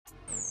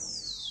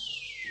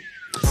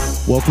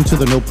Welcome to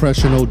the No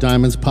Pressure, No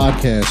Diamonds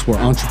podcast, where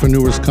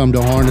entrepreneurs come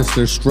to harness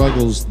their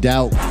struggles,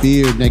 doubt,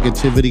 fear,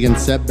 negativity, and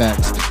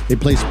setbacks. They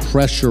place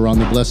pressure on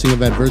the blessing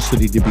of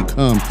adversity to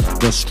become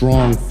the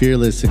strong,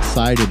 fearless,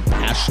 excited,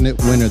 passionate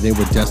winner they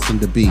were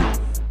destined to be.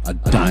 A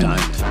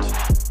diamond.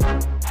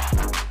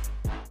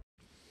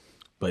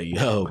 But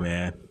yo,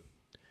 man,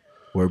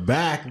 we're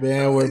back,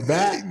 man. We're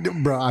back.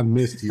 Bro, I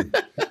missed you.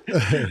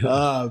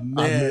 Oh,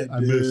 man,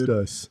 I missed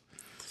us.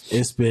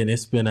 It's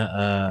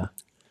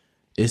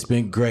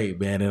been great,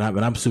 man, and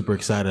I'm super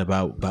excited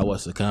about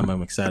what's to come.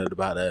 I'm excited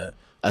about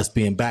us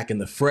being back in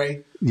the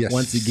fray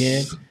once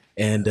again,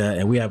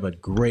 and we have a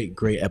great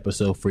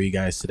episode for you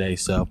guys today.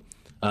 So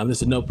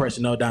this is No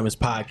Pressure, No Diamonds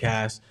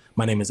podcast.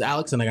 My name is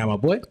Alex, and I got my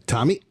boy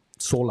Tommy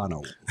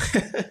Solano,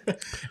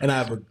 and I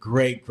have a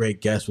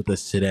great guest with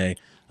us today.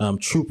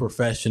 True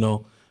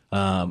professional,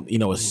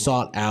 is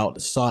sought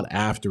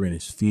after in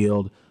his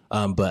field.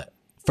 But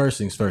first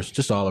things first,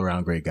 just all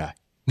around great guy.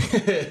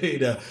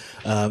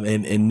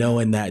 And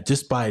knowing that,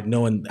 just by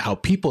knowing how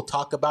people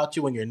talk about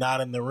you when you're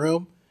not in the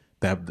room,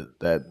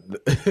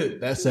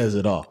 that says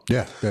it all.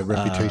 Yeah, that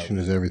reputation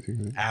is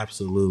everything. Right?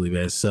 Absolutely,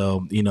 man.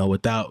 So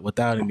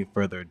without any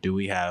further ado,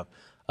 we have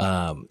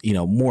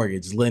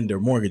mortgage lender,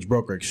 mortgage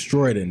broker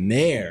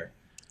extraordinaire,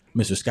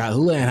 Mr. Scott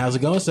Hoolahan. How's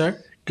it going, sir?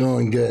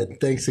 Going good.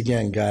 Thanks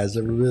again, guys.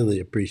 I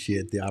really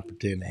appreciate the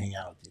opportunity to hang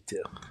out with you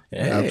too.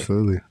 Hey.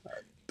 Absolutely.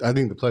 I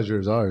think the pleasure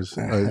is ours,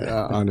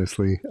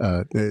 honestly.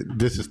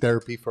 This is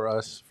therapy for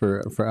us,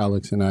 for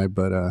Alex and I,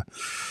 but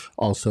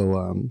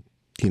also,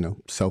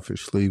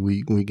 selfishly,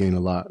 we gain a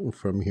lot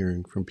from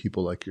hearing from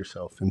people like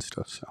yourself and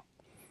stuff. So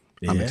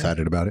I'm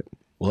excited about it.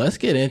 Well, let's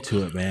get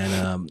into it,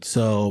 man.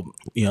 So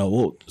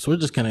we're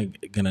just kind of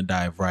gonna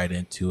dive right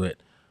into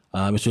it.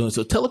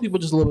 So tell the people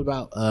just a little bit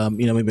about,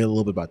 maybe a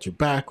little bit about your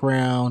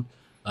background.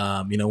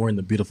 We're in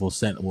the beautiful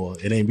well,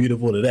 it ain't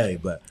beautiful today,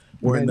 but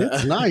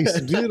it's nice,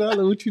 dude. I don't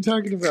know what you're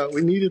talking about.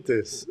 We needed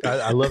this.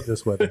 I love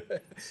this weather.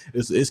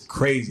 It's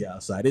crazy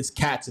outside. It's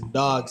cats and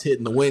dogs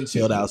hitting the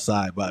windshield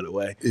outside, by the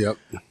way. Yep.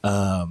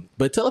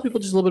 But tell people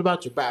just a little bit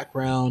about your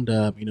background,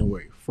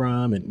 where you're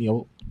from, and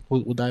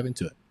we'll dive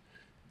into it.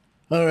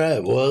 All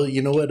right. Well,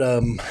 you know what?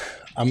 I'm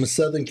a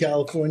Southern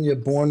California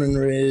born and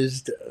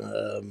raised,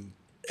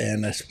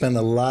 and I spent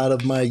a lot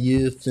of my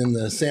youth in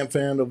the San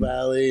Fernando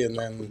Valley and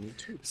then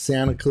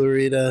Santa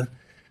Clarita.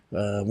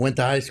 Went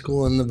to high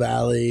school in the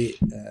Valley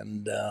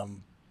and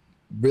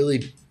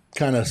really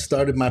kind of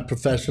started my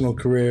professional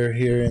career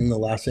here in the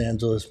Los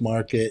Angeles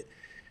market.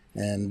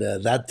 And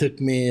that took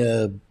me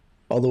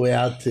all the way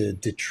out to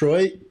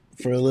Detroit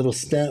for a little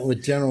stint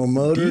with General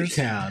Motors.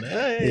 D-Town,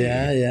 hey.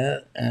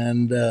 Yeah.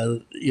 And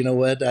you know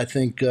what? I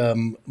think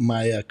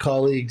my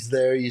colleagues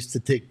there used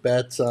to take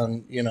bets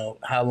on,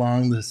 how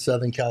long the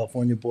Southern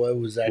California boy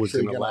was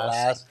actually going to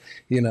last.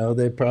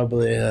 They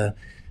probably...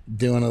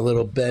 doing a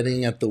little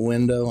betting at the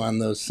window on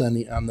those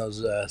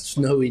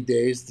snowy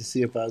days to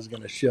see if I was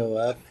going to show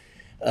up.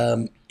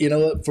 You know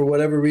what? For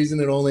whatever reason,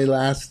 it only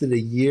lasted a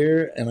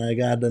year, and I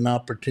got an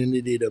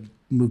opportunity to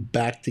move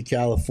back to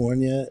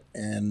California,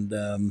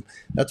 and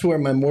that's where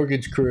my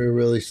mortgage career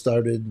really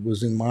started.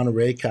 Was in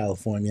Monterey,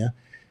 California.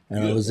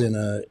 And I was in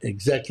an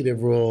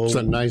executive role. It's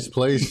a nice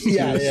place.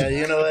 Yeah.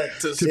 You know what?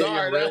 To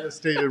start real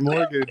estate and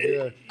mortgage.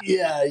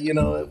 Yeah.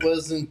 It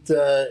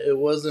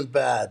wasn't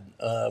bad.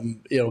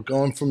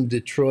 Going from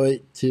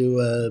Detroit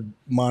to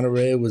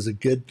Monterey was a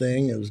good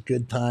thing. It was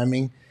good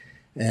timing,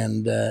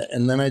 and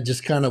then I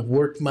just kind of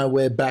worked my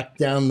way back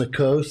down the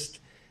coast.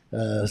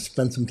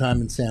 Spent some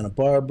time in Santa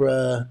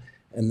Barbara,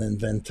 and then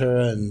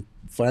Ventura, and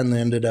finally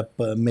ended up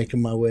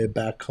making my way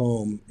back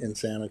home in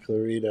Santa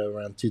Clarita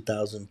around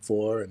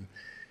 2004, and.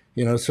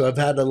 So I've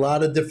had a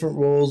lot of different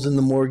roles in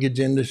the mortgage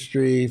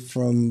industry,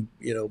 from,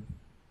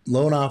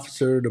 loan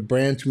officer to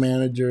branch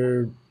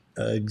manager,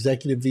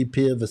 executive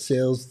VP of a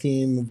sales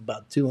team of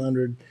about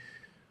 200.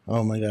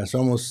 Oh my gosh,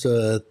 almost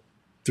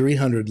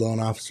 300 loan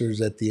officers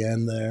at the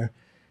end there,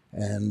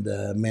 and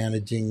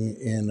managing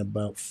in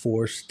about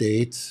 4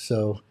 states.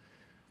 So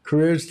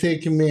career's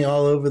taken me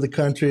all over the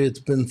country. It's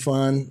been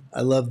fun.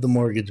 I love the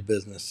mortgage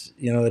business.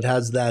 It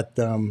has that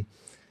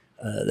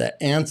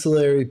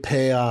ancillary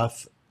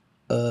payoff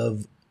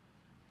of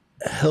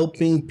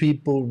helping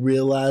people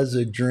realize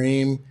a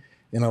dream,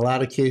 in a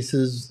lot of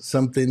cases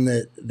something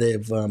that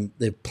they've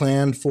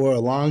planned for a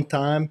long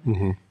time,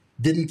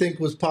 didn't think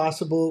was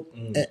possible,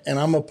 and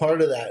I'm a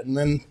part of that. And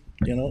then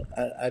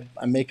I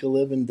make a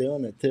living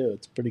doing it too.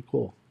 It's pretty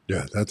cool.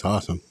 Yeah, that's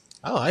awesome.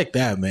 I like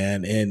that,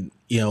 man. And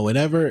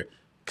whenever,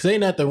 because ain't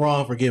nothing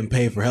wrong for getting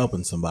paid for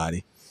helping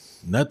somebody,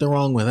 nothing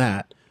wrong with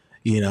that.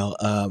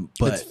 But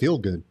it's feel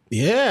good.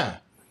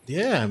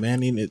 Yeah, man. I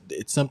mean,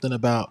 it's something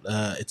about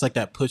it's like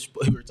that push.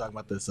 We were talking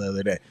about this the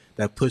other day.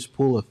 That push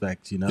pull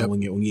effect. Yep.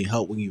 when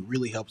you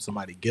really help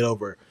somebody get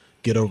over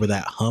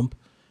that hump,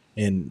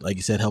 and like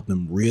you said, help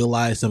them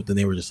realize something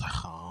they were just like,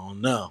 oh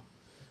no,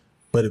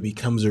 but it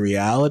becomes a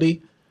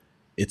reality.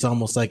 It's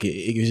almost like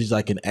it gives you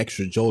like an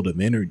extra jolt of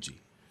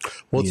energy.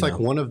 Well, it's like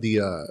one of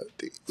the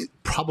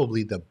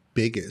probably the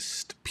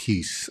biggest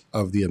piece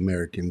of the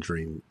American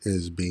dream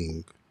is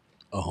being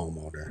a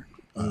homeowner.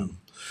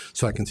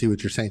 So I can see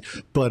what you're saying.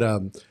 But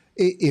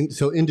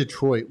in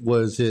Detroit,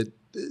 was it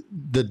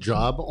the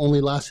job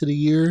only lasted a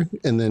year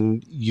and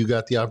then you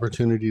got the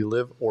opportunity to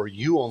live, or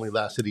you only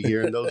lasted a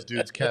year and those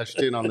dudes cashed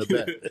in on the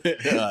bet?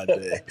 Oh,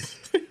 dang.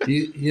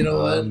 You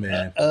know what,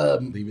 man?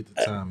 Leave it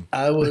to Tom.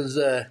 I was.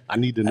 I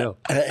need to know.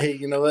 Hey,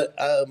 you know what?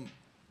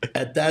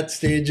 At that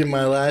stage in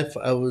my life,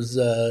 I was.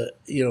 I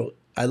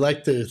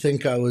like to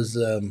think I was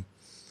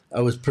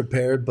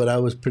prepared, but I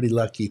was pretty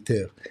lucky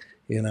too.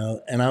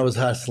 And I was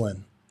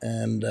hustling,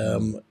 and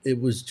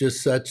it was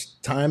just such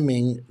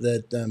timing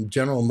that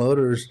General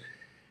Motors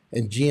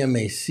and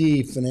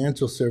GMAC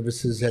Financial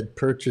Services had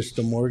purchased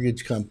a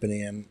mortgage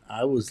company, and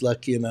I was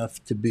lucky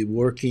enough to be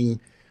working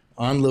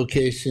on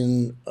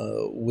location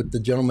with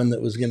the gentleman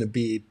that was going to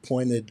be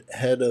appointed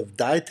head of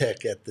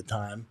Ditech at the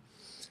time.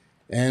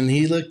 And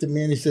he looked at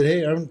me and he said,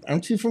 "Hey,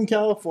 aren't you from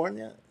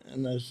California?"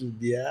 And I said,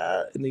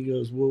 "Yeah." And he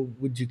goes, "Well,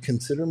 would you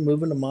consider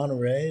moving to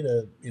Monterey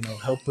to,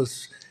 help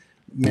us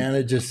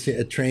manage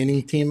a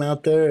training team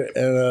out there?"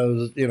 And I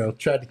was,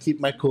 tried to keep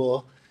my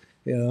cool.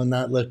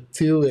 Not look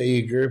too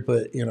eager,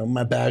 but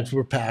my bags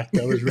were packed.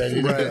 I was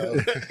ready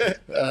to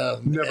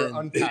go. Never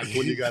unpacked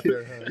when you got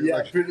there. Huh?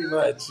 Yeah, pretty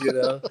much.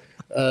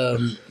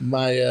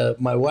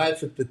 My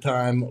wife at the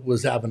time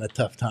was having a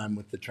tough time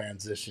with the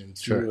transition.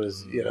 She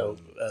was,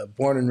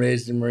 born and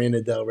raised in Marina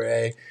del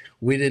Rey.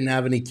 We didn't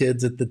have any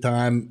kids at the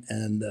time,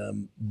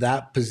 and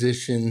that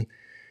position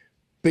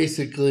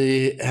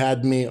basically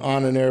had me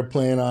on an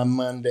airplane on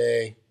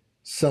Monday,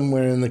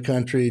 somewhere in the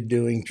country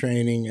doing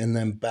training, and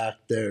then back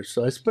there.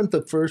 So I spent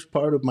the first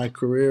part of my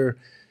career,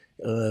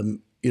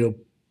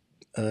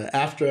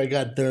 after I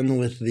got done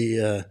with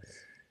the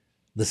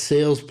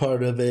sales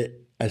part of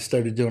it, I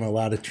started doing a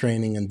lot of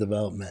training and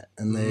development,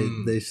 and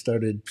they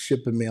started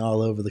shipping me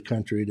all over the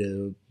country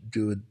to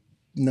do a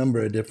number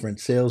of different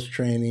sales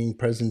training,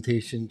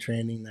 presentation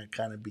training. That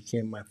kind of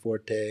became my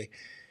forte.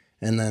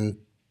 And then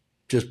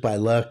just by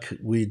luck,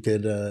 we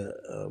did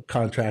a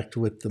contract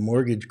with the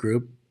mortgage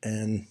group,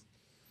 and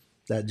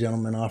that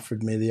gentleman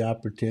offered me the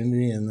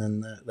opportunity, and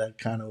then that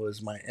kind of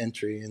was my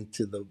entry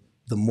into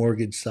the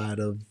mortgage side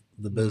of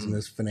the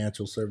business,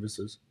 financial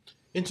services.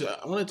 I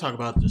want to talk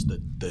about just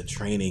the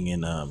training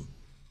and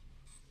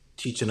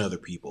teaching other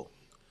people.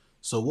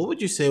 So what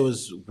would you say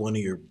was one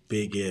of your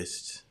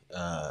biggest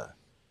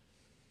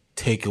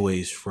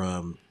takeaways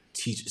from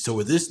teach? So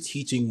was this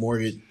teaching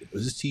mortgage?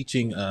 Was this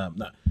teaching?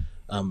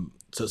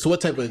 So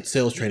what type of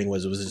sales training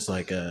was it? Was this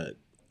like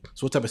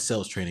so what type of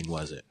sales training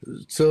was it?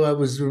 So I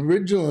was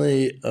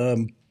originally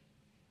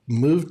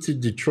moved to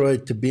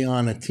Detroit to be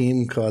on a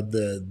team called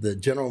the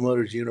General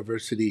Motors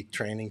University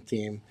training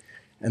team.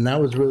 And that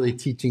was really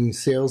teaching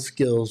sales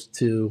skills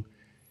to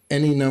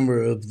any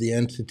number of the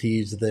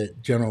entities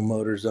that General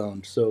Motors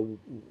owned. So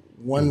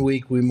one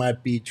week we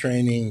might be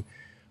training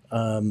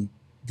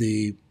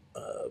the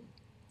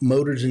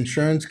Motors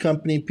Insurance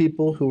Company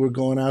people who were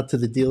going out to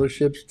the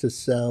dealerships to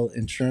sell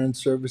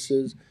insurance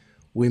services.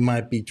 We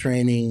might be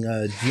training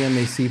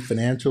GMAC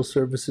Financial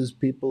Services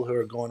people who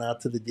are going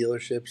out to the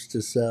dealerships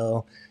to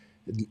sell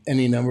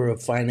any number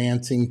of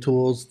financing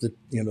tools. That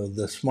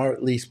the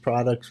smart lease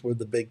products were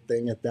the big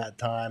thing at that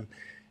time.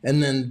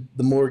 And then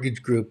the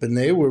mortgage group, and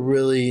they were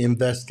really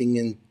investing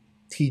in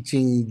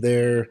teaching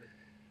their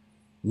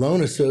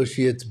loan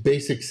associates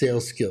basic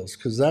sales skills,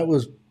 because that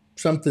was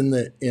something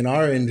that in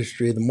our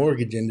industry, the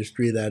mortgage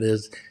industry, that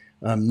is,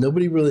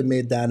 nobody really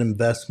made that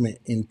investment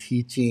in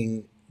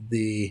teaching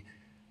the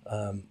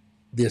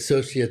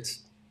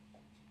associates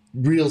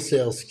real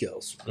sales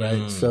skills,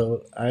 right?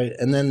 So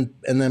and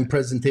then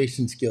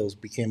presentation skills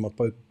became a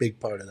big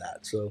part of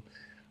that. So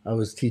I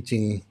was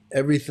teaching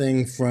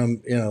everything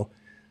from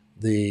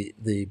the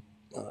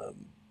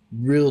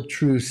real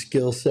true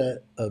skill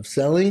set of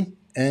selling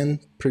and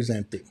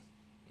presenting.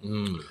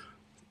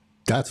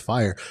 That's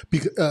fire.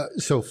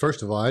 So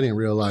first of all, I didn't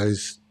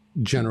realize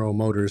General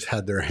Motors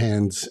had their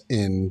hands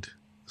in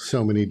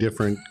so many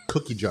different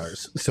cookie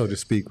jars, so to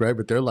speak, right?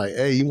 But they're like,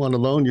 hey, you want a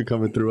loan, you're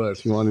coming through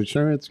us. You want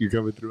insurance, you're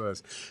coming through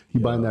us.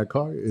 You buying that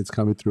car, it's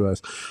coming through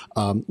us,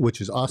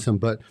 which is awesome.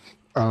 But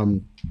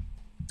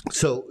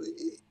so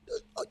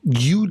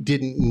you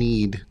didn't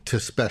need to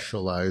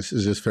specialize.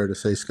 Is this fair to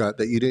say, Scott,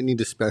 that you didn't need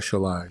to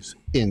specialize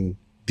in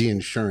the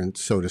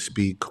insurance, so to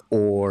speak,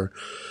 or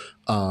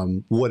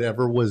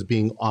whatever was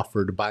being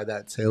offered by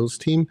that sales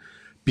team,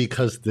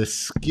 because the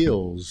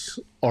skills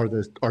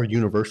are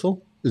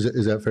universal?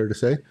 Is that fair to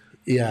say?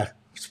 Yeah,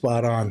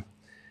 spot on.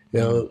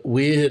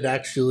 We had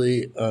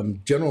actually,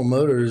 General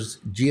Motors,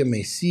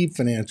 GMAC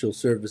Financial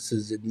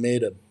Services had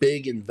made a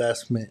big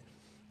investment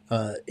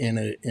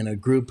in a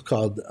group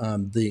called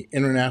the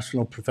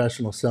International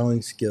Professional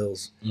Selling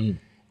Skills.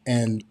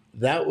 And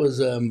that was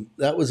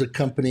a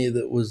company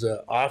that was an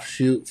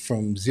offshoot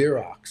from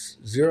Xerox.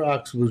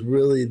 Xerox was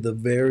really the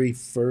very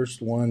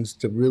first ones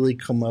to really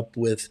come up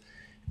with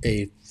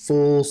a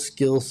full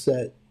skill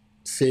set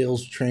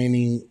sales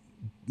training,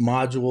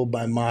 module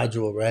by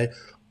module, right?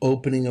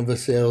 Opening of a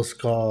sales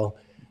call,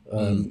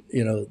 the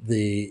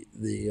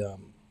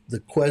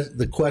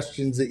the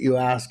questions that you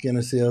ask in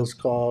a sales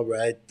call,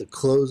 right? The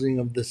closing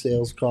of the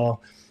sales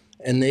call.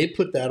 And they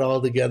put that all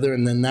together,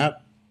 and then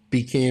that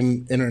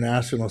became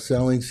International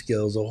Selling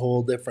Skills, a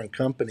whole different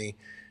company.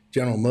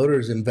 General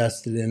Motors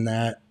invested in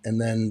that, and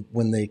then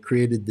when they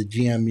created the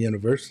GM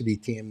University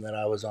team that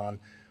I was on,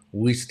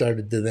 we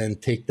started to then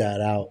take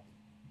that out.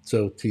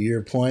 So to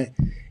your point,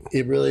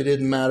 it really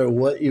didn't matter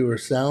what you were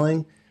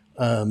selling.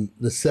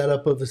 The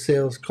setup of a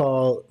sales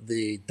call,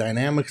 the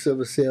dynamics of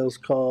a sales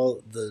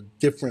call, the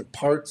different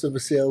parts of a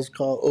sales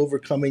call,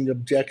 overcoming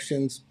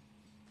objections,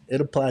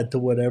 it applied to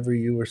whatever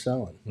you were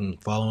selling.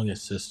 Following a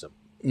system.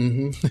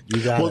 Mm-hmm.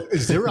 You got it.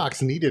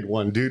 Xerox needed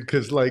one, dude,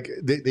 because like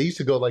they used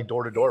to go like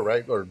door to door,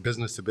 right, or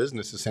business to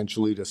business,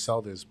 essentially, to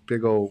sell this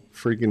big old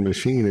freaking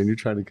machine, and you're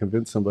trying to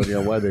convince somebody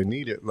on why they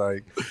need it.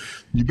 Like,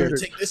 you better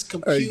take this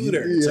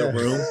computer to a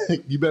room.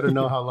 You better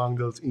know how long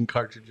those ink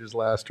cartridges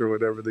last, or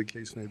whatever the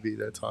case may be.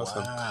 That's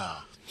awesome. Wow.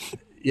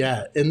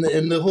 Yeah,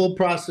 and the whole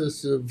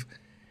process of,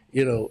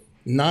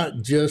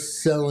 not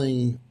just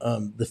selling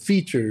the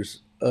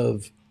features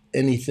of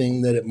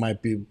anything that it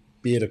might be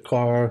it a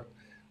car,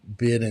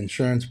 be it an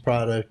insurance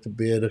product,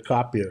 be it a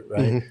copier,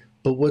 right? Mm-hmm.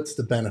 But what's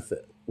the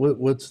benefit?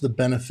 What's the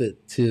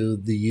benefit to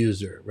the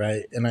user,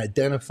 right? And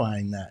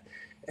identifying that.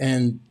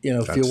 And,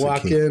 if you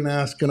walk in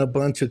asking a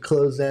bunch of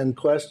closed-end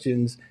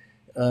questions,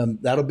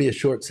 that'll be a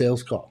short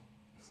sales call,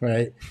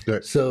 right?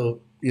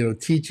 So,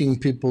 teaching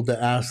people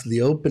to ask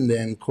the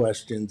open-end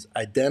questions,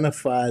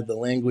 identify the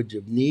language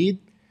of need,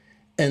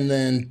 and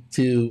then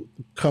to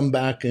come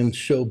back and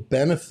show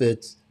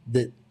benefits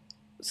that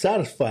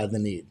satisfy the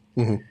need.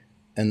 Mm-hmm.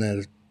 And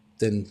then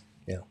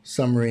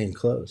summary and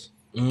close.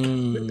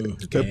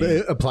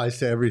 It applies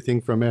to everything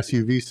from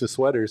SUVs to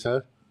sweaters,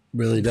 huh?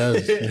 Really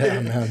does.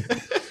 Yeah, man.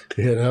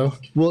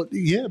 Well,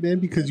 yeah, man,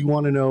 because you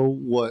want to know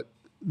what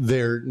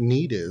their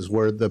need is,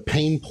 where the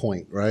pain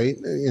point, right?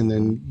 And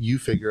then you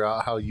figure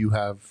out how you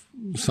have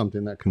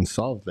something that can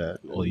solve that.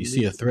 Well, you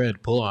see a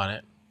thread, pull on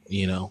it,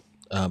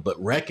 but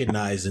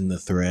recognizing the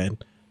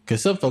thread,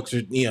 because some folks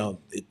are,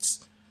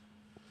 it's,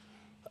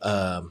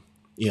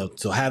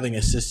 so having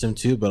a system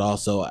too, but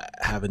also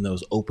having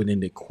those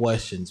open-ended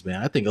questions,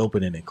 man. I think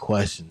open-ended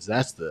questions,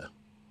 that's the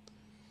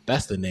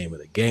name of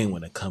the game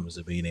when it comes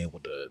to being able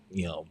to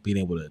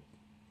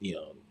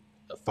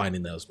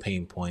finding those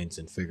pain points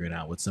and figuring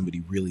out what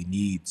somebody really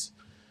needs.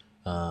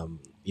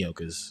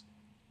 Because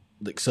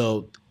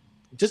so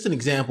just an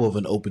example of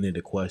an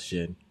open-ended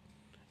question,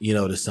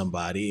 to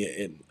somebody,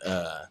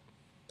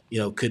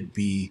 and could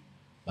be,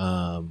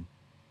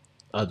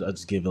 I'll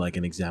just give like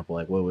an example.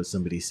 Like, what would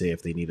somebody say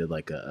if they needed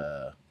like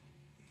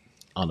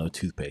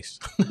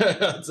toothpaste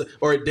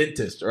or a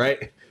dentist,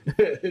 right?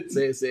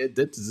 say a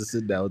dentist is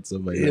sitting down with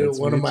somebody.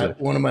 One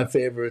of my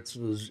favorites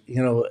was,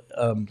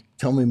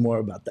 tell me more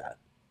about that.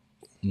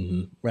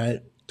 Mm-hmm.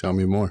 Right? Tell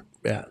me more.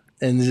 Yeah,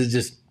 and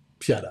just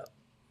shut up.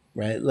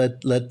 Right?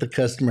 Let the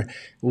customer.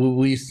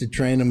 We used to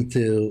train them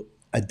to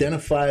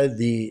identify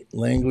the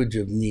language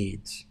of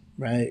needs.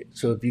 Right.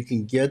 So if you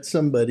can get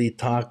somebody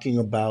talking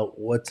about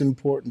what's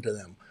important to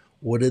them,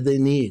 what do they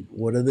need?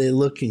 What are they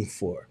looking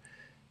for?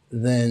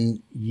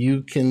 Then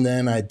you can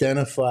then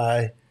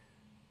identify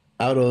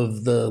out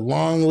of the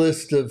long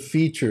list of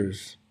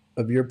features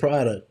of your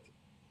product,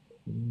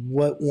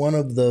 what one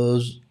of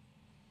those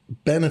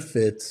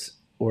benefits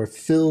or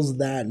fills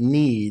that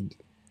need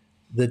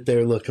that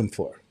they're looking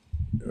for.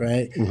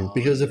 Right. Mm-hmm.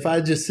 Because if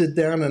I just sit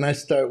down and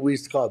we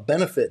used to call it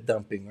benefit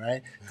dumping,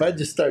 right? If I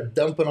just start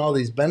dumping all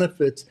these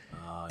benefits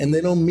and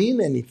they don't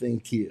mean anything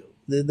to you,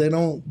 they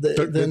don't.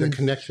 The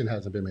connection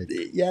hasn't been made.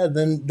 Yeah.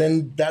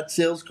 Then that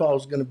sales call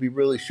is going to be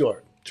really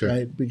short. Sure.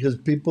 Right. Because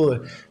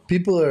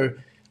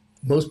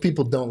most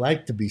people don't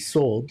like to be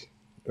sold.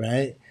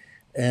 Right.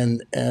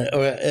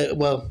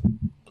 Well,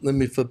 let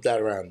me flip that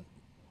around.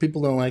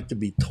 People don't like to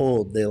be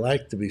told. They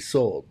like to be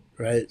sold.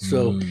 Right.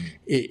 So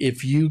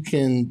if you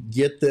can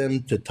get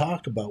them to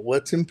talk about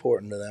what's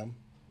important to them,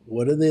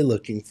 what are they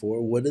looking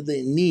for, what do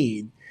they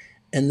need,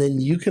 and then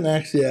you can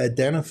actually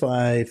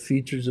identify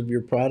features of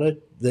your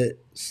product that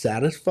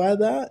satisfy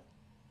that.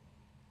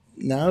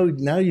 Now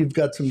you've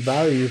got some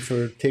value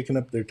for taking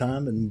up their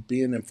time and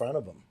being in front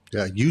of them.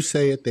 Yeah. You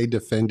say it, they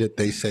defend it,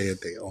 they say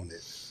it, they own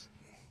it.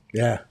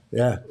 Yeah.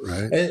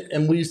 Right.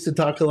 And we used to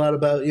talk a lot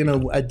about,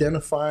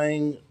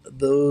 identifying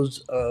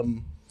those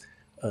I'm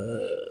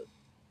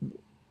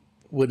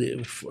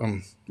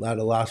at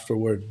a loss for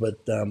words, but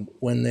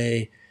when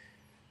they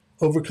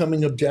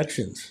overcoming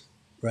objections,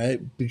 right?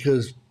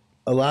 Because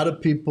a lot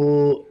of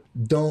people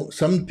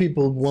some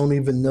people won't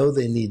even know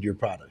they need your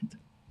product,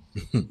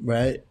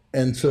 right?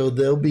 And so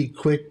they'll be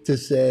quick to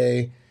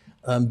say,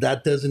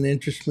 that doesn't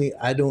interest me,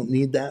 I don't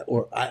need that,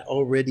 or I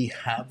already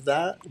have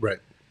that. Right.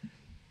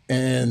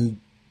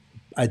 And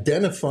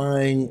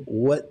identifying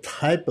what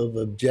type of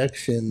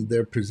objection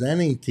they're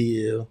presenting to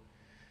you,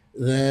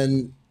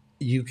 then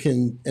you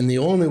can, and the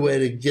only way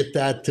to get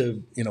that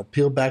to,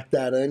 peel back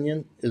that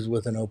onion is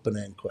with an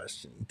open-end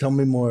question. Tell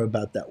me more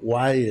about that.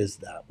 Why is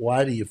that?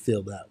 Why do you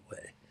feel that way?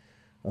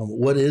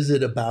 What is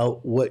it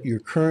about what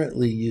you're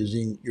currently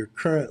using, you're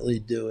currently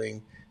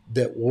doing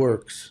that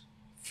works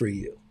for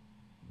you?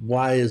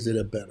 Why is it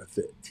a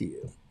benefit to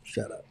you?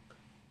 Shut up.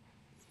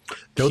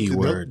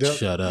 Keyword,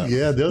 shut up.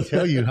 Yeah, they'll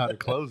tell you how to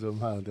close them,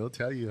 huh? They'll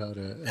tell you how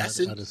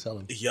to sell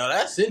them. Yo,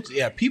 that's interesting.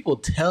 Yeah, people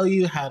tell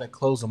you how to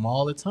close them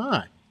all the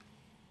time.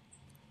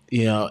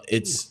 You know,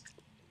 it's...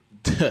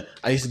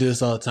 I used to do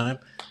this all the time.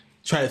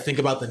 Try to think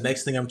about the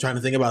next thing I'm trying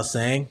to think about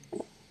saying.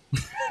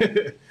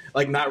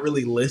 Like, not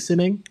really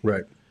listening.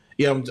 Right.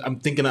 Yeah, I'm trying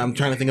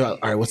to think about,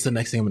 all right, what's the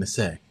next thing I'm going to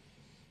say?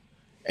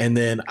 And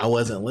then I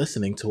wasn't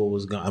listening to what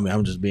was going on. I mean,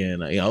 I'm just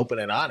being open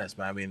and honest,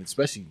 but I mean,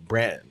 especially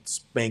brand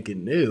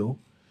spanking new,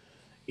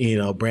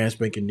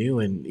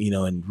 and,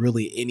 in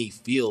really any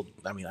field.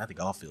 I mean, I think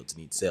all fields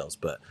need sales,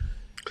 but,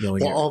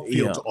 all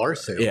fields are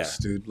sales,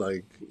 dude.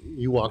 Like,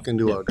 you walk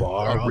into a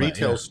bar, a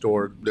retail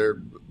store,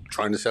 they're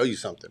trying to sell you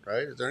something,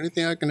 right? Is there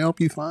anything I can help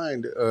you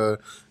find?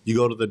 You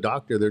go to the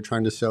doctor, they're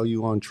trying to sell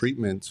you on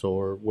treatments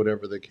or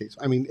whatever the case.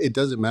 I mean, it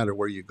doesn't matter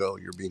where you go,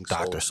 you're being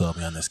sold. Doctor sold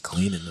me on this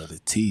cleaning of the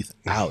teeth.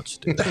 Ouch,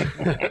 dude.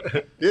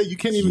 Yeah, you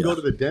can't even go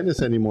to the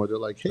dentist anymore. They're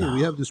like, hey,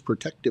 we have this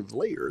protective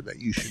layer that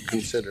you should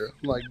consider.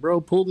 I'm like, bro,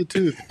 pull the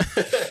tooth.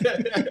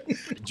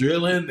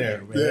 Drill in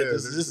there, man. Yeah,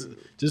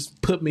 just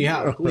put me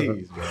out,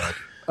 please, man.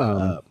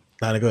 Go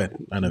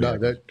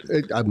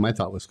ahead. My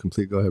thought was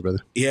complete. Go ahead, brother.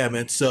 Yeah,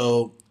 man.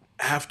 So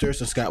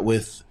Scott,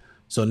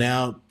 so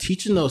now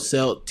teaching those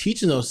sales,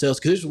 because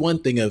there's one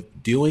thing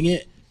of doing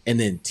it and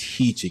then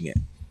teaching it,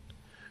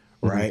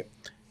 right?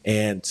 Mm-hmm.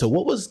 And so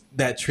what was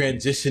that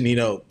transition,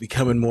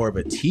 becoming more of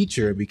a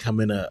teacher,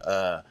 becoming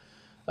how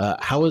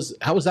was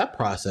that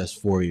process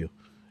for you,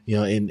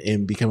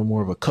 in becoming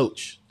more of a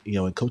coach,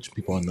 and coaching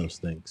people on those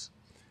things?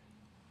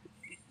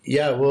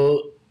 Yeah,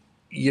 well,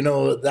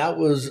 that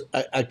was,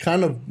 I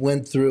kind of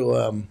went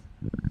through,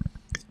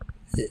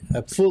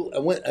 I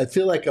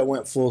feel like I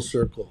went full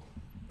circle,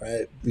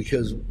 right?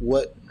 Because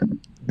what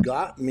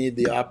got me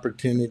the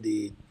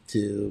opportunity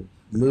to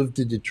move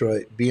to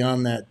Detroit, be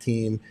on that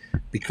team,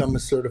 become a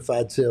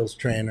certified sales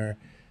trainer,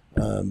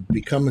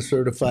 become a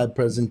certified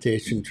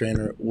presentation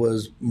trainer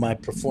was my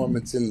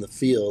performance in the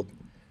field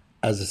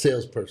as a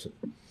salesperson,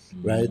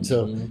 right?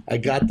 So I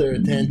got their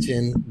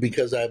attention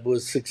because I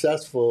was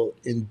successful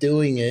in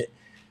doing it.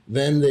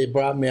 Then they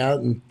brought me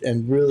out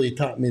and really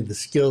taught me the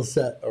skill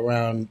set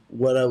around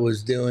what I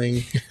was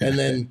doing, and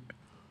then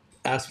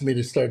asked me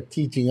to start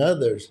teaching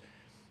others.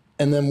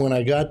 And then when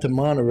I got to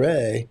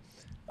Monterey,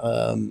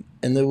 and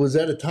it was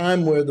at a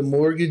time where the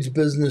mortgage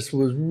business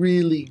was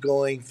really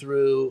going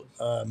through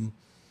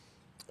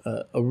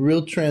a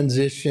real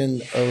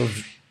transition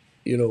of,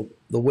 the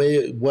way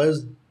it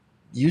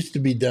used to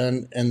be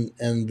done and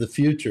the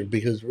future,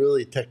 because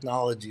really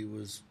technology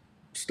was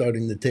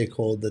starting to take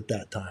hold at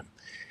that time.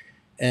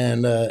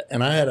 And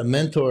I had a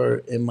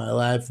mentor in my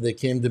life that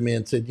came to me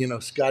and said,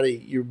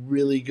 Scotty, you're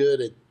really good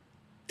at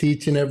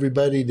teaching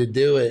everybody to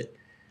do it.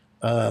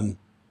 The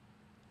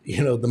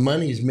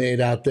money's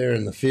made out there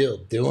in the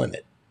field doing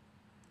it.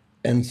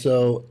 And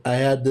so I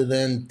had to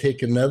then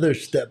take another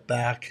step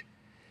back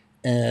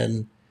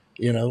and,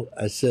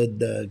 I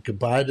said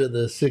goodbye to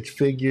the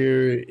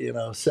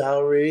 6-figure,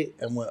 salary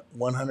and went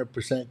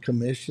 100%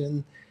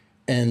 commission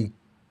and,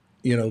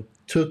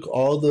 took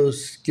all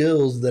those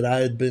skills that I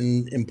had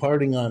been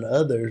imparting on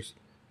others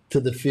to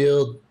the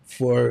field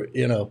for,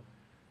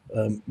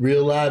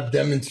 real live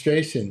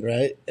demonstration,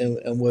 right?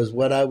 And was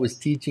what I was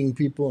teaching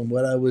people and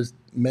what I was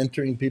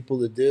mentoring people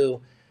to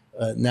do.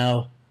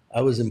 Now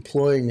I was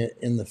employing it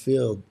in the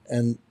field,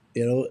 and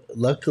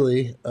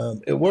luckily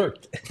it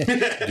worked.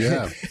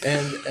 Yeah.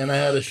 And I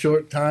had a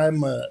short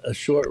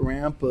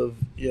ramp of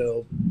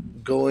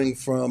going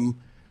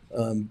from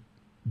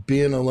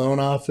being a loan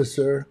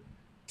officer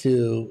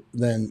to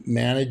then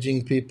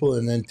managing people,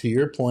 and then to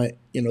your point,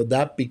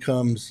 that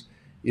becomes,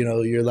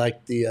 you're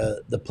like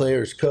the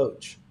player's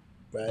coach,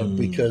 right?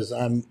 Because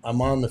I'm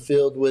on the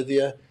field with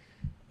you,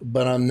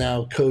 but I'm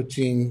now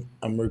coaching,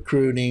 I'm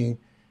recruiting,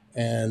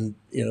 and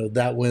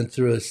that went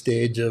through a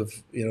stage of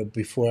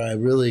before I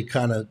really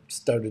kind of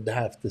started to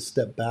have to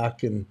step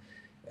back, and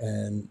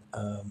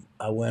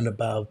I went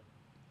about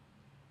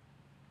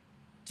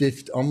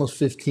almost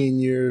 15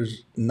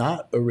 years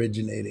not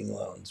originating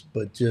loans,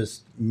 but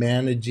just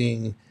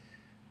managing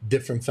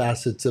different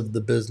facets of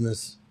the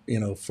business,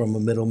 from a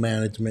middle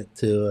management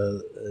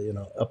to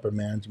a upper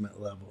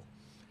management level.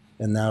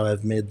 And now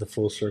I've made the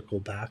full circle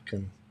back,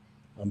 and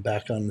I'm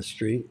back on the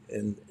street.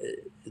 And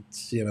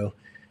it's,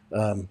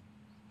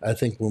 I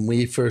think when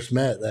we first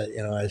met, that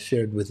I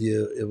shared with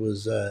you, it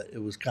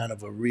was kind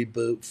of a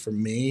reboot for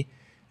me,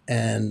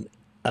 and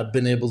I've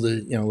been able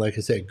to, like I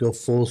said, go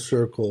full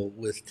circle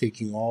with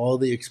taking all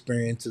the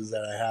experiences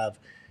that I have.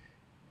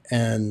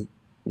 And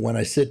when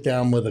I sit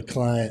down with a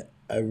client,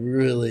 I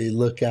really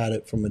look at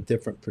it from a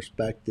different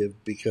perspective,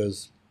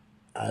 because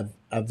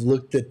I've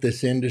looked at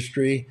this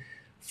industry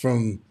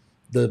from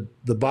the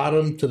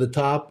bottom to the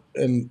top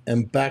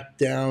and back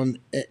down,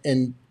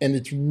 and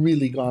it's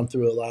really gone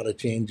through a lot of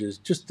changes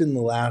just in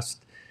the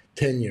last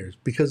 10 years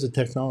because of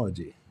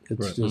technology.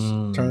 It's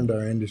just turned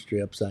our industry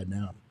upside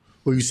down.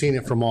 Well, you've seen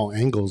it from all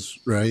angles,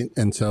 right?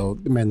 And so,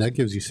 man, that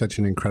gives you such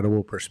an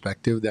incredible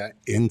perspective. That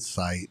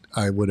insight,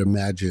 I would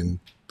imagine,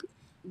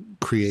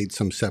 creates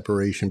some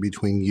separation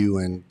between you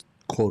and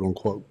quote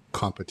unquote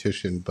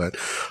competition. But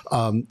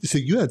so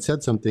you had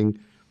said something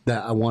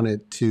that I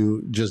wanted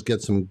to just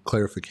get some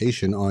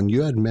clarification on.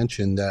 You had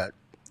mentioned that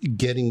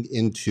getting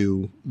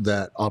into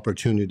that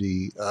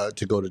opportunity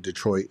to go to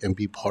Detroit and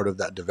be part of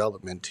that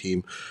development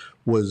team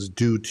was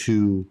due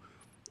to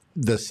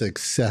the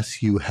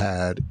success you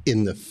had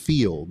in the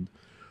field.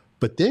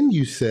 But then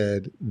you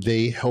said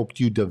they helped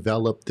you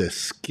develop this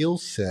skill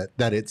set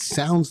that it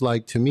sounds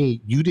like to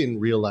me you didn't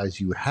realize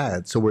you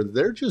had. So were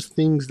there just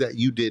things that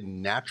you did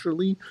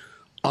naturally,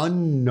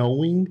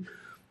 unknowing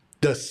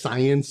the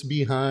science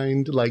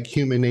behind like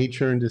human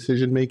nature and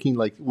decision making?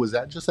 Like, was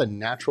that just a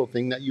natural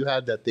thing that you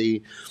had that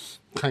they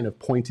kind of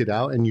pointed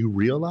out and you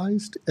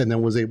realized and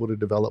then was able to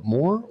develop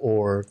more?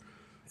 Or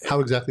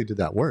how exactly did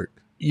that work?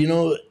 You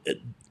know,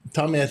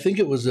 Tommy, I think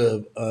it was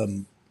a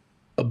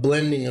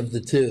blending of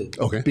the two.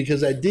 Okay.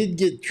 Because I did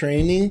get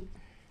training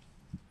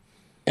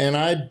and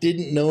I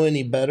didn't know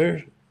any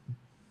better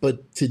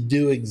but to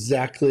do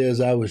exactly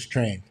as I was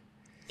trained.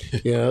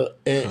 You know,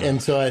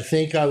 and so I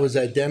think I was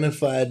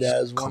identified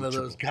as one of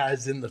those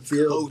guys in the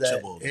field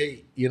that,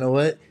 hey, you know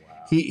what?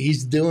 Wow.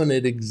 He's doing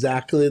it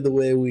exactly the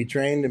way we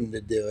trained him to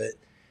do it.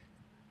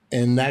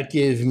 And that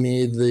gave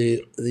me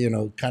the, you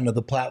know, kind of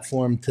the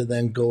platform to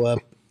then go up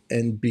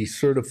and be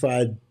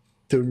certified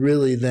to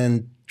really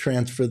then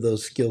transfer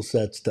those skill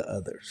sets to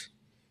others,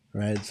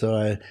 right?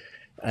 So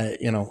I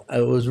you know,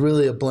 it was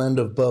really a blend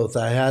of both.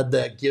 I had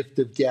that gift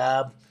of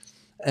gab,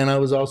 and I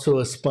was also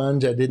a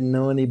sponge. I didn't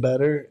know any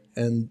better,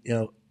 and you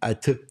know, I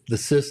took the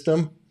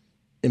system,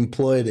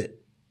 employed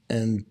it,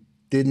 and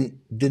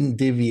didn't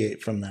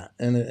deviate from that,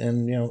 and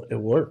you know,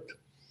 it worked.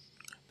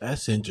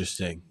 That's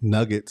interesting.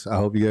 Nuggets. I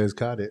hope you guys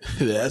caught it.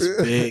 That's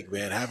big,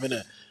 man. Having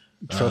a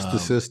trust the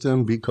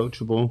system, be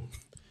coachable.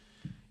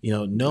 You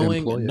know,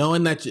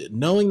 knowing that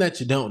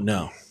you don't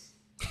know.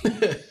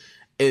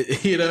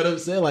 You know what I'm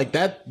saying? Like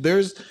that.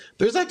 There's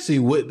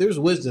actually there's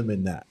wisdom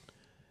in that.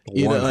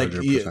 You 100%. Know,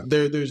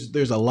 like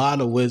there's a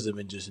lot of wisdom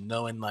in just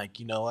knowing, like,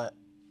 you know what,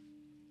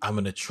 I'm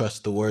gonna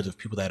trust the words of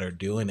people that are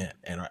doing it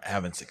and are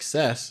having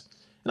success.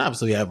 And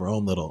obviously, we have our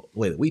own little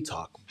way that we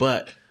talk,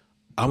 but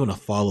I'm gonna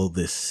follow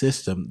this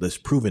system, this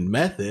proven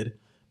method,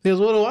 because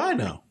what do I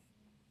know?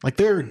 Like,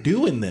 they're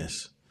doing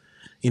this.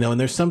 You know,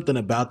 and there's something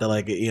about that,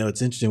 like, you know,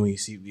 it's interesting when you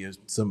see, you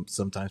know,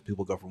 sometimes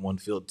people go from one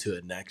field to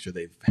the next, or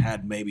they've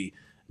had maybe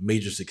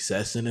major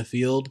success in a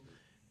field,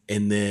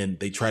 and then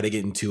they try to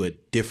get into a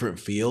different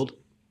field.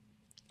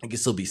 I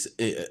guess it'll be,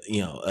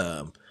 you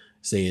know,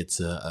 say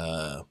it's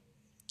I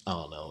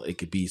don't know, it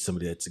could be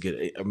somebody that's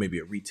good, or maybe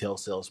a retail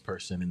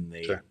salesperson, and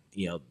they, sure,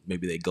 you know,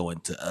 maybe they go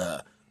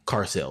into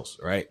car sales,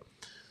 right?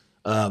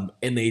 And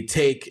they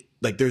take,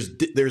 like, there's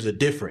a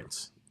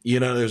difference. You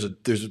know,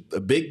 there's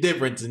a big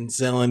difference in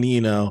selling,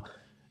 you know,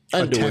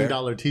 underwear. A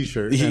 $10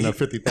 T-shirt and a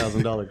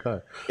 $50,000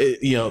 car.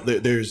 You know,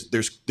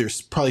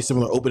 there's probably some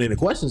of the open-ended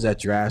questions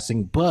that you're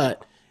asking,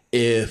 but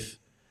if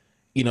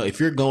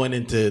you're going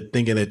into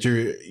thinking that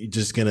you're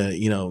just gonna,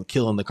 you know,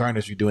 kill in the car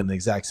industry doing the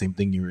exact same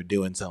thing you were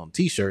doing selling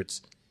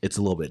T-shirts, it's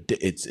a little bit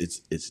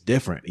it's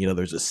different. You know,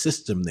 there's a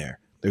system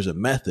there, there's a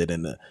method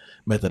and a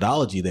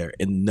methodology there,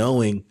 and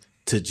knowing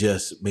to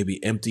just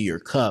maybe empty your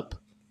cup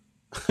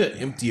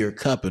and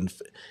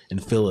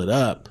fill it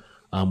up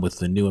with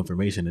the new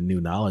information and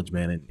new knowledge,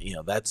 man. And, you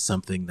know, that's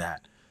something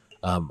that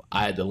I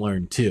had to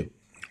learn too.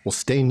 Well,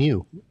 stay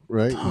new,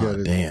 right?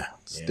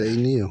 Stay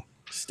new.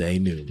 Stay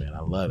new, man. I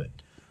love it.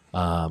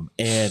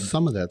 And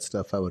some of that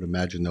stuff, I would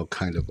imagine, though,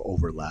 kind of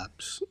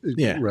overlaps.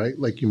 Yeah. Right?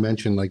 Like you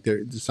mentioned, like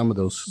some of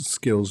those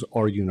skills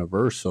are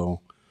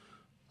universal.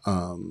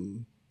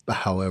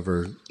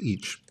 However,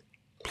 each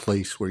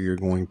place where you're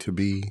going to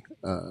be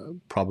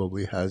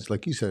probably has,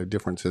 like you said, a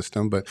different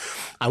system. But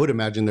I would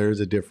imagine there is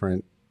a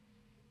different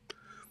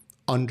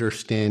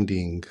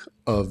understanding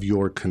of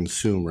your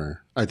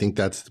consumer. I think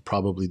that's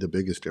probably the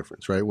biggest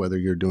difference, right? Whether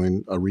you're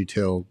doing a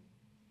retail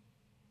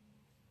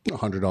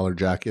 $100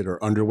 jacket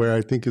or underwear,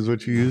 I think is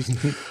what you used,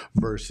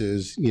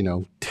 versus, you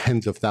know,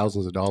 tens of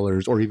thousands of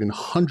dollars or even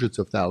hundreds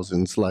of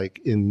thousands, like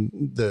in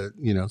the,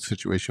 you know,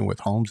 situation with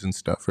homes and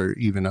stuff, or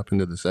even up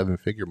into the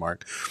 7-figure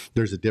mark.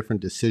 There's a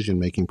different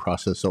decision-making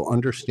process. So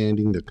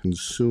understanding the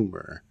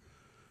consumer,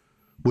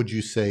 would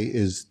you say,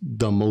 is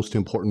the most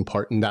important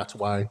part? And that's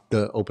why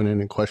the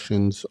open-ended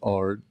questions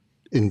are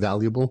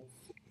invaluable?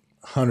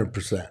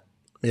 100%.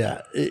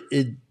 Yeah.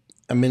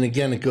 I mean,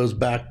 again, it goes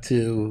back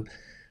to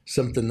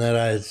something that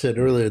I had said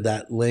earlier,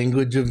 that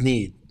language of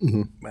need,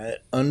 mm-hmm, right?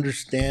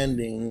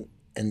 Understanding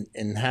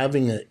and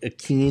having a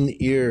keen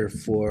ear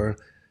for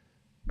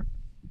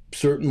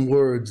certain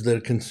words that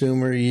a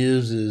consumer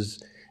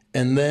uses,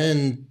 and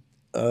then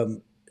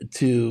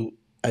to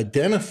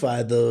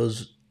identify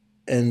those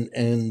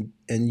and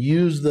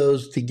use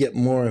those to get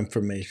more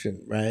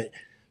information, right?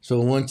 So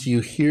once you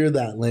hear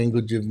that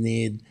language of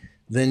need,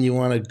 then you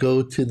want to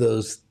go to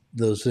those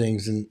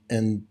things,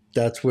 and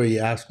that's where you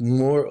ask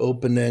more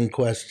open-end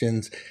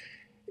questions.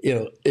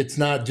 it's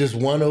not just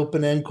one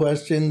open-end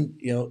question.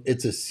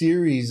 It's a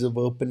series of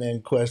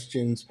open-end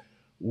questions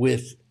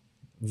with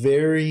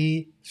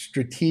very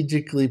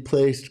strategically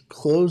placed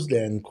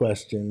closed-end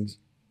questions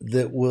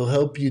that will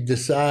help you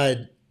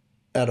decide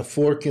at a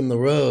fork in the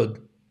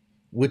road,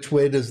 which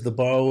way does the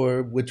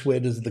borrower, which way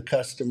does the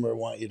customer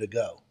want you to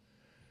go,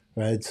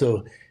 right?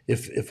 So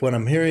if what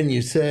I'm hearing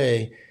you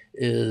say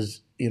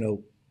is,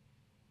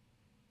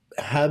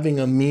 having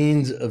a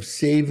means of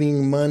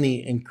saving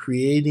money and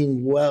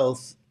creating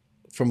wealth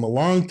from a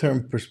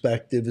long-term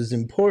perspective is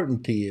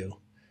important to you,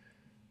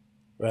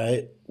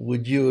 right?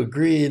 Would you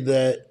agree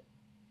that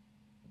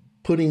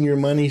putting your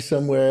money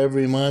somewhere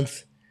every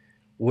month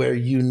where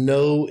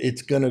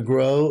it's going to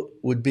grow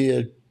would be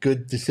a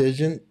good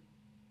decision?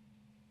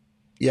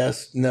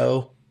 Yes,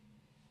 no.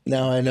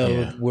 Now I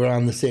know we're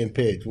on the same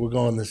page. We're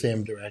going the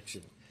same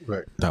direction.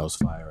 Right. That was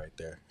fire right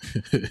there.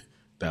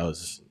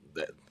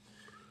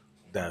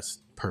 That's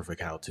perfect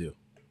how-to.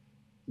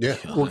 Yeah,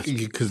 well,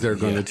 because they're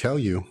going to tell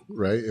you,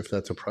 right, if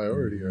that's a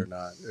priority or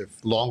not.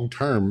 If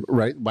long-term,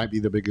 right, might be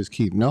the biggest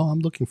key. No, I'm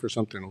looking for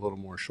something a little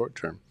more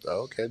short-term.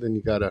 Okay, then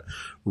you got to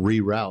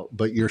reroute.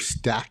 But you're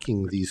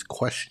stacking these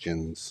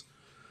questions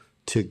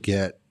to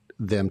get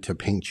them to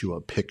paint you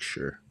a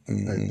picture, I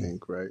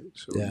think, right?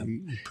 So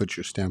you put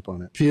your stamp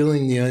on it.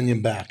 Peeling the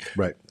onion back.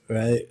 Right.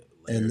 Right?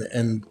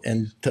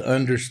 And to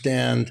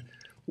understand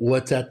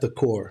what's at the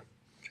core.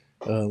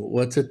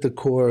 What's at the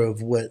core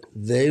of what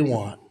they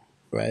want,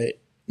 right?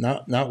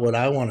 Not what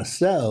I want to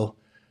sell,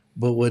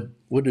 but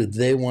what do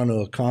they want to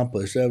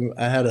accomplish?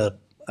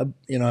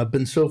 I've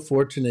been so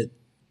fortunate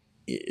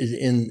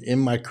in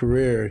my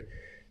career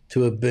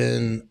to have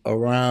been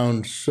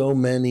around so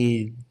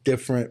many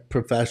different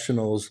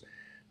professionals.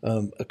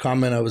 A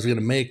comment I was going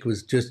to make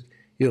was just,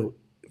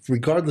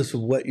 regardless of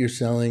what you're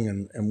selling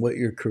and what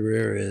your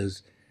career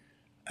is,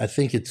 I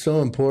think it's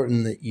so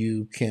important that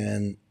you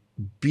can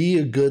be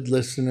a good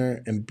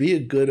listener and be a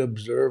good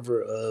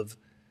observer of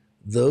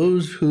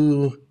those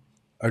who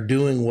are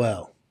doing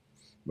well,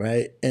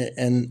 right?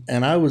 And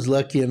I was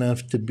lucky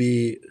enough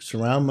to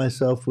surround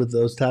myself with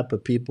those type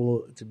of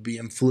people, to be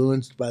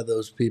influenced by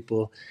those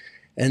people,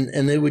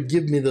 and they would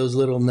give me those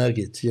little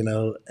nuggets,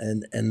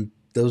 and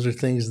those are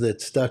things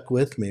that stuck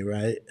with me,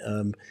 right?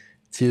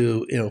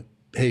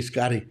 Hey,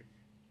 Scotty,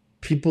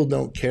 people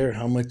don't care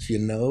how much you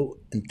know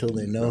until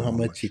they know how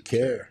much you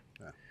care.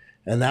 Yeah.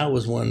 And that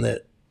was one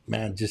that,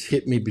 man, just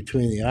hit me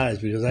between the eyes,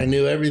 because I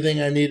knew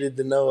everything I needed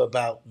to know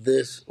about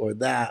this or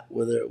that,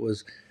 whether it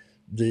was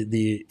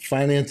the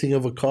financing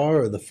of a car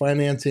or the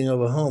financing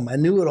of a home. I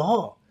knew it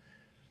all.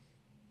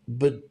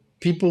 But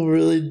people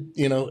really,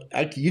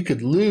 you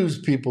could lose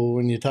people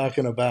when you're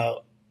talking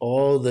about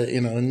all the,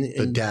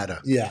 the data.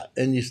 Yeah.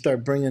 And you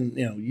start bringing,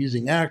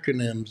 using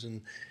acronyms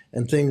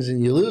and things,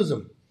 and you lose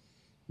them,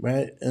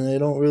 right? And they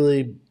don't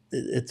really,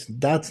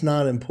 that's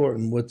not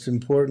important. What's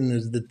important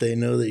is that they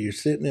know that you're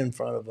sitting in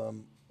front of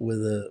them with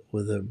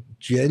a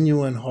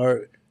genuine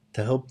heart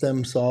to help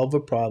them solve a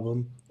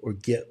problem or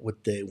get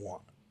what they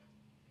want,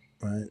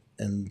 right?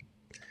 And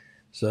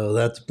so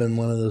that's been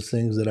one of those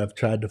things that I've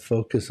tried to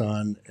focus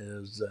on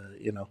is,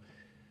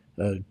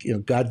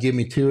 God gave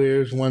me 2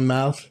 ears, 1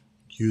 mouth.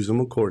 Use them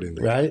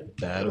accordingly. Right?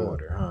 That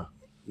order, huh?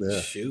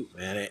 Yeah. Shoot,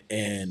 man.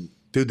 And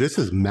dude, this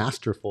is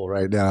masterful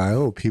right now. I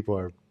hope people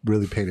are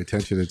really paying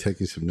attention and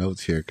taking some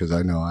notes here, because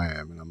I know I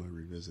am, and I'm going to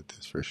revisit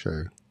this for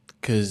sure.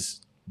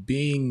 Because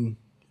being...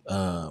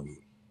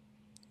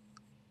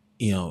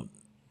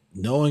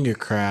 knowing your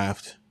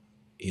craft,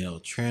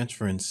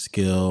 transferring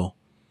skill,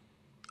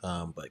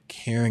 but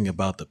caring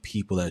about the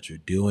people that you're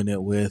doing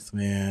it with,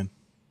 man,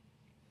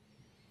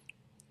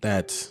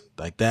 that's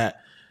like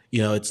that.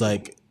 It's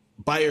like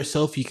by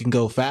yourself, you can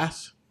go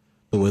fast,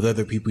 but with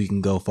other people, you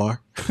can go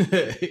far.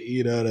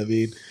 You know what I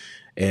mean?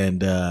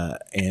 And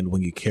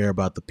when you care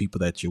about the people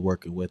that you're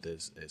working with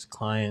as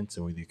clients,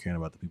 and when you're caring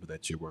about the people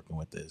that you're working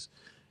with as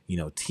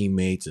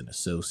teammates and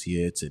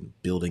associates, and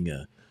building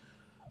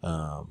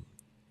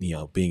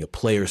being a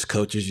player's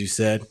coach, as you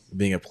said,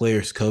 being a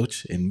player's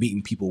coach and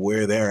meeting people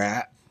where they're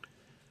at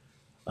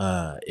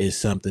is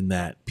something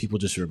that people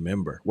just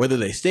remember, whether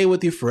they stay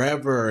with you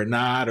forever or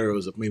not, or it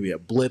was maybe a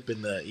blip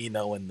in the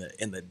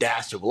in the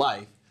dash of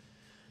life.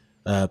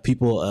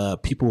 People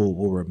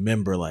will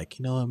remember, like,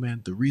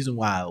 man, the reason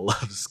why I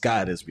love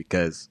Scott is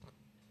because ...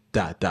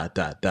 and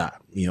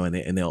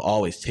they'll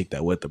always take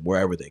that with them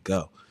wherever they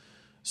go.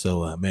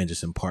 So, man,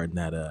 just imparting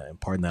that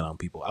on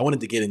people. I wanted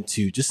to get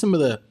into just some of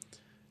the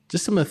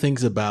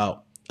things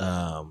about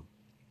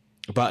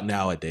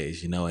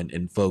nowadays,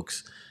 and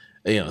folks,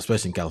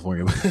 especially in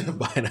California,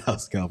 buying a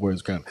house in California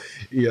is kind of,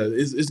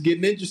 it's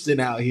getting interesting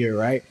out here,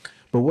 right?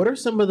 But what are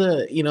some of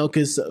the,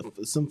 because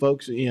some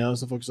folks are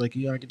like,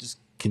 I could just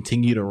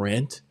continue to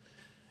rent.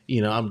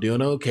 I'm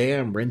doing okay.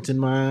 I'm renting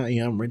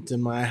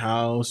my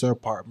house or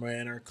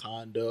apartment or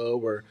condo,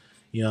 or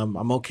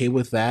I'm okay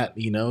with that,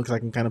 because I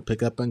can kind of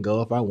pick up and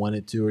go if I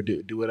wanted to, or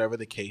do whatever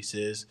the case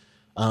is.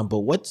 But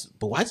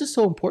why is it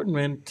so important,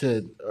 man?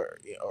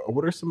 Or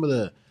what are some of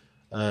the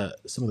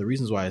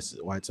reasons why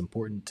it's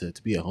important to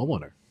be a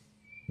homeowner?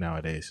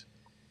 nowadays?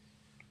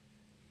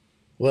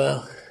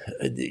 Well,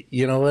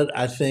 you know what?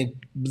 I think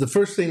the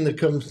first thing that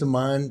comes to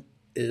mind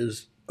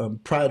is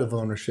pride of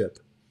ownership.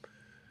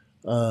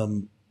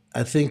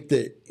 I think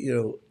that,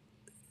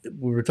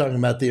 we were talking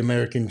about the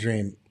American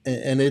dream,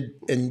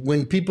 and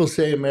when people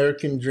say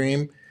American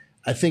dream,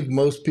 I think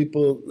most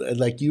people,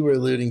 like you were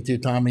alluding to,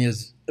 Tommy,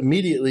 is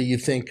immediately you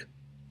think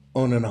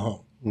owning a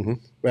home,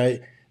 right?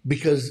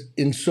 Because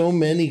in so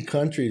many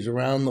countries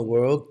around the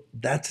world,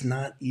 that's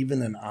not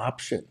even an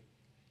option.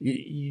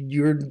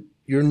 You're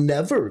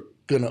never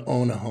going to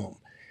own a home,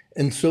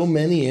 and so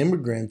many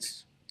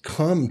immigrants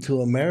come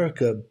to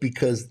America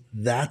because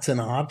that's an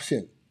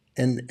option,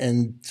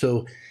 and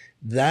so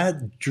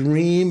that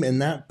dream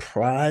and that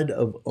pride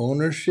of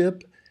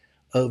ownership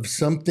of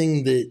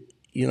something that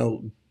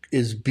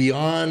is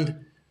beyond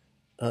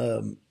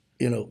the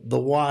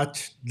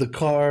watch, the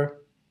car,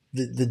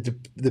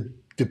 the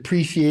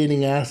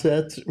depreciating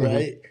assets,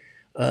 right?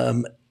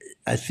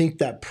 I think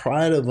that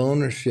pride of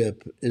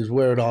ownership is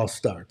where it all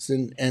starts,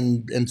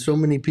 and so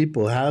many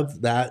people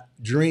have that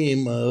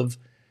dream of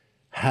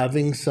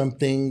having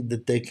something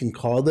that they can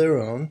call their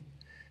own,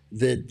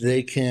 that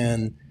they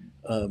can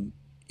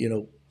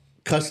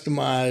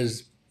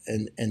customize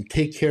and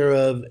take care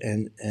of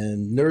and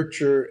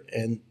nurture,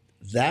 and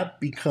that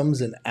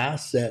becomes an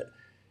asset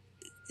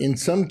in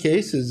some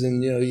cases.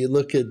 And you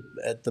look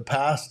at the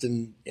past,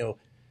 and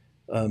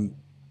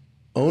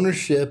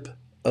ownership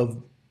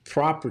of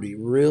property,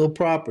 real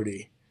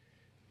property,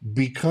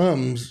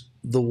 becomes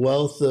the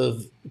wealth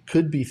of,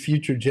 could be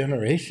future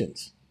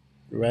generations,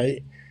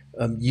 right?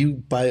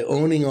 You, by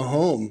owning a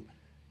home,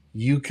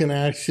 you can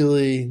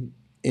actually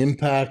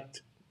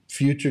impact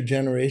future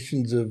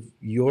generations of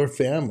your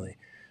family.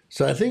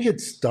 So I think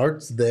it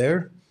starts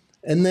there.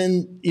 And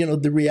then,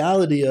 the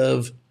reality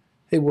of,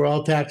 hey, we're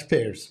all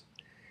taxpayers.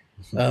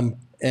 And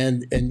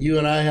you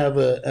and I have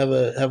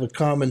a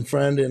common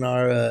friend in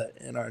our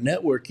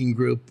networking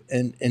group,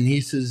 and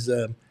he says,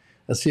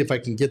 I'll see if I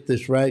can get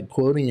this right,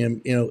 quoting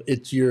him,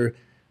 it's your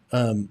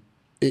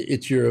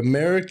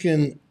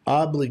American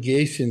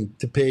obligation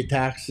to pay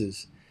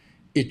taxes.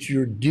 It's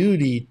your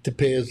duty to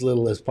pay as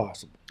little as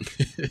possible.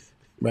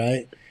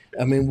 Right?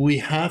 I mean, we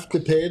have to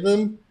pay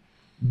them,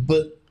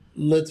 but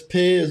let's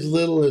pay as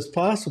little as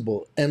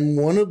possible. And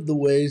one of the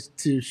ways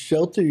to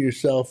shelter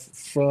yourself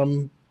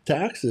from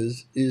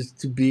taxes is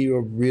to be a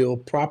real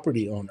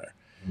property owner.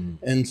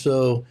 And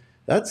so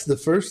that's the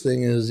first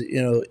thing is,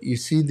 you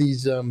see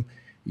these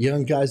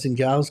young guys and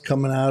gals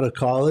coming out of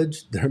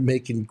college, they're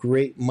making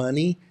great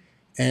money,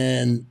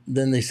 and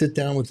then they sit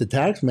down with the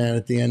tax man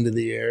at the end of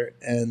the year,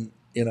 and,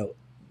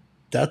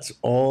 that's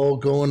all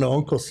going to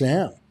Uncle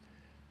Sam.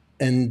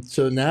 And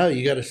so now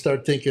you got to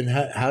start thinking,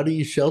 how do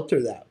you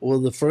shelter that?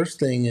 Well, the first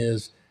thing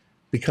is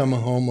become a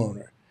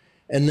homeowner.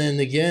 And then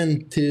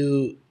again,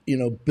 to,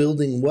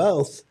 building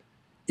wealth,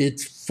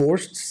 it's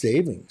forced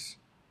savings,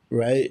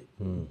 right?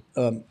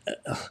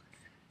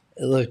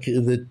 Look,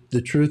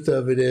 the truth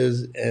of it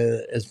is,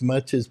 as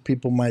much as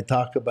people might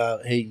talk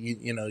about, hey,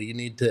 you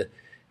need to,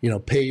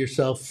 pay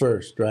yourself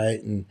first,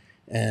 right?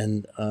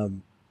 And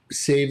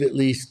save at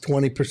least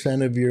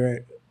 20% of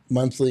your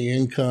monthly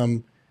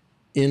income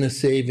in a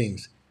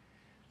savings.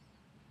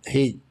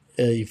 Hey,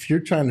 if you're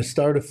trying to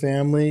start a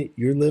family,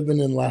 you're living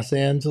in Los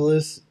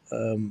Angeles,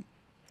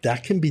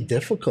 that can be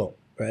difficult,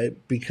 right?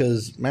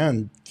 Because,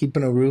 man,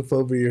 keeping a roof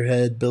over your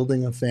head,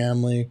 building a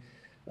family,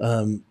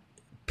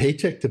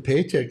 paycheck to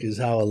paycheck is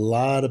how a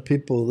lot of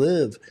people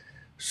live.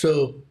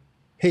 So,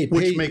 hey,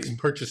 which makes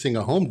purchasing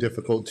a home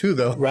difficult too,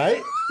 though.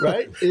 Right.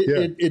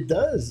 It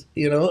does,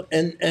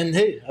 and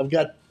hey,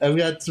 I've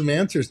got some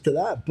answers to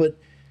that, but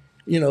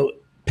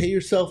pay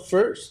yourself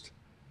first.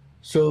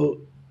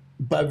 So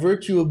by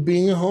virtue of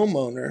being a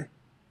homeowner,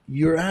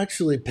 you're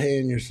actually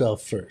paying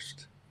yourself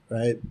first,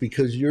 right?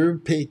 Because you're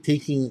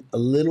taking a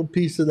little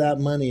piece of that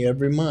money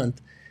every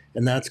month,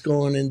 and that's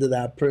going into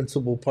that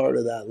principal part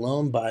of that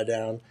loan buy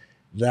down.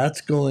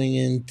 That's going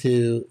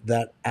into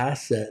that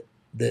asset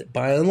that,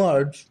 by and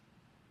large,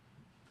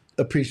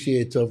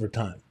 appreciates over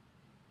time,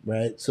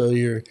 right? So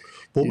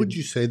what would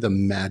you say the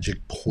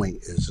magic point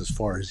is as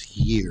far as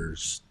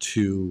years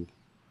to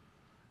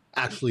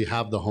actually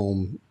have the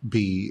home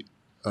be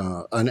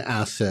an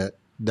asset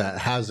that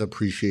has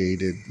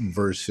appreciated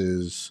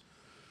versus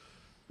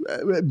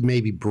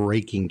maybe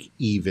breaking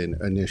even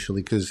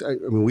initially? Because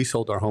we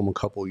sold our home a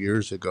couple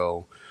years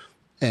ago,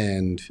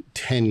 and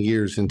 10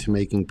 years into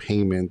making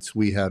payments,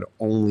 we had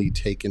only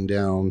taken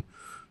down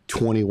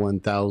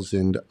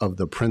 $21,000 of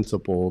the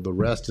principal. The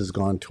rest has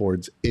gone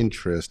towards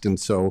interest. And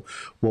so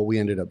what we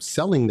ended up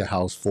selling the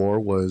house for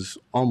was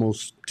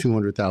almost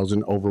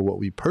 $200,000 over what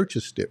we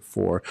purchased it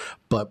for.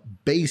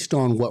 But based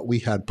on what we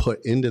had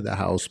put into the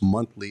house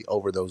monthly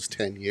over those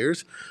 10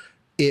 years,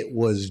 it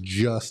was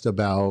just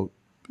about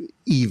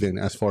even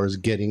as far as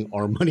getting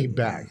our money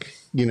back.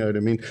 You know what I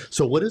mean?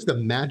 So what is the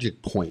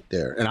magic point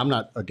there? And I'm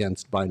not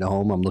against buying a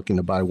home. I'm looking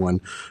to buy one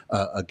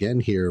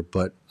again here,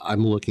 but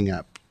I'm looking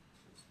at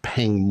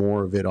paying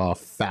more of it off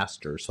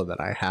faster so that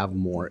I have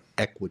more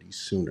equity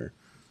sooner.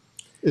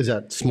 Is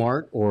that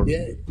smart or?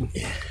 Yeah,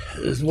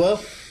 as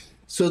well.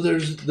 So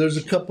there's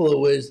a couple of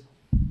ways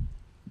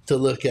to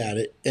look at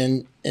it,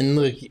 and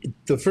look,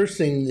 the first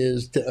thing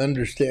is to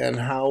understand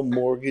how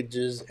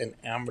mortgages and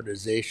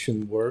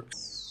amortization work.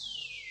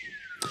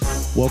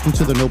 Welcome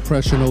to the No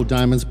Pressure, No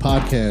Diamonds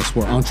podcast,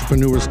 where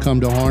entrepreneurs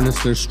come to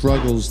harness their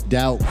struggles,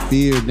 doubt,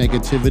 fear,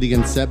 negativity,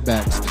 and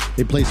setbacks.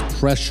 They place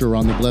pressure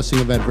on the blessing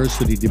of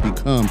adversity to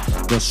become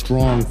the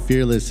strong,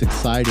 fearless,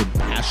 excited,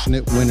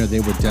 passionate winner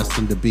they were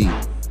destined to be,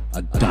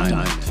 a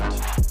diamond.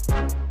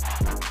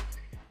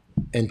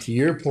 And to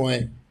your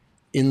point,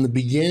 in the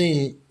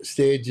beginning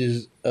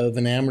stages of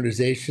an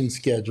amortization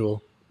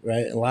schedule,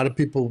 right, a lot of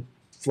people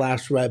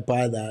flash right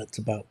by that. It's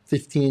about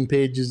 15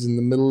 pages in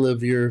the middle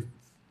of your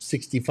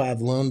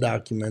 65 loan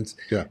documents,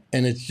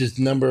 and it's just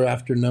number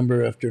after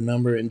number after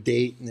number and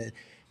date. And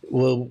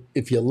well,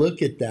 if you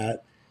look at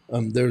that,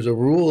 there's a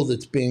rule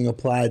that's being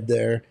applied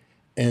there,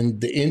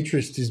 and the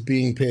interest is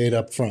being paid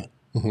up front,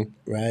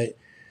 right?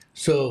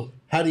 So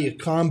how do you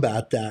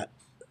combat that?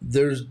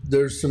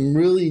 There's some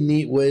really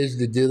neat ways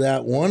to do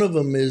that. One of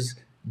them is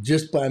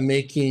just by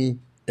making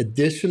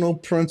additional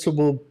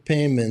principal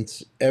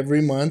payments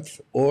every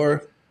month,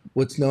 or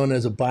what's known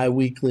as a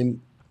biweekly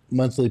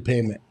monthly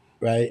payment,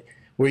 right?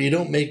 Where you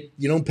don't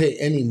pay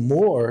any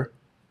more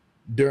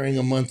during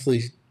a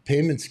monthly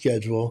payment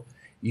schedule.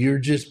 You're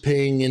just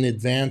paying in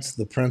advance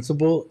the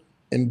principal.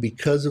 And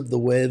because of the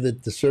way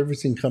that the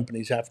servicing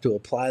companies have to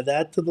apply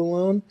that to the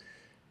loan,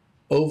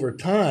 over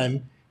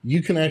time,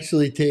 you can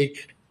actually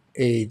take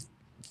a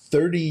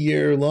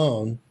 30-year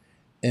loan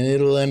and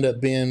it'll end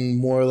up being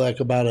more like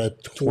about a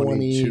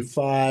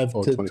 25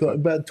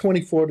 about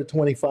 24 to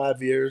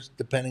 25 years,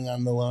 depending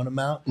on the loan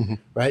amount,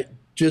 right?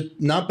 Just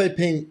not by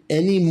paying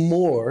any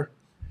more.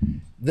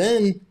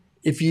 Then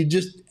if you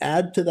just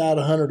add to that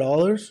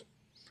 $100,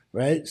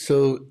 right?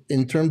 So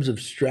in terms of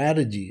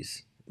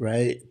strategies,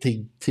 right,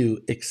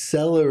 to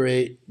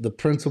accelerate the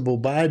principal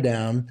buy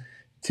down,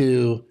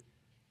 to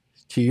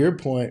your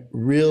point,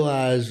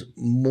 realize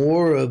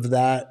more of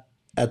that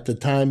at the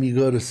time you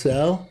go to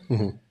sell,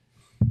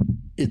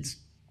 it's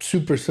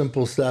super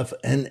simple stuff.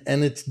 And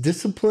it's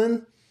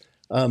discipline.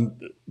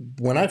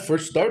 When I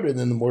first started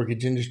in the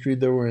mortgage industry,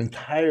 there were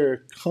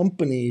entire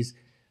companies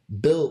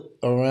built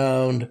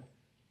around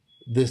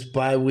this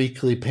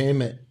biweekly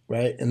payment,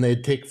 right? And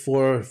they'd take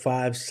 $4,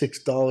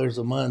 $5, $6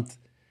 a month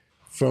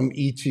from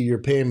each of your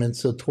payments,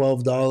 so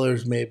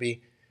 $12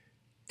 maybe,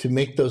 to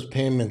make those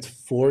payments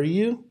for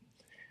you.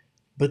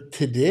 But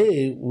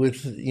today,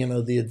 with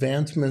the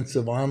advancements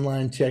of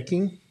online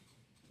checking,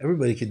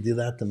 everybody could do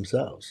that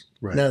themselves.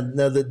 Right.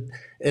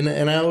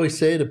 And I always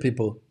say to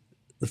people,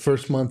 the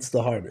first month's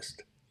the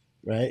hardest,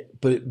 right?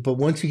 But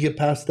once you get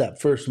past that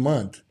first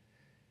month,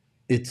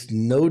 it's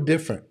no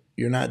different.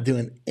 You're not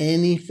doing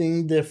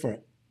anything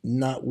different,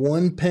 not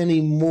one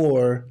penny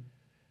more.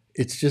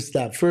 It's just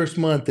that first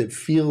month, it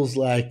feels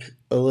like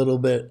a little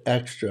bit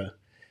extra.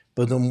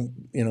 But then,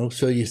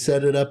 so you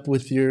set it up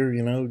with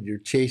your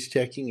Chase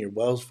checking, your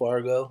Wells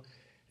Fargo,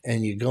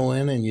 and you go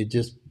in and you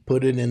just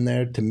put it in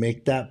there to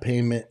make that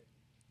payment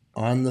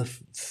on the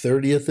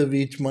 30th of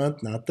each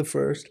month, not the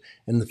 1st,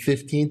 and the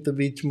 15th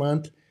of each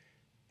month,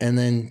 and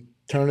then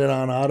turn it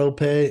on auto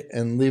pay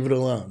and leave it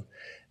alone.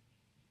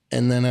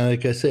 And then,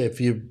 like I say, if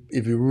you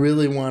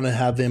really want to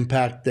have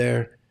impact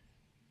there,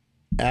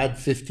 add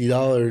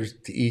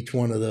 $50 to each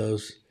one of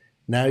those.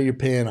 Now you're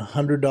paying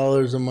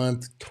 $100 a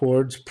month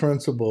towards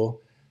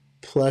principal,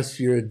 plus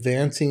you're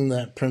advancing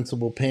that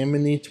principal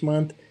payment each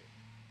month.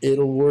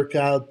 It'll work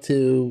out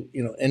to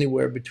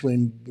anywhere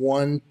between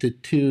 1 to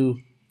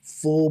 2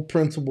 full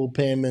principal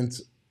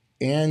payments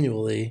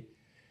annually,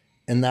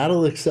 and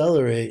that'll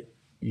accelerate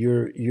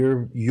your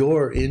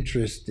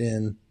interest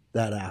in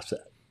that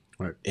asset.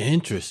 Right.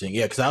 Interesting.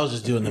 Yeah, because I was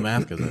just doing the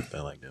math because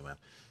I like that math.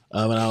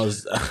 And I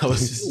was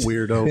just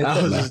weirdo.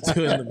 I was just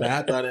doing the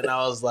math on it, and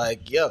I was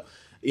like,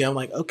 I'm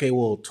like, okay,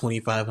 well,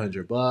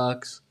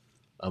 $2,500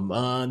 a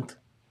month.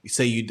 You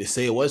say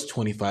it was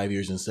 25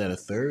 years instead of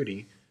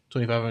 30.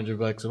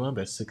 $2,500 a month.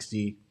 That's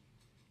 60.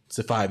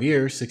 So 5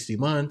 years, 60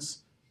 months.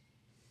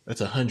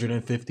 That's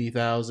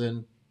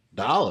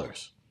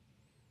 $150,000.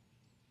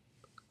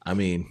 I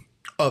mean,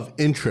 of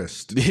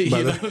interest. That's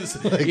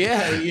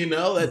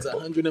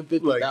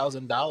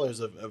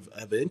 $150,000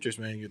 of interest,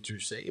 man. You're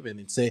saving,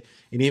 and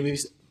even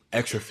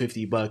extra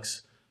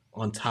 $50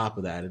 on top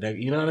of that. And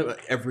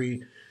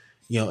every,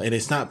 and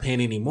it's not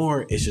paying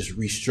anymore. It's just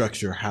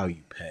restructure how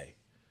you pay,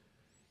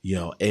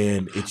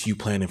 and it's you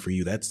planning for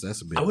you. That's a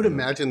big. I would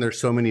imagine there's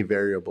so many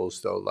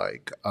variables though,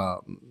 like.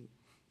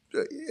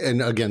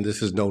 And again,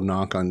 this is no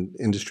knock on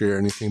industry or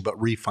anything, but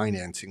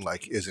refinancing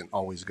isn't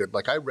always good.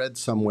 Like I read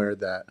somewhere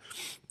that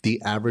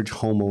the average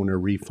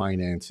homeowner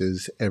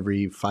refinances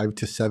every 5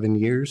 to 7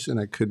 years, and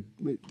I could,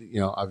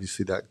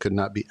 obviously that could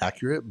not be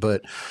accurate,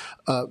 but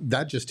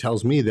that just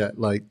tells me that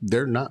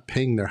they're not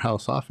paying their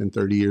house off in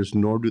 30 years,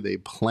 nor do they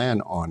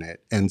plan on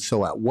it. And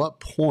so, at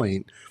what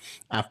point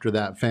after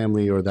that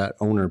family or that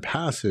owner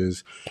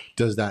passes,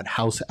 does that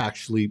house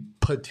actually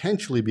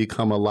potentially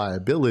become a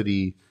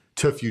liability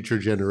to future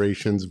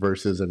generations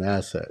versus an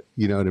asset.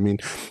 You know what I mean?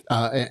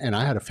 And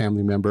I had a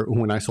family member who,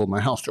 when I sold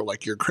my house, they're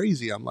like, "You're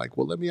crazy." I'm like,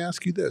 "Well, let me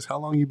ask you this: how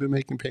long you been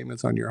making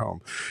payments on your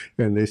home?"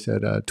 And they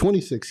said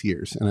 26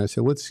 years. And I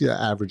said, "What's your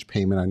average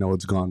payment?" I know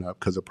it's gone up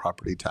because of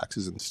property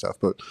taxes and stuff,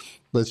 but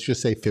let's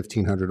just say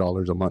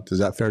 $1,500 a month. Is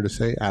that fair to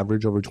say?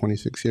 Average over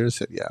 26 years? I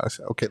said, yeah. I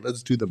said, okay,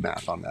 let's do the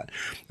math on that.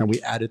 And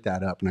we added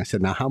that up. And I said,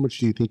 now how much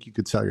do you think you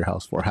could sell your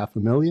house for?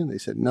 $500,000? They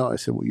said, no. I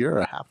said, well,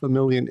 you're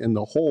 $500,000 in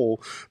the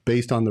hole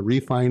based on the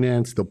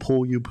refinance, the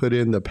pool you put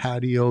in, the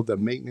patio, the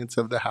maintenance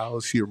of the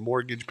house, your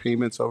mortgage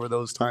payments over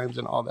those times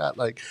and all that.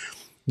 Like,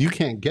 you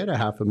can't get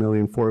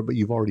 $500,000 for it, but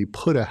you've already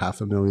put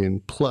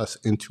 $500,000 plus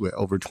into it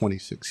over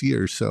 26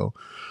 years. So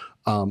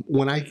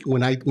when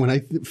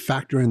I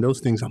factor in those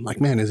things, I'm like,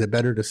 man, is it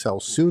better to sell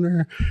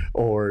sooner?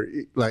 Or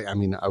like, I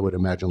mean, I would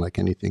imagine like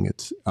anything,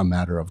 it's a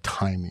matter of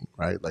timing,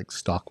 right? Like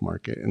stock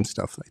market and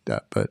stuff like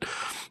that.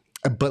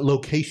 But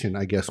location,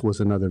 I guess,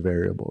 was another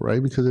variable,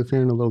 right? Because if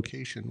you're in a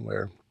location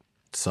where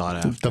sought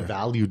after, the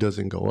value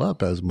doesn't go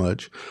up as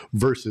much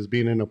versus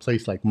being in a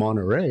place like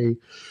Monterey,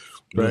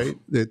 right?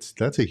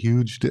 That's a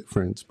huge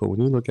difference. But when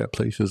you look at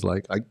places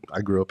like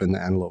I grew up in the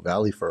Antelope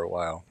Valley for a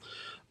while.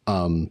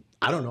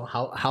 I don't know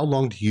how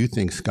long do you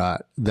think,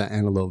 Scott, the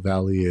Antelope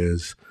Valley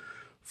is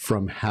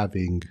from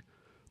having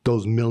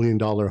those $1 million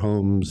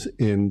homes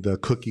in the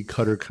cookie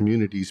cutter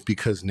communities?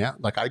 Because now,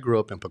 like, I grew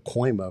up in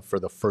Pacoima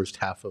for the first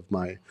half of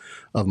my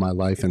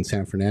life in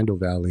San Fernando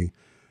Valley.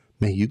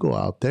 Man, you go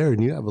out there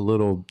and you have a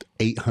little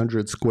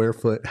 800 square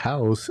foot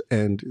house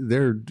and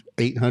they're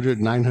 800,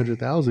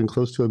 900,000,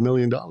 close to $1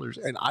 million.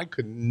 And I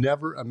could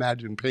never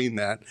imagine paying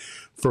that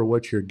for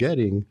what you're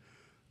getting,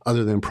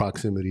 other than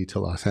proximity to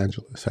Los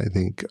Angeles, I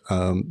think.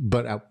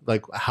 But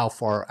like, how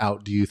far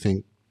out do you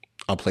think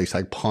a place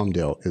like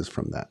Palmdale is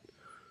from that?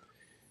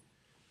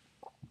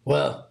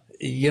 Well,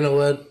 you know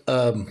what?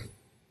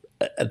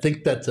 I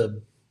think that's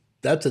a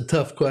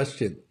tough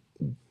question.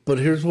 But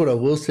here's what I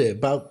will say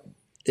about,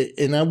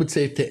 and I would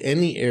say to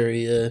any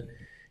area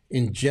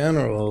in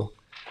general,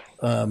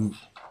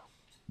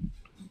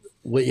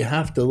 what you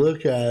have to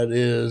look at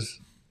is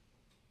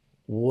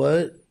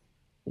what's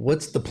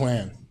the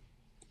plan?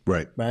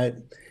 Right. Right.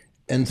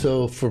 And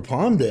so for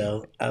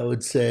Palmdale, I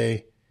would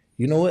say,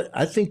 you know what?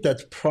 I think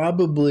that's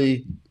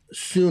probably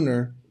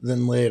sooner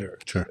than later.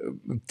 Sure.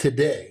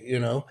 Today, you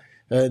know.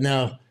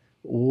 Now,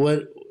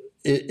 what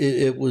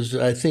it was,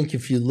 I think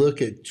if you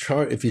look at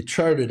if you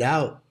charted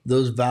out,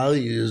 those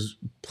values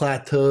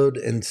plateaued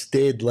and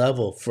stayed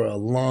level for a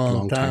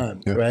long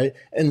time. Yeah. Right.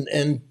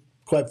 And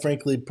quite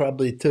frankly,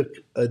 probably took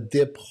a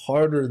dip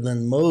harder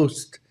than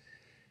most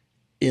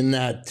in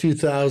that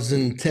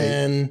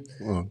 2010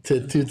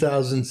 to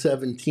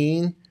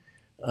 2017.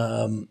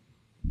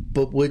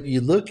 But what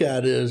you look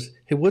at is,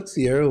 hey, what's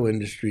the aero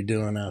industry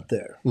doing out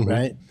there,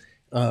 right?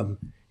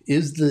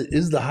 Is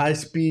the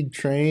high-speed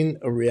train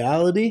a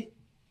reality?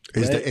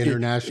 Is the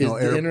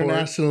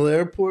international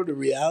airport a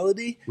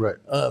reality? Right.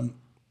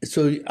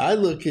 So I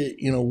look at,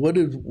 you know, what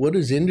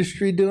is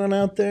industry doing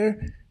out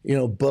there? You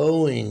know,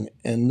 Boeing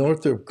and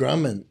Northrop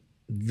Grumman,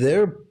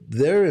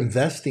 they're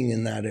investing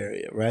in that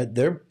area, right?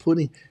 They're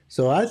putting,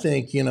 so I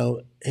think, you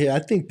know, hey, I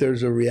think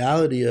there's a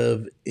reality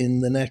of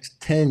in the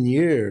next 10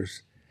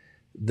 years,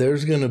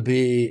 there's going to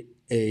be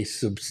a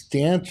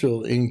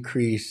substantial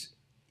increase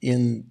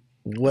in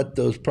what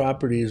those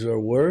properties are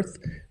worth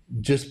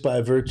just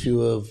by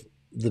virtue of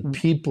the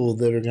people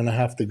that are going to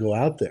have to go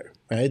out there,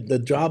 right? The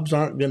jobs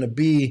aren't going to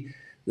be,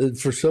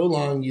 for so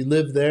long you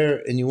live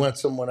there and you went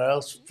somewhere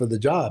else for the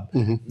job.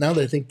 Now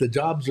they think the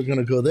jobs are going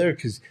to go there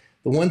because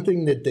the one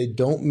thing that they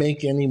don't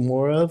make any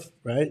more of,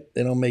 right?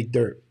 They don't make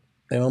dirt.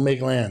 They don't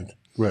make land.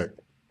 Right.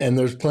 And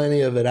there's plenty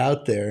of it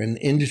out there, and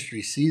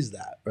industry sees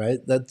that, right?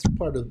 That's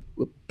part of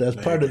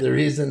the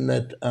reason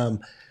that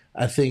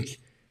I think,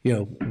 you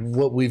know,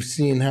 what we've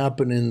seen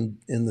happen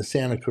in the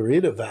Santa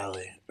Clarita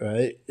Valley,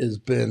 right, has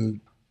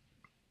been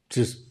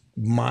just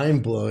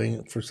mind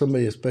blowing for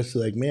somebody,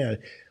 especially like me. I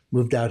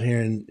moved out here,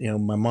 and you know,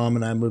 my mom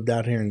and I moved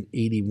out here in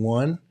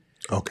 '81.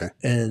 Okay.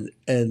 And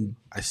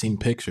I seen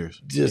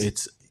pictures.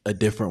 It's a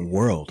different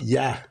world.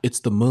 Yeah. It's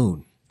the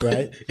moon.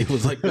 Right. It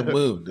was like the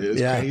moon. It was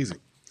crazy.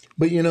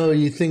 But, you know,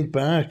 you think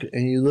back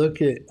and you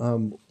look at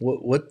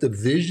what the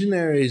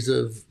visionaries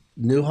of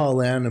Newhall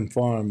Land and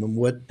Farm and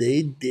what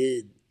they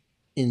did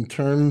in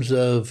terms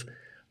of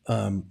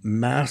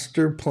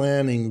master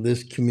planning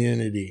this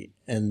community.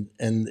 And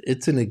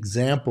it's an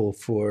example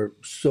for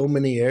so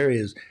many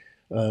areas.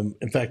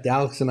 In fact,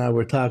 Alex and I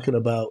were talking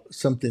about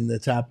something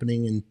that's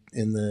happening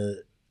in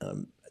the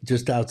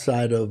just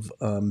outside of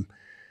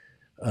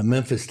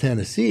Memphis,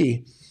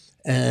 Tennessee.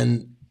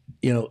 And,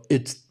 you know,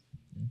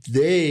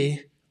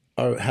 they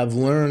have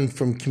learned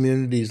from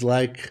communities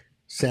like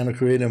Santa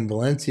Clarita and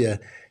Valencia,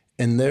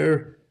 and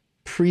they're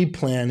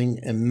pre-planning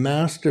and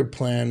master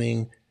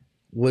planning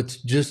what's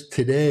just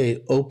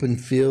today open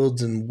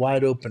fields and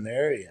wide open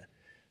area,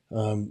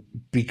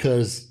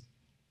 because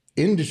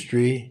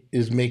industry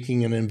is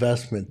making an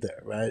investment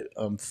there, right?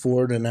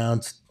 Ford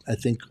announced, I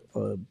think,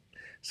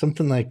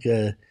 something like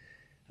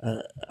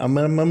I'm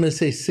going to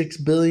say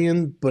 $6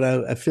 billion, but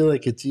I feel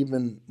like it's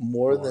even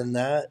more than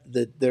that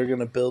they're going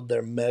to build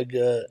their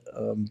mega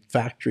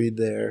factory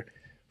there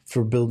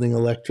for building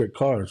electric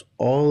cars.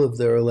 All of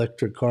their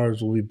electric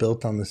cars will be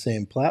built on the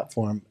same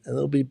platform, and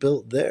they'll be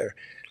built there.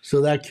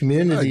 So that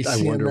community,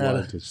 I wonder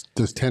why.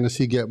 Does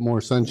Tennessee get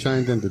more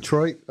sunshine than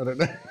Detroit? I don't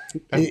know.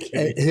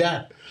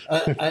 Yeah.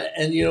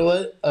 And you know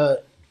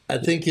what? I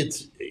think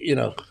it's,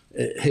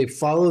 hey,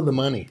 follow the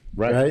money.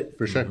 Right?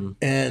 For sure. Mm-hmm.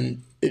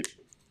 And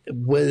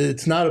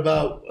it's not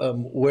about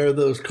where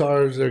those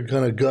cars are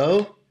going to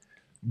go,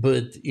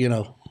 but,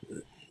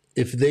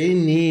 if they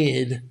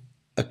need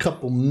a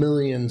couple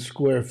million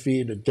square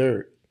feet of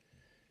dirt,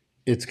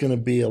 it's going to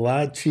be a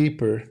lot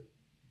cheaper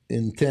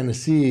in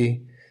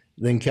Tennessee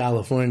than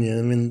California.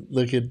 I mean,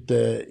 look at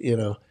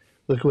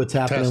look what's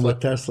happening with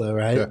Tesla,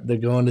 right? Yeah. They're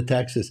going to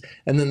Texas.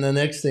 And then the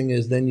next thing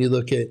is then you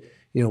look at,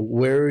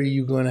 where are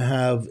you going to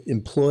have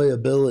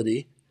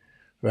employability,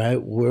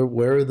 right?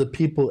 Where are the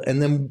people?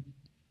 And then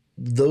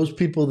those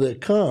people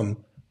that come,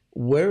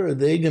 where are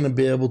they going to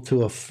be able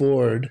to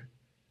afford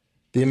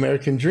the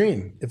American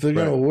dream? If they're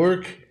going to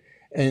work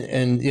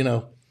and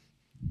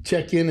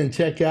check in and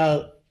check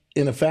out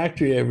in a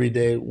factory every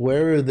day,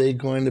 where are they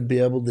going to be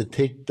able to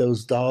take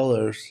those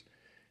dollars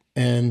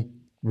and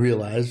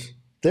realize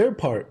they're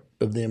part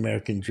of the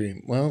American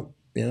dream? Well,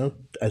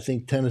 I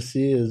think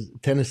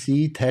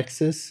Tennessee,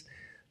 Texas,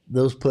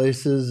 those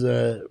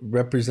places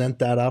represent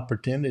that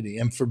opportunity.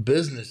 And for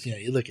business,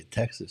 you look at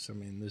Texas. I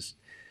mean,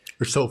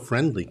 they're so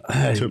friendly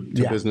to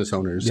business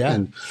owners.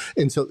 Yeah.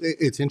 And so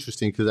it's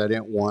interesting because I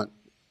didn't want.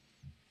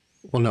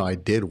 Well, no, I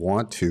did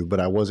want to,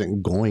 but I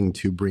wasn't going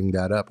to bring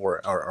that up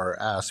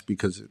or ask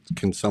because it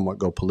can somewhat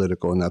go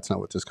political, and that's not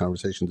what this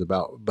conversation's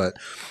about. But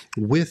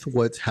with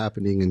what's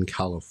happening in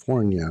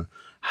California,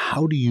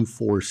 how do you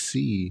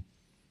foresee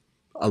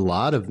a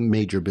lot of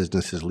major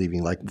businesses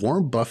leaving? Like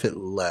Warren Buffett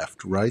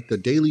left, right? The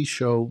Daily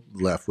Show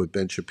left with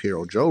Ben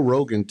Shapiro. Joe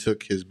Rogan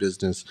took his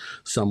business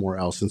somewhere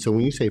else. And so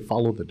when you say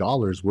follow the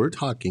dollars, we're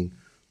talking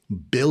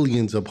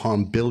billions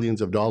upon billions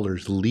of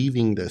dollars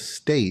leaving the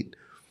state.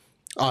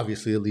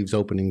 Obviously, it leaves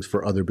openings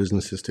for other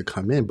businesses to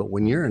come in. But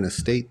when you're in a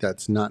state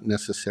that's not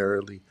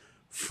necessarily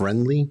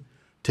friendly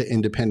to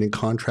independent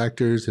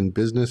contractors and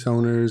business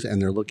owners, and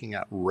they're looking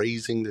at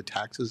raising the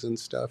taxes and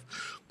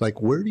stuff,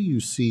 like where do you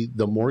see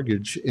the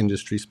mortgage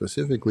industry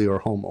specifically or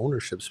home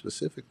ownership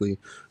specifically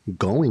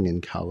going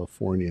in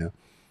California?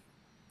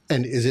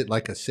 And is it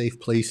like a safe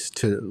place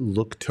to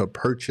look to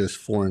purchase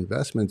for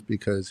investments?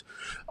 Because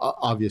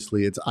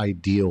obviously it's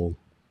ideal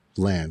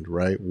land,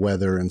 right?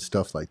 Weather and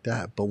stuff like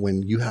that. But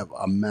when you have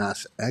a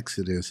mass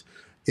exodus,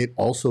 it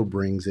also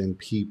brings in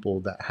people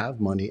that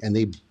have money and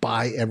they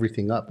buy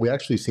everything up. We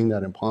actually seen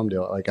that in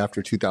Palmdale, like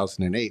after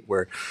 2008,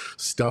 where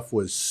stuff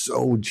was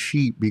so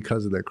cheap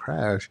because of the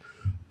crash,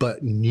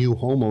 but new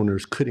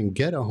homeowners couldn't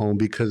get a home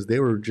because they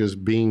were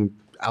just being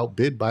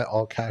outbid by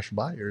all cash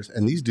buyers.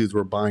 And these dudes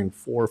were buying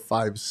 4,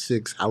 5,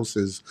 6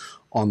 houses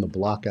on the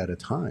block at a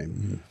time.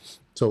 Mm-hmm.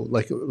 So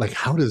like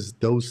how does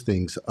those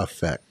things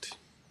affect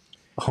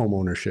home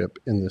ownership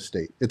in the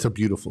state? It's a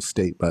beautiful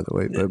state, by the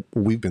way, but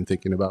we've been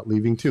thinking about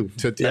leaving too,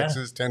 to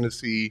Texas,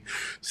 Tennessee,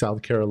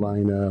 South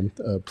Carolina,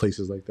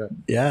 places like that.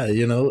 Yeah,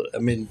 I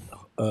mean,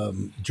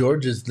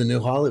 Georgia's the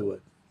new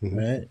Hollywood,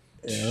 right?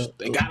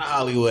 They got a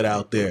Hollywood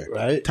out there,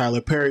 right?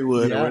 Tyler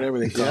Perrywood or whatever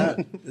they call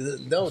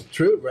it. No,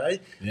 true,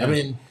 right? Yeah. I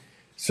mean,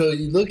 so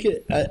you look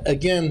at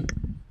again,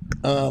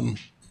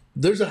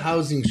 there's a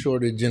housing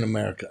shortage in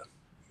America,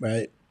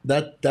 right?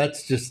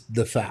 That's just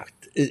the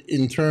fact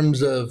in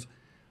terms of.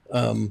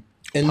 And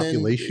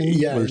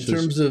population, then,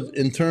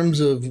 in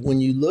terms of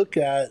when you look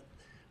at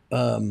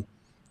the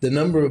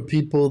number of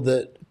people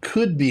that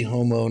could be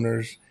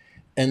homeowners,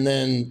 and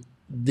then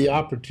the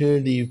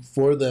opportunity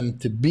for them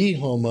to be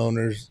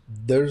homeowners,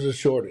 there's a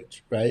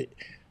shortage, right?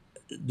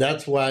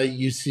 That's why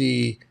you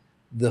see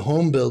the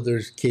home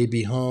builders,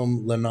 KB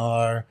Home,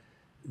 Lennar,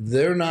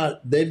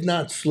 they've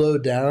not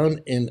slowed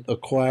down in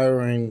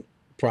acquiring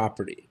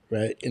property.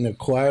 Right, in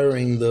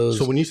acquiring those.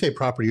 So when you say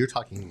property, you're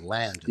talking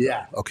land.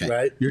 Yeah. Okay.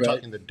 Right. You're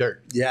talking the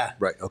dirt. Yeah.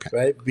 Right. Okay.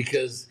 Right,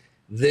 because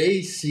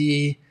they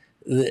see,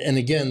 and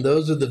again,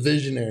 those are the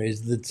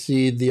visionaries that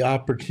see the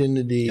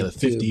opportunity. The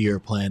 50-year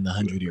plan, the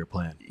 100-year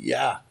plan.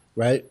 Yeah.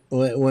 Right.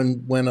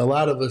 When a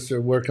lot of us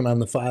are working on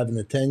the 5 and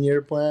the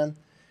 10-year plan,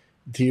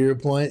 to your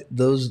point,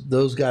 those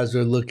guys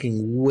are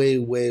looking way,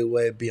 way,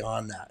 way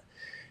beyond that.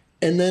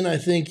 And then I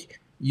think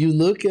you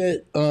look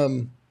at.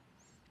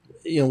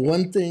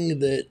 One thing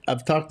that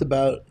I've talked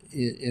about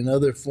in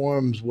other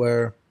forums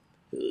where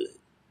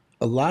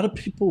a lot of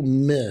people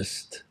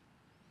missed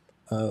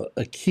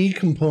a key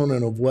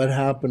component of what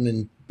happened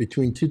in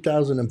between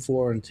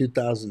 2004 and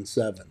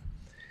 2007.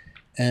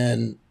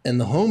 And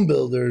the home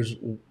builders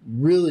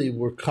really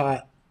were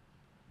caught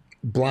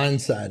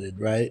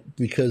blindsided, right?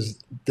 Because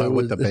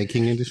what the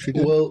banking industry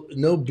did? Well,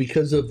 no,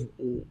 because of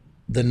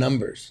the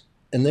numbers.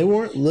 And they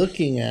weren't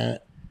looking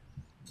at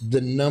the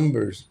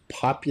numbers,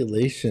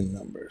 population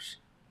numbers,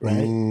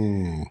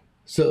 right?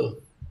 So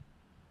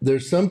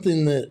there's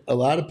something that a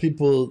lot of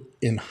people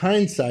in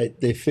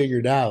hindsight, they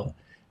figured out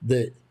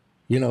that,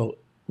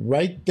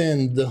 right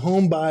then the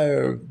home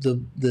buyer,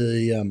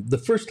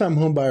 the first time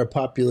home buyer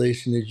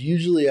population is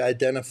usually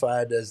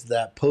identified as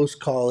that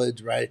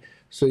post-college, right?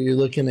 So you're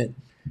looking at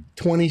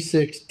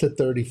 26 to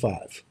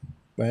 35,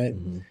 right?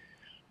 Mm-hmm.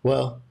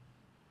 Well,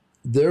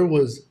 there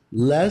was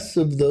less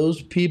of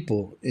those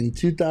people in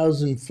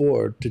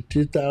 2004 to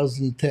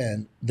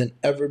 2010 than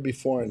ever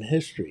before in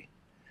history.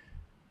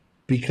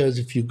 Because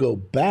if you go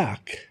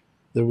back,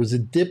 there was a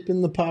dip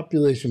in the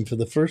population for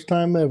the first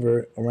time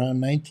ever around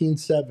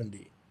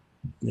 1970.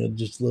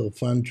 Just a little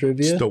fun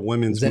trivia. It's the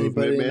women's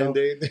movement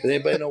mandate. Does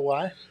anybody know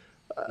why?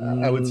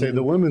 I would say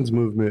the women's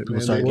movement. You're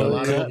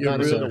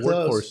real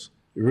close.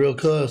 You're real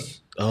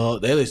close. Oh,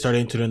 they started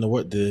entering the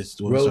work.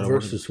 Roe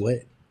versus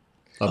Wade.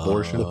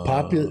 Abortion.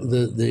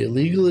 The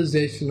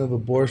legalization of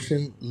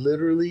abortion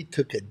literally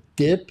took a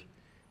dip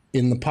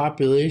in the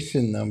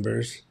population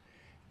numbers.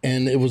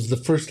 And it was the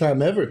first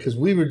time ever because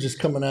we were just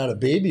coming out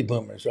of baby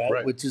boomers,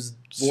 right? Which is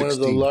one of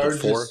the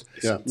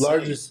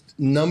largest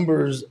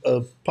numbers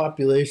of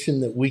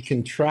population that we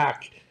can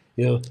track.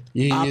 You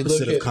Opposite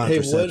look at, of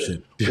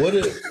contraception. What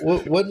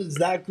is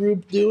that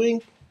group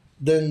doing?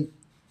 Then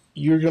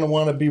you're going to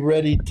want to be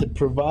ready to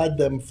provide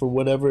them for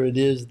whatever it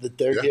is that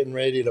they're getting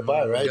ready to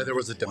buy, right? Yeah, there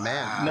was a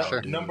demand. Wow.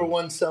 Sure. Number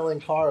one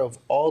selling car of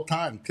all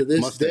time to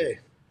this day,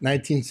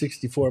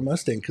 1964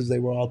 Mustang, because they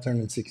were all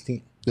turning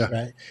 16. Yeah.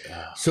 Right.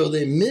 Yeah. So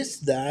they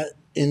missed that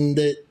in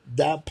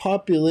that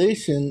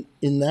population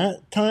in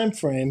that time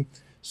frame.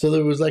 So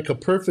there was like a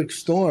perfect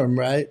storm,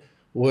 right?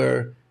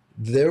 Where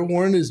there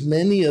weren't as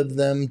many of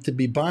them to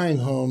be buying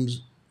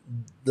homes.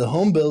 The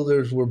home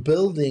builders were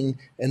building,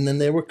 and then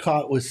they were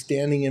caught with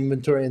standing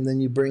inventory. And then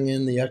you bring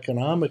in the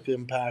economic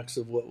impacts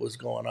of what was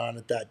going on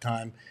at that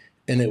time,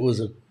 and it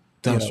was a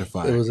dumpster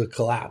fire. It was a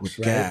collapse,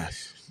 with right?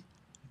 Gas.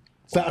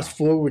 Fast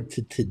forward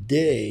to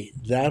today,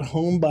 that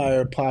home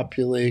buyer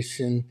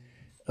population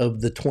of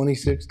the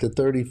 26 to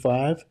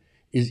 35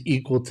 is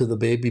equal to the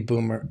baby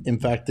boomer. In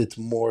fact, it's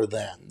more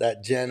than.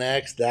 That Gen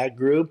X, that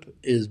group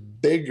is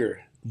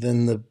bigger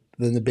than the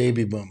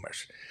baby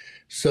boomers.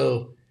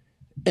 So,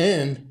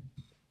 and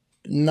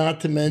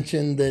not to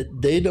mention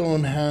that they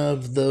don't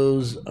have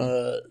those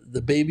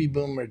the baby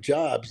boomer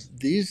jobs.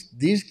 These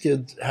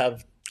kids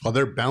have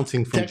they're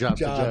bouncing from job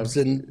to job,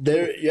 and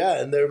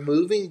they're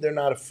moving. They're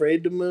not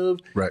afraid to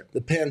move. Right.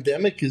 The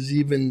pandemic has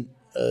even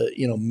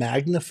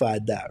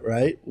magnified that,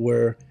 right?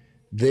 Where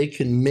they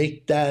can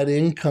make that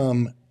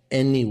income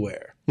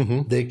anywhere.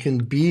 Mm-hmm. They can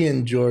be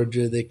in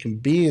Georgia, they can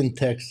be in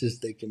Texas,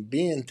 they can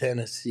be in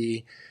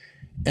Tennessee,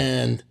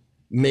 and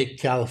make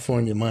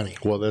California money.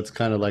 Well, that's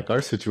kind of like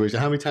our situation.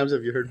 How many times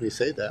have you heard me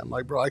say that? I'm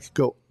like, bro, I could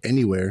go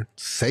anywhere,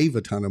 save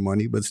a ton of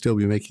money, but still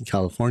be making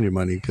California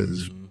money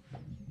because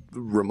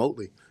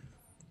remotely.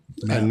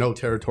 Yeah. And no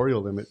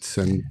territorial limits,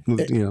 and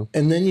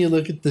And then you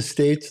look at the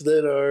states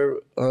that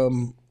are,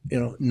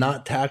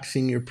 not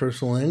taxing your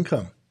personal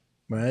income,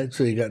 right?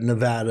 So you got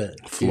Nevada,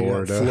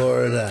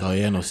 Florida. Oh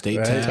yeah, no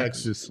state tax.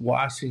 Texas,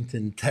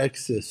 Washington,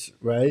 Texas,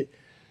 right?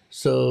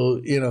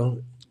 So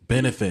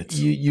benefits.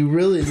 You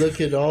really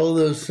look at all of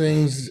those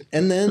things,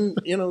 and then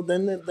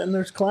then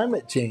there's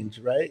climate change,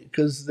 right?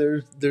 Because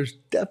there's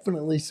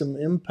definitely some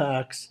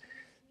impacts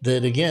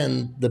that,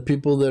 again, the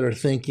people that are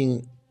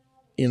thinking,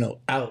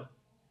 out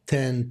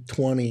 10,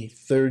 20,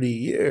 30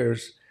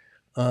 years,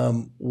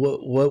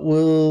 what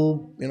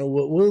will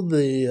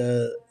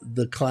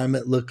the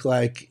climate look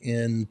like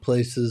in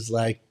places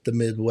like the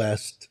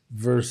Midwest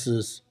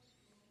versus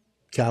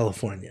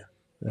California?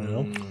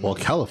 Well,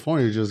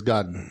 California just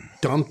got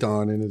dumped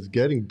on and is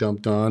getting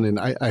dumped on, and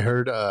I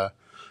heard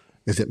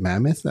is it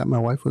Mammoth that my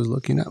wife was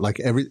looking at? Like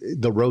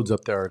the roads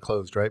up there are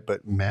closed, right?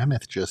 But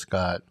Mammoth just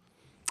got,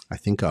 I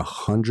think,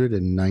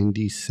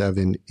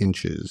 197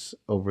 inches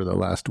over the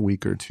last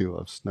week or two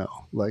of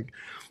snow. Like,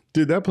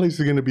 dude, that place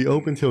is going to be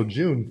open till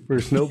June for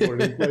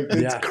snowboarding. Like,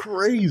 it's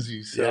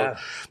crazy. So,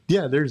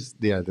 there's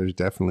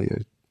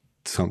definitely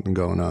something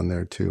going on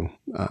there too.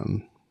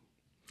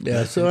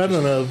 So I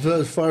don't know.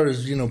 As far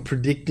as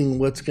predicting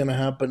what's going to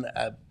happen,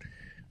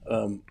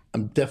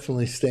 I'm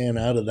definitely staying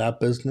out of that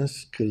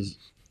business because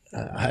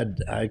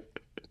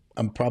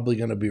I'm probably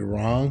going to be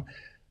wrong.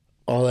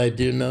 All I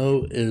do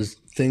know is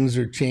things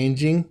are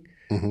changing.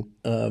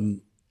 Mm-hmm.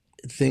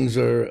 Things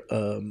are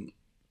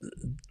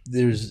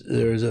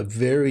there's a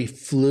very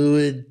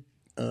fluid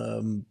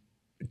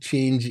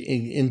change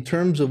in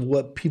terms of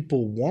what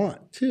people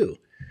want too,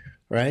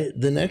 right?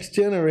 The next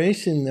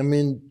generation. I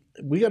mean,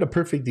 we got a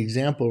perfect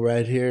example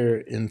right here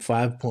in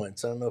 5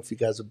 Points. I don't know if you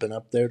guys have been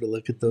up there to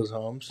look at those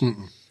homes.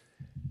 Mm-mm.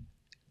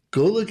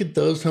 Go look at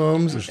those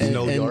homes. There's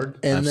no yard.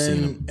 And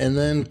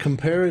then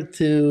compare it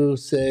to,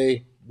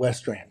 say,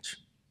 West Ranch,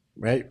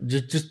 right?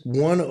 Just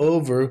one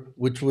over,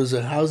 which was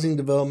a housing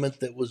development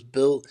that was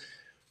built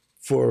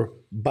for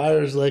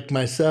buyers like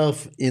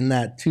myself in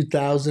that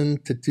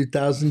 2000 to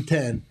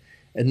 2010.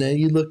 And then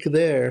you look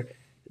there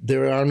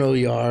are no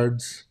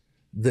yards.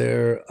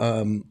 They're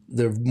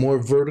more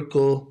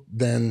vertical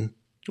than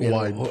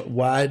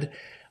wide.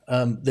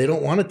 they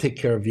don't want to take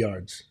care of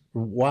yards.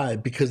 Why?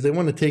 Because they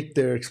want to take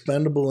their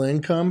expendable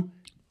income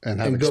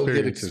and go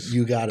get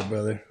you got it,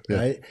 brother. Yeah.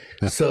 Right?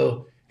 Yeah.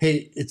 So,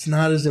 hey, it's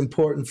not as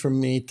important for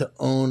me to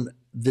own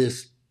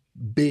this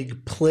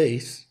big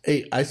place.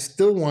 Hey, I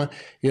still want,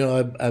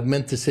 I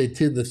meant to say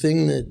too, the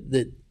thing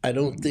that I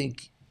don't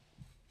think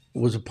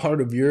was a part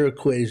of your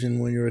equation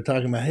when you were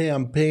talking about, hey,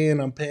 I'm paying,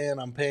 and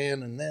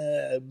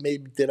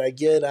maybe did I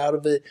get out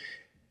of it?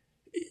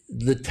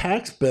 The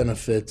tax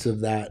benefits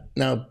of that.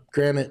 Now,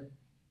 granted,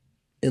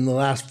 in the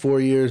last 4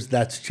 years,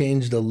 that's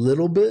changed a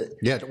little bit.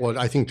 Yeah, well,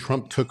 I think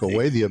Trump took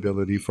away the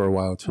ability for a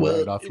while to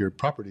write off your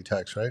property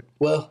tax, right?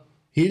 Well,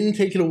 he didn't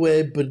take it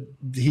away, but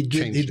he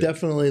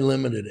definitely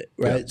limited it,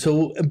 right? Yeah.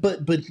 So,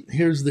 but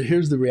here's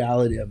the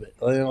reality of it.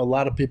 A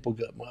lot of people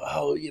go,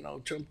 well,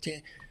 Trump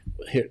can't.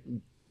 Here,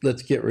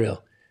 let's get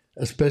real.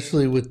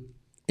 Especially with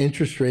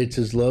interest rates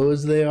as low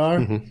as they are,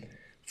 mm-hmm.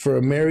 For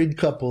a married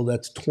couple,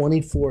 that's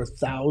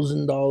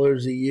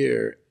 $24,000 a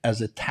year as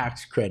a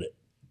tax credit.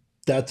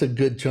 That's a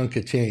good chunk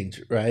of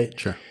change, right?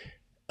 Sure.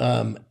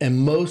 And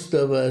most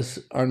of us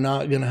are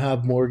not going to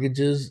have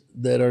mortgages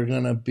that are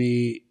going to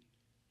be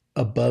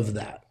above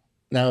that.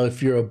 Now,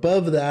 if you're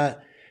above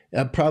that,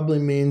 that probably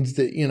means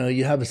that,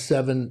 you have a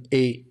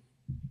 $7-8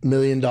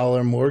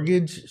 million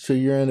mortgage. So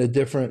you're in a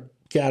different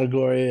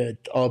category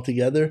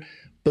altogether.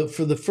 But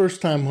for the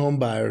first-time home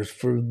buyers,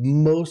 for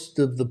most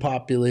of the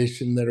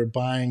population that are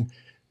buying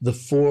the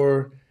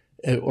 $4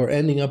 or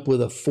ending up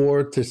with a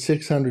 $400,000 to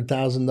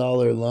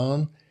 $600,000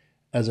 loan,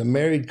 as a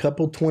married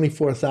couple,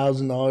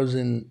 $24,000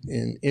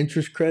 in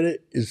interest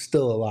credit is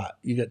still a lot.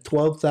 You got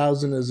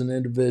 $12,000 as an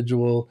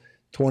individual,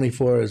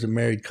 $24,000 as a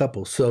married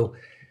couple. So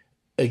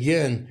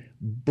again,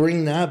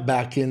 bring that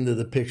back into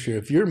the picture.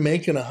 If you're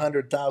making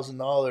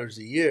 $100,000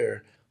 a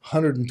year,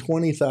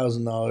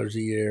 $120,000 a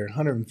year,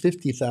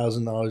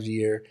 $150,000 a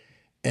year,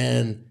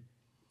 and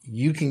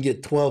you can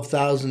get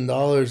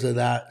 $12,000 of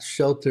that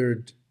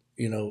sheltered,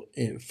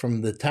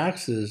 from the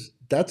taxes,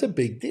 that's a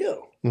big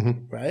deal,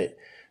 mm-hmm. right?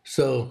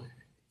 So,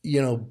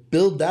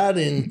 build that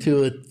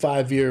into a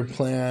 5-year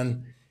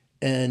plan,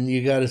 and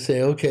you got to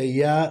say, okay,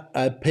 yeah,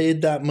 I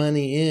paid that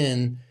money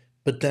in,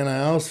 but then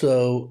I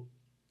also,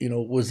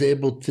 was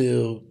able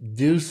to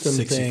do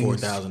some things.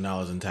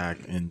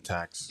 $64,000 in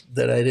tax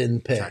that I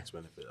didn't pay. Tax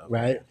benefit, okay.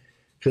 Right?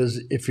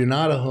 Because if you're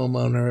not a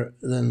homeowner,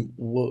 then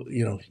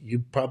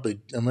you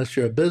probably, unless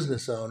you're a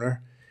business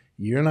owner,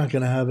 you're not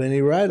going to have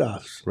any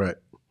write-offs. Right.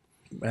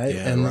 Right.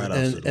 Yeah,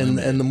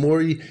 and the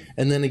more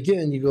and then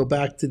again, you go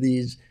back to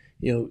these,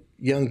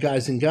 young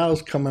guys and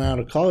gals coming out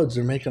of college,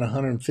 they're making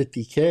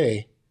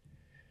 $150K.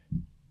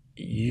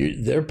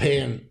 They're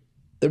paying,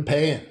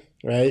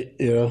 right?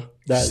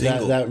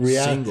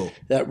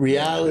 That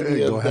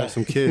reality of go have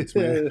some kids,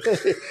 man.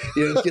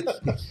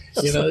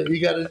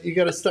 you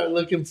gotta start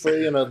looking for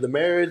the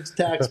marriage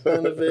tax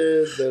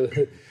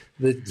benefit,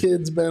 the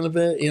kids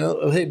benefit.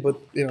 Hey,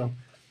 but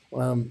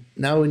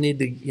now we need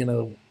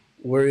to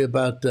worry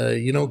about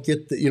you don't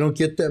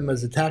get them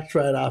as a tax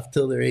write off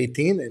till they're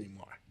 18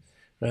 anymore,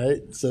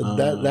 right? So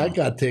that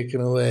got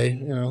taken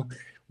away.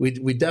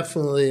 We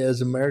definitely, as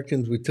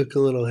Americans, we took a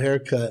little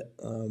haircut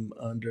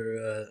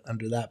under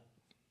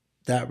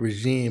that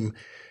regime,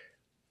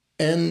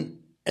 and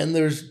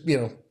there's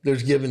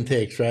give and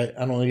takes, right?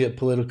 I don't want to get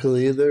political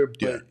either,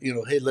 but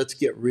hey, let's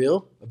get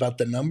real about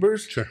the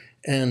numbers. Sure.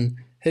 And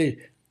hey,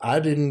 I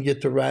didn't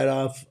get to write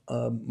off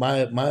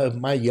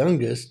my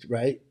youngest,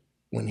 right?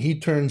 When he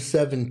turned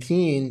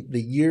 17,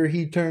 the year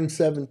he turned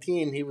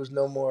 17, he was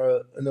no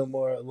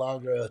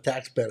longer a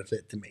tax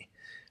benefit to me.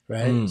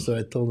 Right, so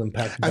I told him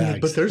pack bags.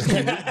 But there's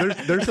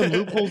some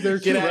loopholes there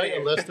too, right?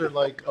 Unless they're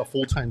like a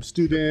full-time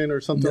student or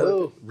something.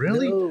 No,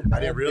 really? No, I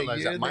didn't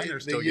realize that. Mine are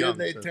still young.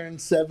 The year they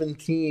turned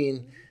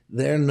 17,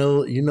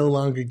 you no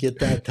longer get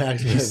that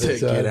tax benefit.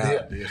 Get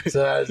out, dude.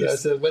 So I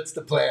said, "What's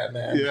the plan,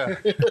 man?" Yeah,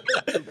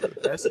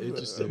 that's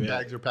interesting.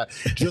 Bags are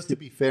packed. Just to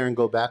be fair and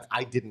go back,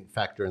 I didn't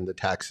factor in the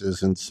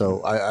taxes, and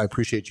so I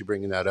appreciate you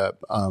bringing that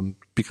up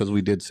because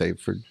we did save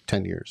for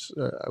 10 years.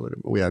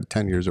 We had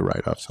 10 years of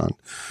write-offs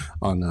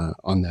on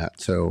that.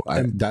 So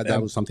that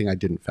was something I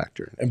didn't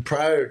factor in. And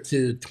prior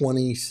to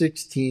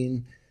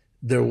 2016,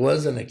 there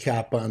wasn't a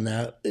cap on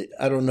that.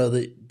 I don't know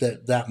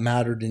that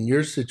mattered in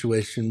your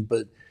situation,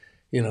 but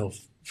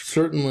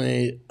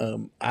certainly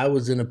I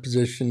was in a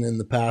position in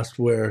the past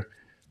where,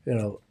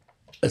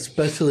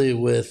 especially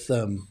with,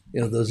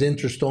 those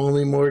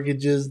interest-only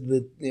mortgages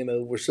that,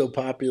 were so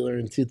popular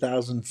in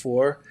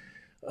 2004,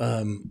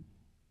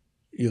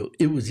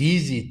 it was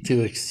easy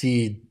to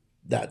exceed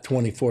that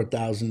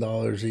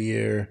 $24,000 a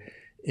year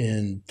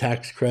in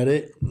tax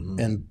credit, mm-hmm.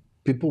 and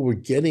people were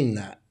getting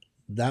that.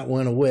 That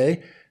went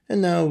away.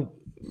 And now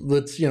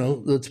let's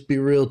be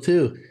real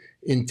too.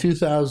 In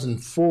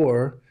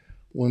 2004,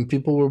 when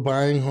people were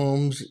buying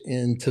homes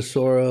in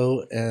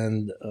Tesoro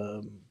and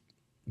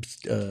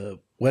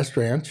West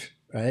Ranch,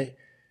 right?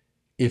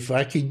 If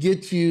I could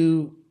get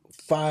you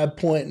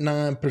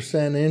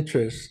 5.9%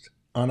 interest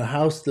on a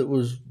house that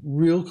was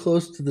real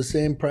close to the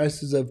same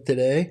prices of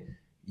today,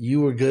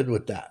 you were good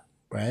with that,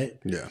 right?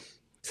 Yeah.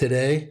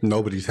 Today,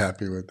 nobody's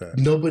happy with that.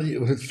 Nobody,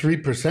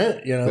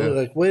 3%,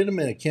 like, wait a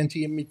minute, can't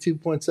you give me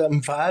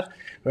 2.75,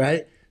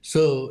 right?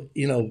 So,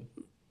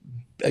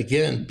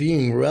 again,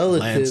 being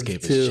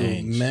relative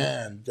to,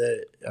 man,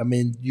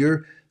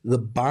 the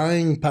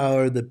buying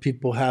power that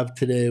people have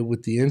today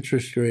with the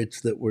interest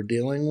rates that we're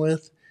dealing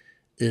with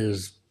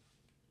is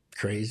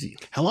crazy.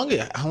 How long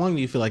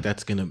do you feel like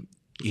that's gonna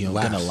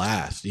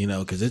last?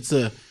 Because it's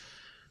a,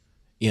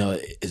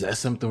 is that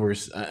something where,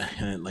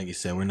 like you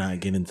said, we're not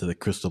getting into the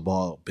crystal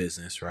ball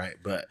business, right?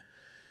 But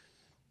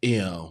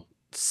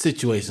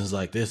situations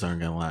like this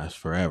aren't gonna last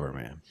forever,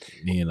 man.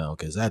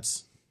 Because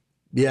that's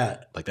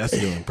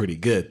doing pretty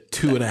good.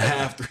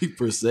 2.5%,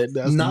 3%.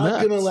 That's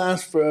not going to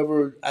last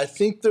forever. I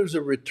think there's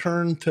a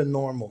return to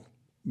normal,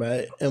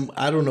 right? And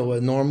I don't know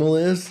what normal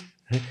is,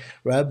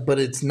 right? But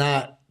it's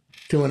not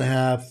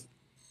 2.5,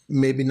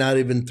 maybe not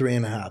even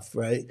 3.5,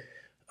 right?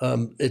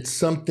 It's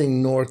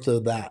something north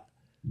of that.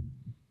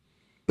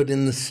 But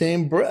in the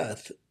same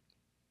breath,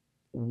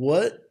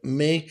 what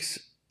makes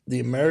the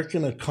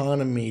American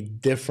economy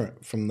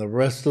different from the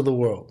rest of the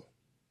world?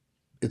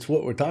 It's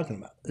what we're talking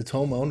about. It's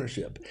home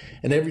ownership.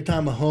 And every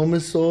time a home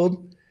is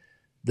sold,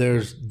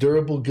 there's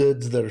durable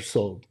goods that are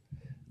sold.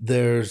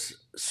 There's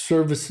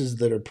services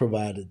that are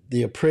provided.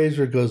 The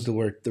appraiser goes to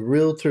work. The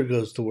realtor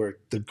goes to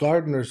work. The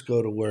gardeners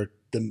go to work.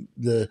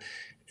 The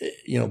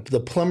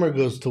plumber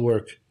goes to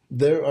work.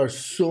 There are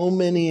so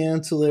many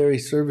ancillary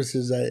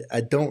services.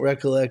 I don't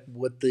recollect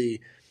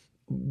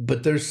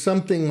but there's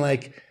something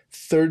like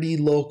 30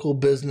 local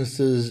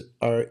businesses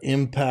are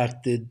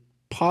impacted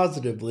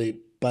positively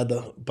by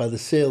the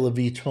sale of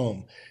each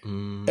home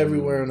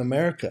everywhere in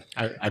America.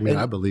 I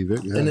believe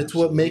it. Yeah, and it's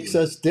what makes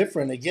us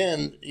different.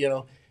 Again,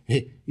 you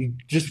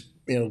just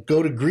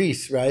go to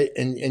Greece, right?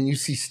 And you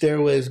see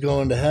stairways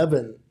going to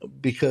heaven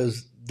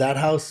because that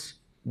house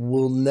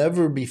will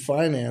never be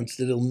financed.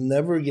 It'll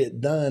never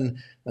get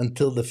done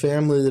until the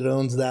family that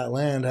owns that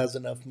land has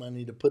enough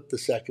money to put the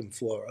second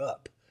floor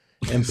up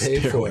and pay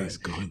for it.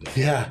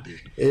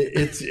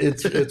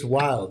 It's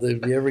wild.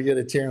 If you ever get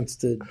a chance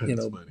to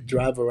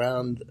drive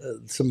around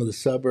some of the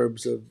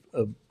suburbs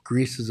of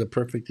Greece, is a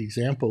perfect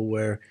example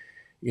where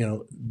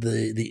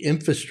the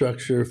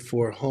infrastructure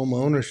for home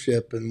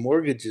ownership and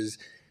mortgages,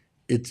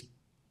 it's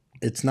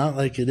not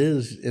like it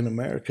is in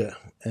America.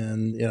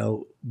 And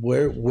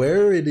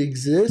where it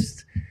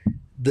exists,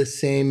 the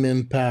same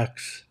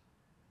impacts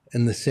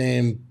and the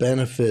same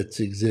benefits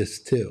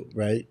exist too,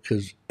 right?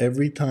 Because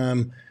every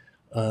time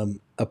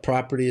a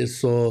property is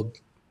sold,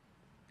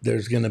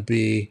 there's going to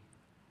be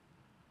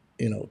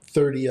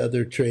 30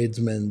 other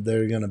tradesmen that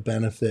are going to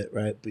benefit,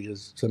 right?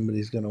 Because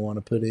somebody's going to want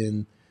to put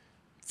in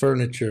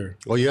furniture.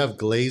 Well, you have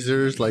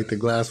glazers, like the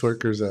glass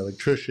workers,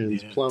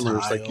 electricians,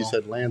 plumbers, like you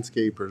said,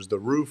 landscapers, the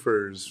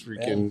roofers,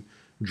 freaking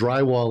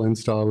drywall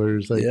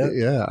installers.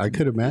 I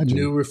could imagine.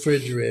 New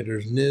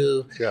refrigerators,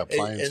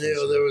 appliances. And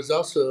there was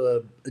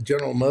also a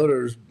General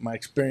Motors. My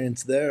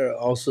experience there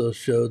also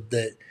showed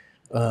that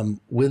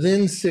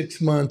within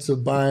 6 months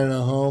of buying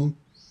a home,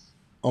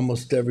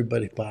 almost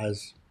everybody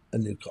buys a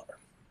new car,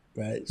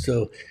 right?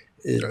 So,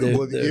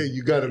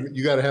 you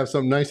gotta have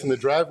something nice in the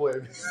driveway,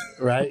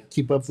 right?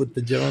 Keep up with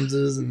the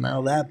Joneses and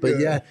all that.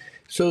 But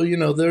so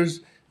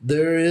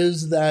there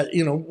is that.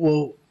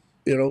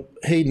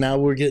 Hey, now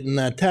we're getting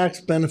that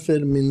tax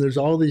benefit. I mean, there's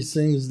all these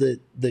things that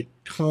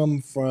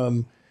come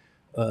from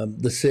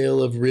the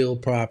sale of real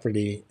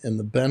property and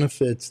the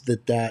benefits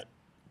that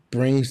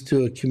brings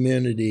to a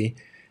community.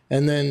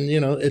 And then,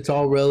 it's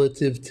all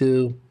relative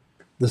to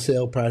the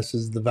sale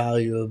prices, the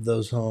value of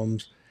those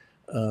homes.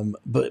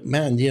 But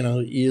man,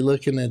 you're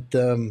looking at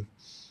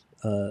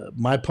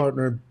my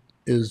partner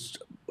is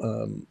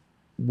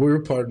we're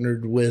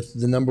partnered with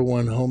the number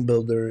one home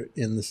builder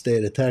in the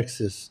state of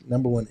Texas,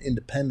 number one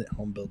independent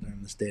home builder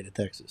in the state of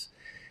Texas.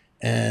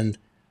 And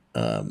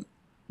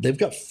they've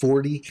got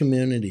 40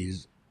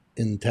 communities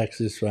in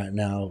Texas right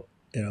now,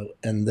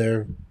 and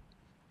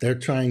they're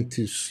trying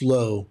to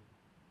slow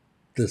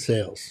the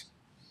sales,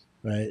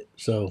 right?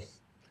 So,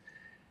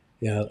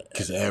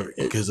 because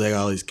they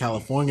got all these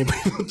California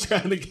people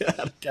trying to get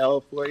out of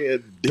California.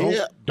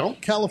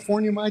 Don't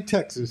California my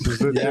Texas. Is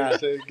what they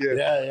say again.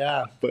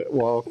 Yeah. But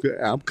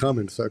I'm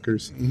coming,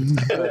 suckers.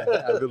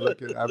 I've been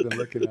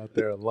looking out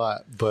there a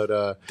lot. But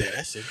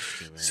that's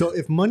interesting, man. So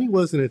if money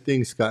wasn't a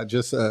thing, Scott,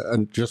 just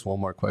one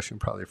more question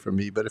probably for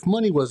me. But if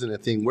money wasn't a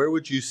thing, where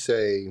would you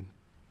say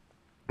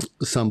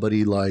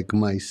somebody like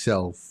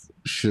myself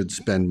should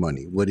spend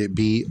money? Would it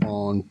be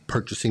on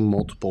purchasing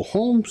multiple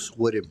homes?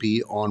 Would it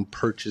be on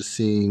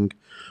purchasing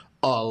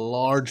a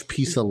large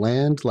piece of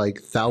land, like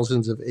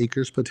thousands of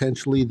acres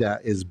potentially,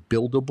 that is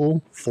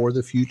buildable for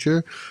the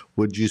future?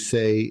 Would you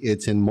say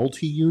it's in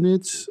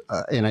multi-units?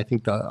 And I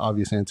think the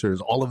obvious answer is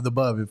all of the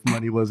above if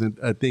money wasn't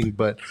a thing.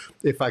 But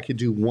if I could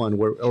do one,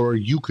 or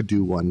you could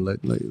do one,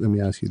 let me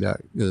ask you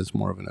that. It's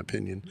more of an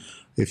opinion.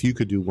 If you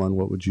could do one,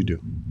 what would you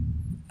do?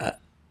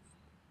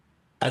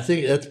 I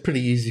think that's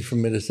pretty easy for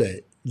me to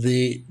say.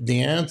 The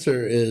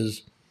answer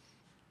is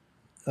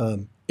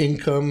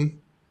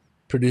income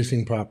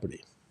producing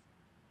property,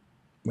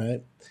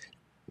 right?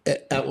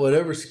 at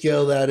whatever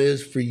scale that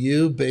is for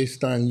you,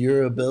 based on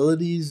your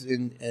abilities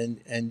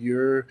and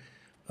your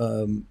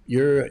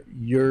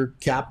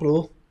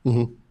capital,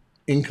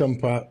 income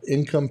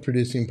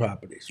producing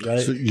properties, right?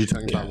 So you're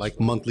talking about like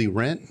monthly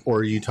rent, or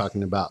are you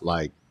talking about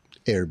like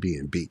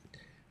Airbnb?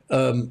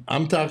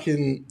 I'm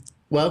talking,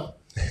 well,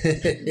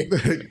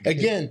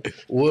 again,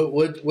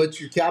 what's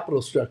your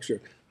capital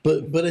structure?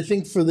 But I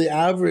think for the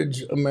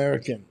average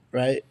American,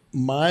 right?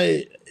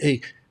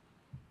 Hey,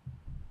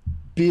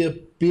 be a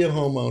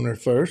homeowner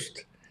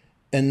first,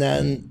 and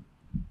then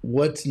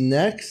what's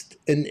next?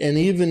 And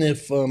even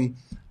if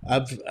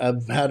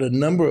I've had a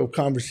number of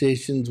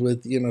conversations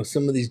with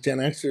some of these Gen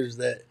Xers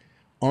that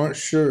aren't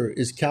sure,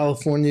 is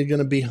California going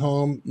to be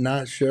home?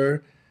 Not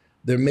sure.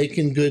 They're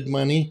making good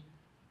money.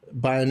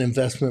 Buy an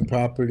investment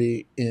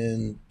property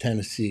in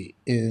Tennessee,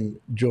 in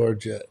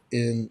Georgia,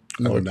 in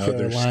North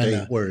Carolina,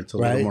 state where it's a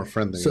little more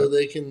friendly. So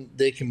they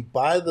can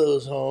buy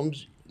those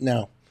homes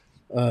now.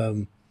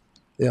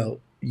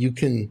 You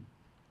can,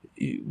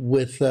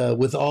 with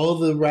all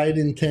the right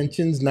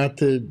intentions, not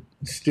to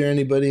steer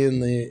anybody in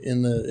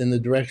the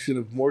direction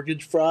of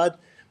mortgage fraud,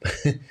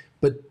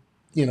 but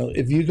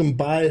if you can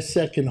buy a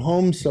second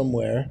home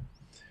somewhere,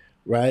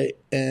 right,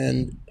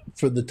 and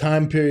for the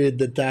time period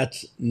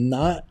that's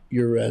not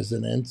your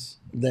residence,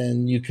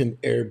 then you can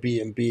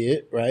Airbnb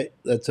it, right?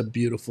 That's a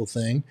beautiful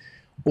thing.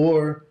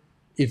 Or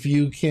if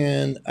you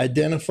can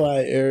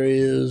identify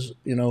areas,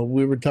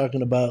 we were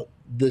talking about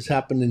this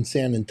happened in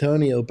San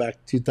Antonio back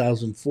in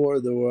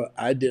 2004.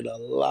 I did a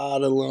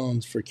lot of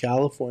loans for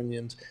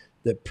Californians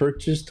that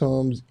purchased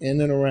homes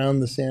in and around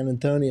the San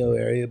Antonio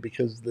area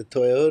because the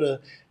Toyota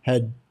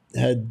had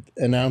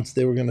announced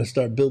they were going to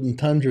start building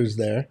Tundras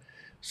there.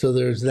 So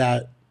there's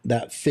that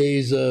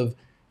phase of,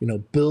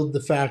 build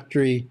the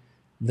factory,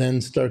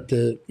 then start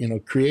to,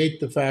 create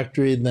the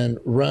factory, then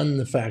run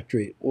the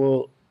factory.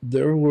 Well,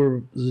 there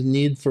was a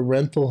need for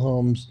rental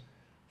homes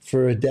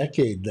for a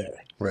decade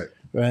there. Right.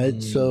 Right. Mm-hmm.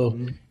 So,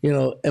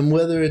 and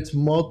whether it's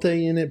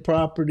multi-unit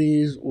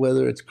properties,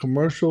 whether it's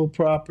commercial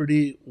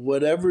property,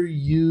 whatever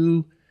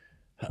you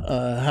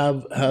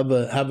have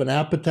an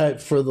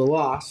appetite for the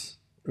loss,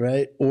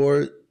 right?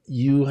 Or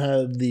you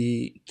have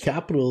the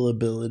capital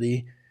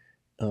ability,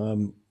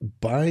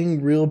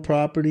 buying real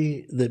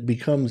property that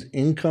becomes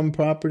income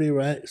property,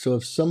 right? So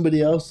if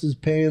somebody else is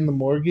paying the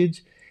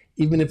mortgage,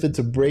 even if it's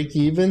a break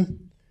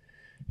even,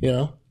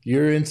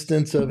 your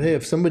instance of, hey,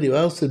 if somebody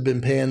else had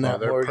been paying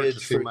that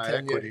mortgage for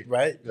 10 years,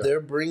 right? Yeah.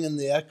 They're bringing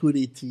the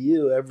equity to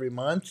you every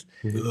month.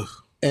 Ugh.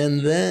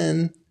 And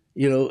then,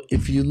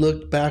 if you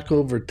look back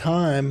over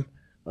time,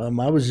 I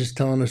was just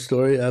telling a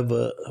story of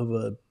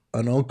an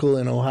uncle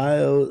in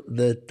Ohio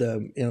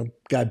that,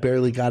 guy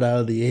barely got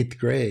out of the 8th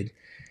grade.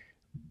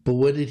 But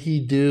what did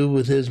he do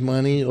with his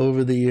money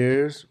over the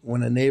years?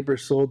 When a neighbor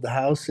sold the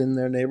house in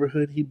their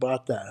neighborhood, he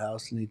bought that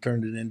house and he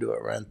turned it into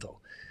a rental.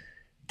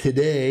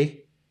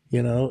 Today,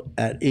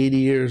 at 80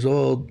 years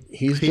old,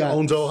 he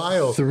owns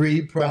Ohio.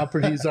 3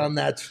 properties on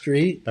that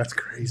street. That's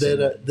crazy.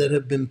 That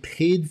have been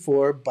paid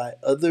for by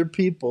other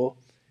people,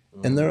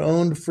 and they're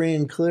owned free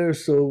and clear.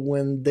 So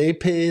when they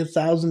pay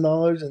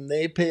 $1,000 and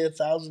they pay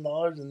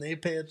 $1,000 and they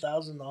pay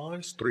 $1,000,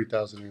 it's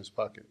 $3,000 in his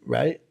pocket,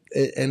 right?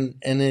 And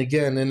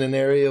again, in an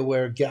area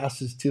where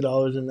gas is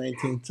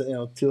 $2.19,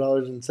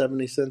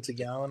 $2.70 a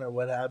gallon or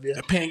what have you.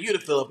 They're paying you to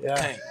fill up the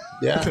tank.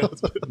 Yeah.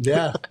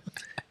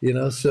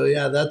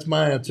 So that's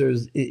my answer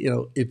is,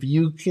 if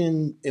you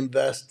can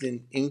invest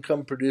in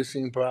income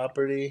producing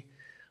property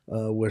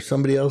where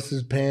somebody else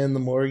is paying the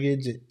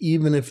mortgage,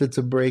 even if it's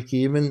a break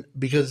even,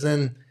 because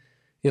then,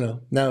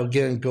 now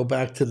again, go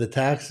back to the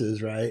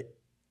taxes, right?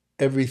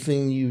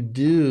 Everything you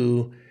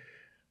do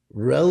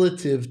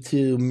relative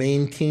to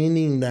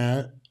maintaining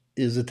that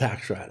is a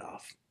tax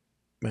write-off,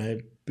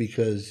 right?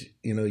 Because,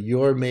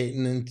 your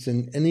maintenance,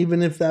 and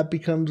even if that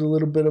becomes a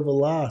little bit of a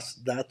loss,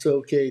 that's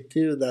okay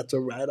too. That's a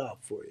write-off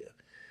for you.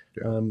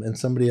 Yeah. And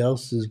somebody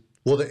else is.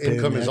 Well, the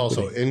income is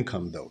also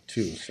income though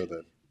too. So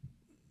that.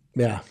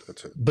 Yeah.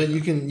 That's it. But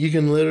you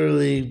can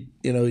literally,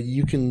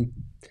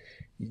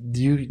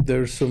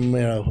 there's some,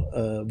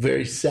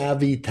 very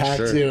savvy tax,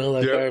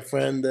 our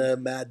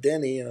friend, Matt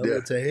Denny,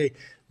 would say, hey,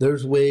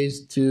 there's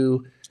ways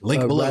to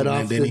write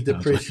off the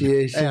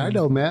depreciation. Hey, I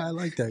know, Matt. I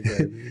like that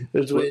guy.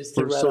 There's ways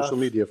to write social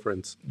media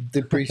friends.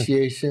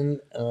 Depreciation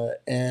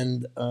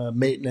and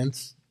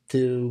maintenance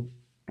to,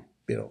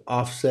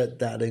 offset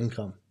that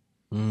income.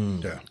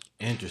 Yeah,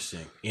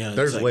 interesting.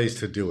 There's ways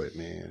to do it,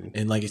 man.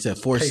 And like you said,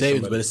 forced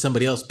savings, but it's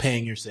somebody else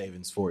paying your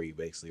savings for you,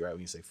 basically, right?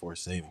 When you say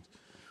forced savings,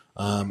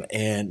 and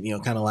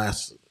kind of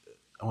last,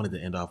 I wanted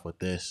to end off with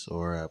this,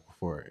 or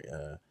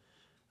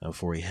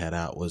before we head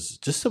out, was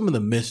just some of the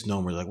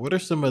misnomers. Like, what are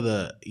some of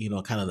the,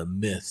 kind of the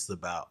myths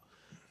about,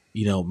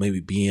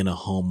 maybe being a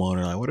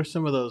homeowner? Like, what are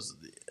some of those,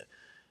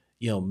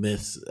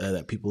 myths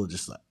that people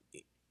just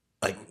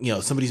like,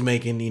 somebody's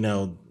making,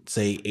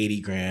 say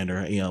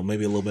 $80,000 or,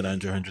 maybe a little bit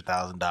under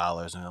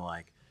 $100,000. And they're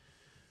like,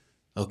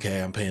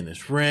 okay, I'm paying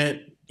this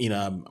rent.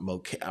 I'm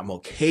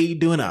okay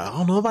doing it. I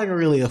don't know if I can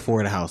really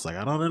afford a house. Like,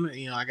 I don't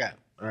know, I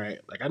right?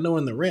 Like I know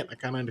in the rent, I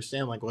kind of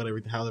understand like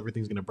how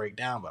everything's gonna break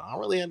down, but I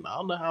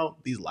don't know how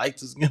these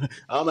lights is gonna.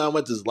 I don't know how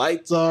much his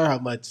lights are, how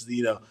much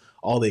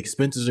all the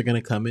expenses are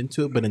gonna come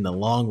into it. But in the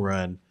long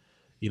run,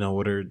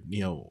 what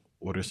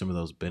are some of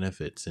those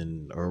benefits,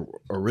 and or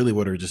really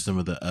what are just some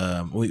of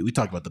the we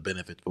talked about the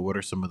benefits, but what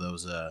are some of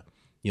those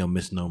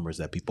misnomers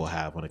that people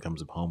have when it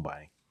comes to home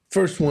buying?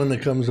 First one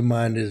that comes to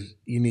mind is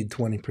you need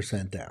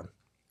 20% down,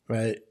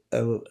 right?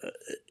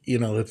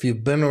 If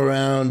you've been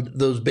around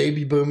those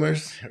baby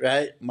boomers,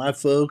 right? My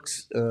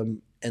folks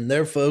and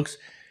their folks,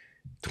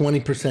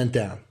 20%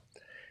 down.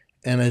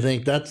 And I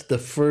think that's the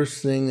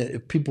first thing that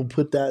if people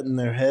put that in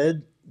their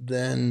head,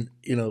 then,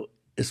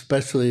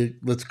 especially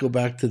let's go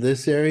back to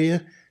this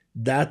area,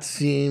 that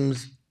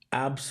seems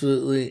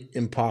absolutely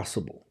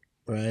impossible,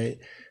 right?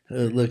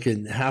 Look at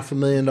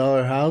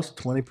 $500,000 house,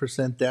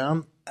 20%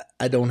 down.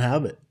 I don't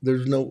have it.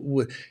 There's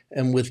no,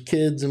 and with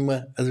kids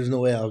there's no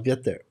way I'll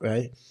get there,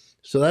 right?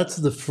 So that's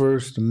the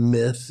first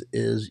myth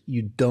is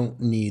you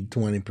don't need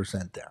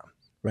 20% down,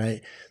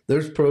 right?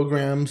 There's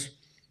programs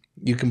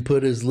you can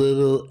put as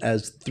little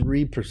as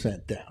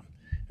 3% down.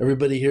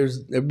 Everybody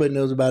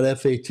knows about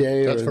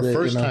FHA. That's for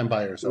first-time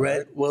buyers,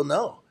 right? Well,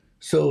 no.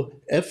 So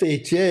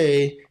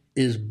FHA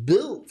is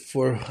built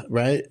for,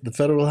 right? The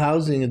Federal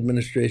Housing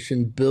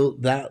Administration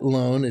built that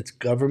loan. It's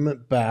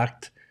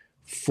government-backed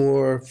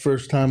for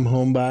first-time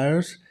home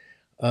buyers.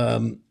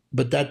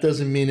 But that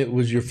doesn't mean it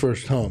was your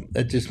first home.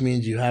 That just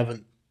means you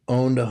haven't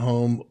owned a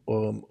home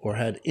or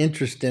had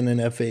interest in an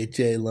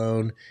FHA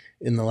loan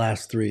in the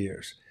last 3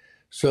 years.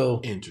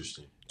 So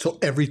interesting. So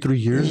every 3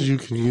 years you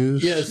can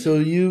use. Yeah. So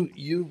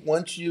you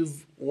once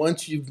you've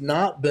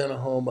not been a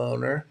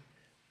homeowner,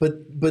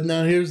 but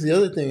now here's the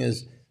other thing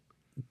is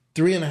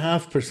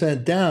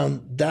 3.5%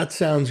 down. That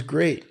sounds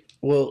great.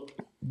 Well,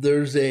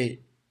 there's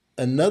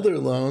another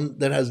loan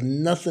that has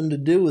nothing to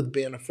do with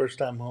being a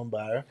first-time home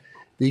buyer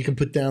that you can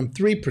put down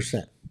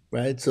 3%,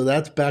 right? So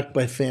that's backed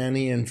by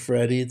Fannie and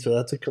Freddie. So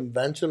that's a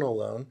conventional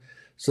loan.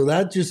 So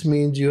that just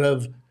means you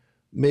have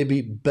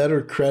maybe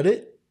better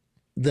credit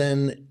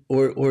than,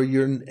 or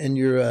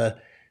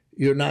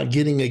you're not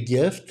getting a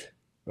gift,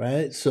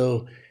 right?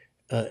 So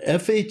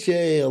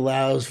FHA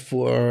allows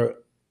for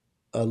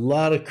a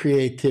lot of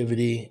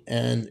creativity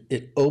and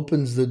it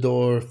opens the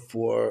door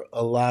for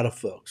a lot of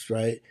folks,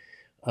 right?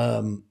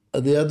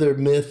 The other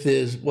myth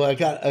is, well, I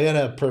got to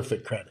have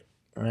perfect credit,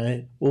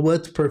 right? Well,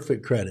 what's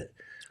perfect credit?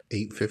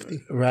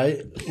 850,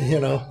 right?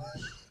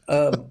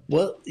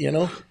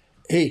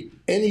 Hey,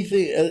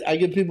 anything. I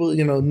get people.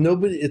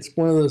 Nobody. It's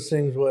one of those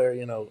things where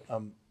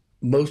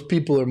most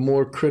people are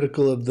more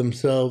critical of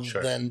themselves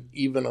than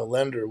even a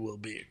lender will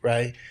be,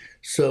 right?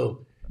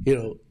 So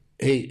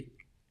hey,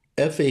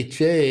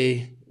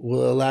 FHA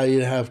will allow you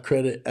to have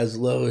credit as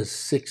low as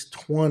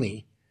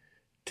 620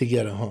 to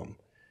get a home.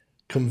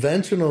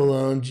 Conventional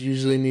loans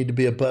usually need to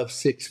be above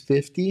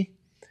 650,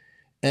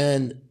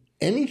 and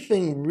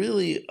anything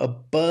really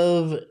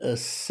above a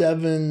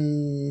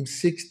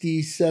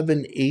 760,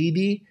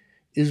 780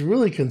 is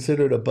really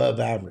considered above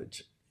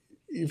average.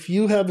 If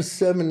you have a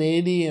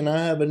 780 and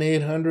I have an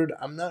 800,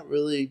 I'm not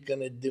really going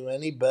to do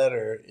any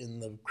better in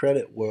the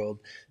credit world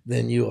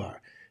than you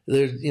are.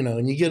 There's,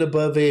 and you get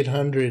above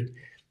 800,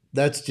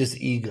 that's just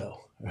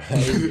ego, right?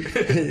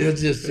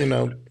 It's just,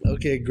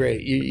 okay,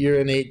 great. You're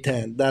an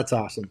 810. That's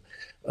awesome.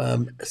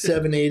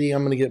 780,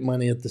 I'm going to get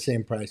money at the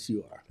same price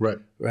you are.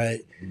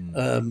 Right.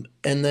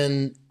 And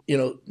then,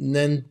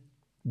 then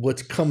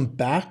what's come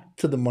back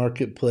to the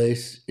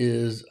marketplace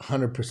is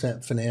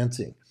 100%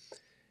 financing.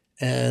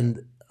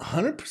 And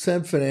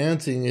 100%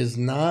 financing is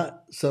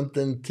not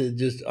something to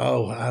just,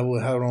 how do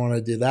I want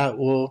to do that?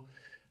 Well,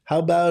 how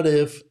about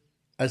if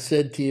I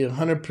said to you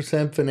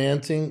 100%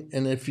 financing,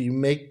 and if you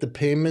make the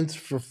payments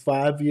for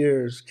 5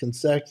 years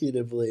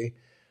consecutively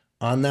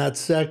on that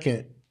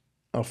second,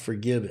 I'll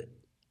forgive it.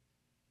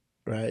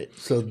 Right.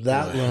 So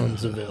that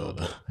loan's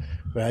available.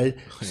 Right.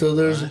 So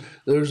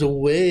there's a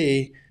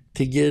way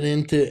to get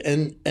into,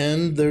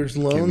 and there's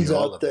loans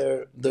out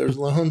there. There's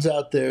loans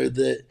out there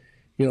that,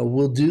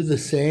 will do the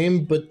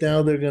same, but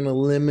now they're going to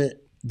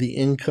limit the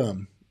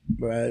income,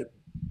 right?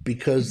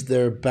 Because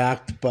they're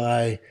backed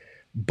by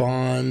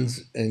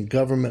bonds and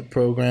government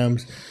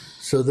programs.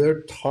 So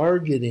they're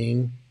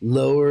targeting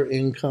lower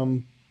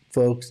income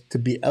folks to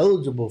be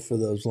eligible for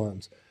those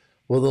loans.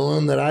 Well, the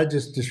loan that I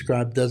just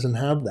described doesn't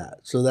have that.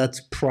 So that's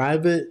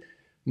private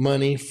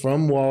money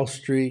from Wall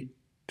Street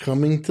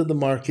coming to the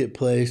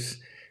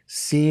marketplace,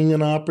 seeing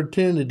an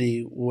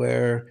opportunity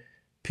where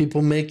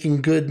people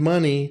making good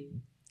money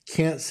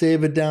can't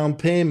save a down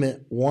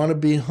payment, want to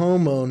be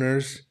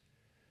homeowners.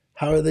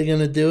 How are they going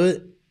to do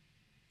it?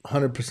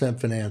 100%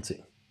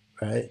 financing,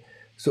 right?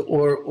 So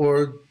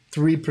or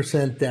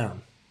 3%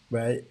 down,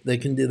 right? They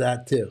can do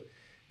that too.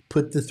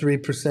 Put the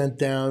 3%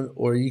 down,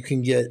 or you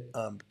can get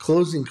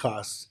closing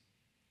costs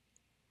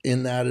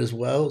in that as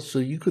well. So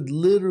you could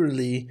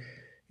literally,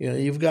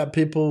 you've got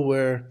people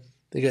where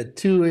they got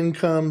 2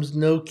 incomes,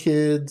 no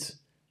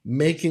kids,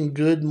 making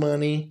good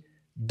money,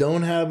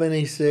 don't have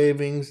any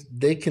savings.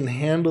 They can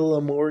handle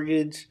a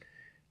mortgage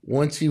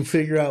Once you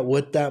figure out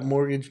what that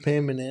mortgage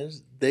payment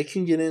is, they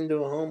can get into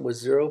a home with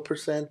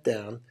 0%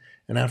 down.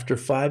 And after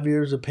 5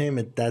 years of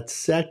payment, that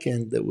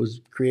second that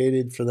was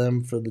created for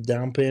them for the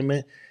down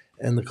payment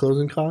and the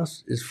closing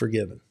costs is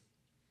forgiven.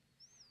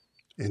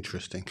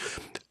 Interesting.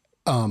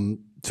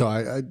 So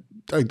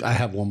I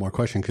have one more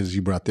question because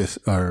you brought this,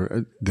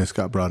 or this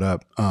got brought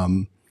up.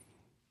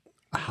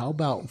 How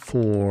about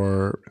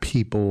for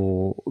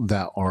people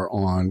that are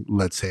on,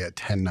 let's say, a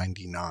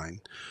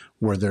 1099,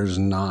 where there's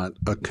not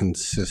a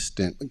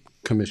consistent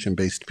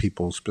commission-based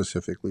people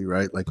specifically,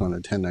 right? Like on a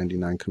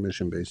 1099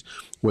 commission-based,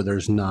 where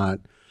there's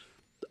not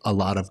a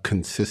lot of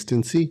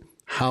consistency.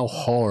 How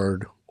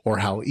hard or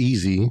how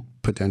easy,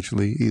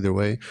 potentially either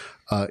way,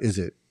 is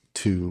it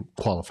to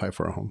qualify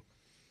for a home?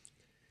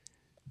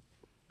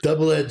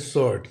 Double-edged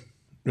sword,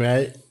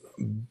 right?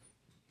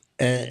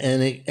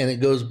 And it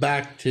goes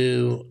back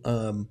to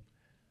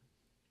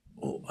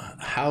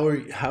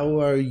how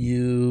are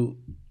you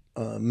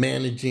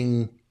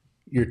managing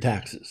your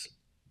taxes,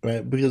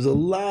 right? Because a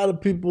lot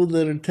of people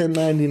that are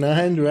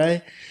 1099,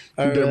 right,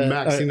 they're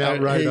maxing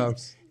out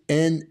write-offs.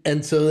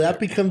 And so that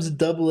becomes a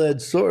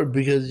double-edged sword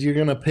because you're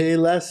going to pay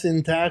less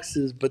in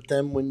taxes, but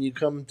then when you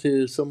come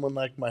to someone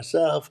like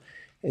myself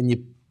and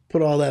you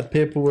put all that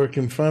paperwork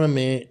in front of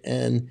me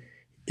and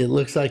it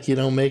looks like you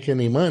don't make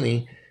any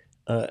money,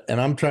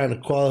 and I'm trying to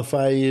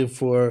qualify you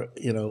for,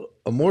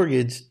 a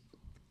mortgage,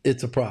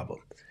 it's a problem.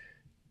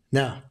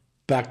 Now,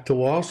 back to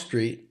Wall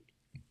Street,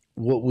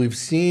 what we've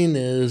seen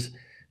is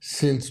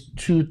since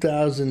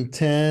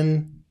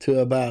 2010 to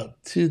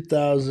about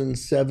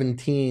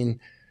 2017,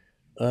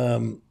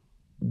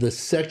 the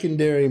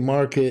secondary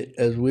market,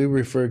 as we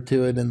refer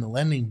to it in the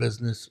lending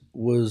business,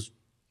 was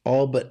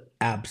all but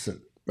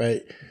absent,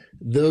 right?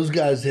 Those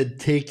guys had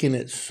taken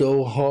it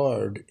so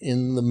hard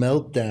in the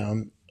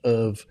meltdown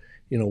of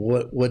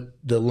what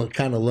the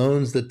kind of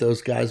loans that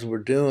those guys were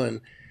doing.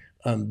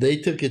 They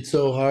took it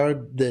so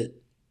hard that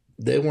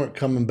they weren't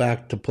coming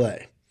back to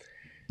play.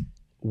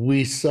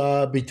 We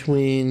saw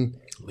between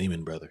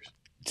Lehman Brothers.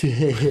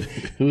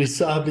 We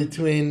saw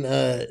between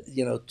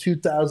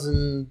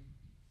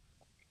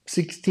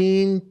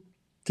 2016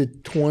 to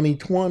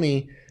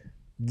 2020,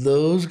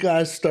 those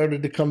guys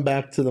started to come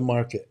back to the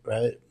market,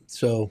 right?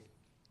 So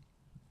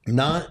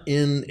not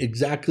in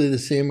exactly the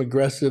same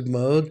aggressive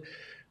mode,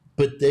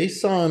 but they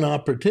saw an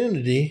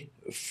opportunity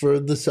for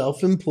the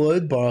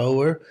self-employed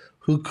borrower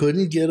who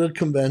couldn't get a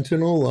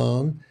conventional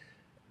loan,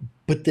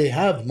 but they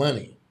have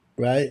money,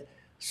 right?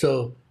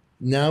 So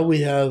now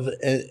we have,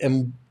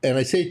 and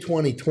I say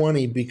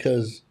 2020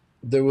 because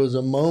there was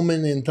a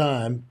moment in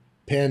time,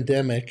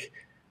 pandemic,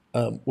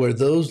 where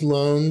those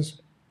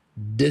loans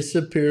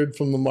disappeared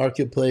from the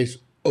marketplace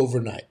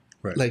overnight.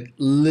 Right. Like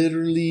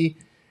literally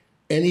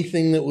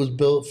anything that was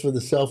built for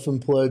the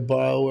self-employed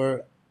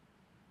borrower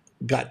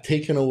got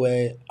taken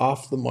away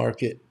off the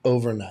market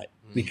overnight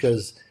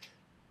because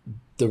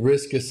the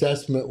risk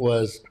assessment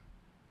was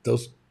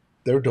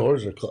their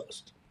doors are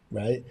closed,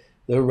 right?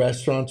 Their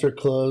restaurants are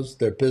closed,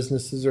 their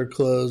businesses are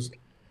closed,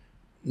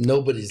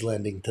 nobody's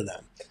lending to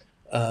them.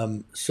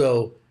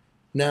 So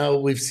now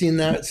we've seen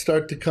that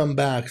start to come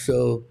back.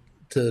 So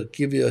to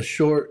give you a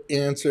short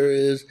answer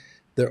is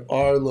there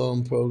are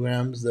loan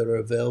programs that are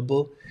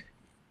available.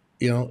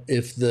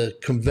 If the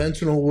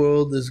conventional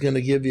world is going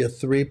to give you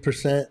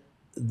 3%,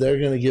 they're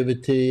going to give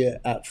it to you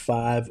at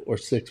 5 or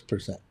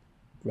 6%,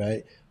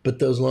 right? But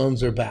those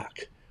loans are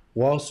back.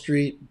 Wall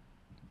Street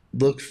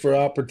looks for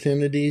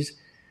opportunities.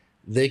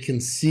 They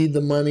can see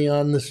the money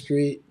on the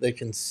street. They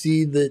can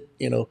see that,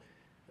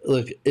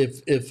 look,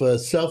 if a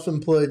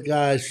self-employed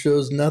guy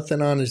shows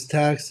nothing on his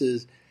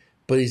taxes,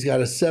 but he's got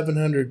a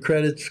 700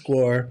 credit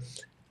score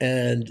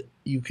and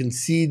you can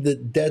see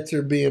that debts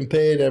are being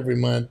paid every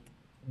month,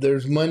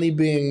 there's money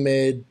being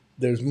made,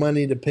 there's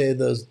money to pay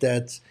those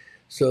debts.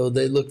 So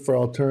they look for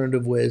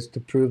alternative ways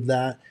to prove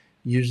that,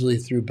 usually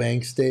through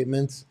bank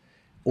statements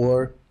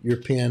or your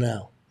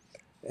P&L.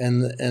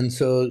 And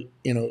so,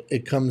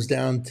 it comes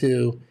down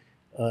to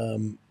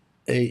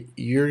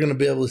you're going to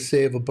be able to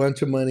save a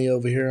bunch of money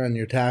over here on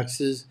your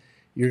taxes.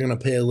 You're going to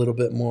pay a little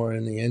bit more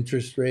in the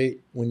interest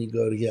rate when you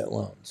go to get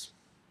loans.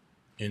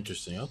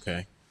 Interesting.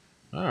 Okay.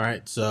 All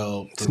right.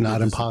 So it's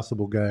not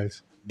impossible,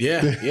 guys.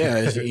 Yeah.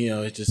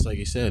 It's just like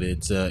you said.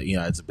 It's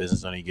it's a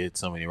business owner. You get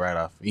so many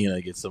write-off.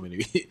 You get so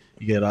many.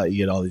 you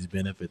get all these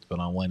benefits, but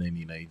on one end,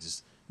 you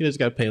just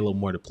got to pay a little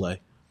more to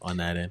play on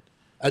that end.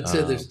 I'd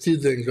say there's two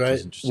things, right?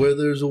 Where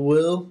there's a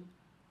will,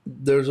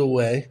 there's a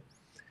way,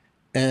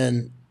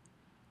 and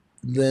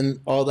then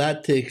all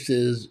that takes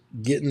is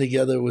getting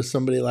together with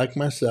somebody like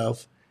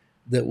myself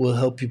that will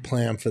help you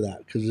plan for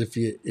that. Because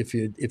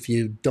if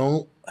you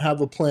don't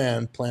have a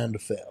plan to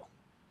fail,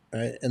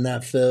 right? And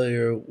that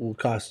failure will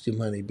cost you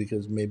money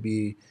because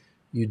maybe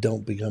you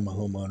don't become a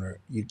homeowner.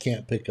 You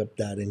can't pick up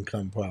that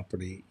income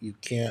property. You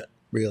can't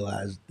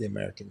realize the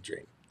American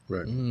dream.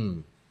 Right.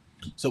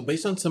 So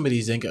based on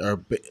somebody's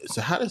income,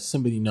 so how does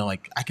somebody know,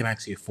 like, I can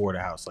actually afford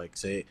a house? Like,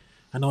 say,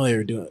 I know they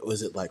were doing,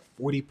 was it like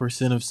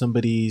 40% of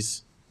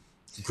somebody's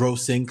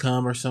gross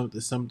income or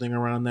something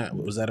around that?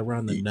 Was that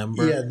around the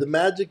number? Yeah, the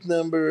magic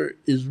number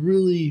is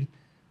really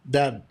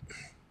that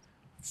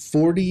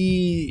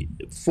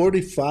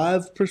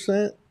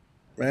 45%,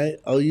 right?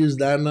 I'll use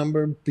that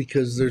number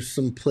because there's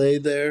some play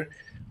there.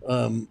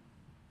 When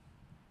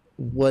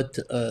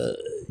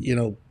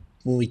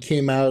we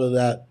came out of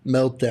that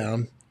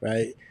meltdown,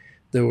 right,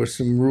 there were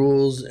some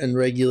rules and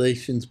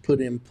regulations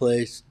put in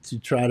place to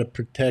try to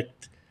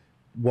protect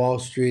Wall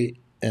Street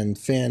and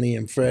Fannie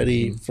and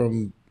Freddie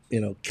from,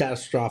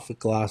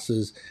 catastrophic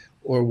losses,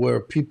 or where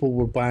people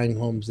were buying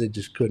homes they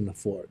just couldn't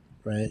afford,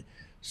 right?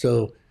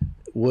 So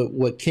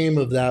what came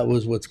of that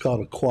was what's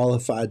called a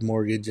qualified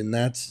mortgage, and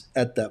that's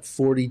at that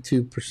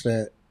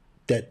 42%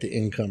 debt to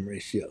income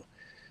ratio.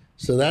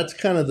 So that's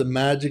kind of the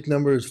magic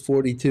number, is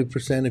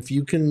 42%. If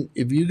you can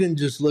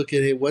just look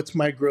at, hey, what's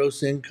my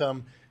gross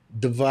income,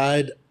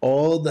 divide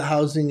all the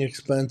housing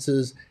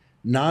expenses,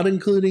 not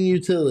including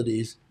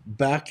utilities,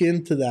 back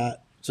into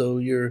that. So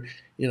your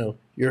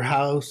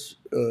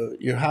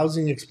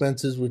housing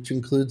expenses, which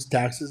includes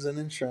taxes and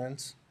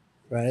insurance,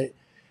 right?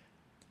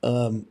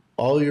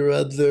 All your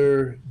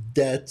other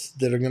debts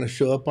that are going to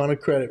show up on a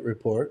credit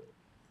report,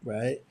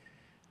 right?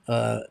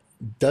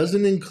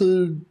 Doesn't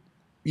include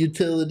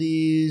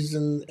utilities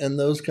and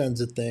those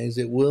kinds of things.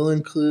 It will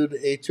include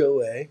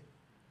HOA,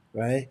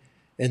 right?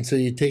 And so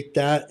you take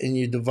that and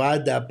you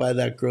divide that by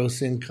that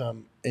gross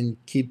income and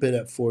keep it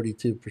at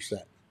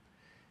 42%.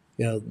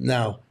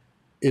 Now,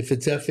 if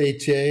it's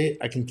FHA,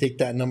 I can take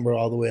that number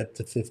all the way up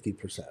to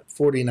 50%,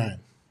 49,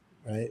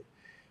 right?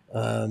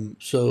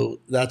 So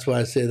that's why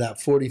I say that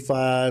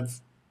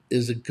 45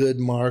 is a good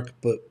mark.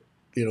 But,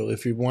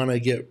 if you want to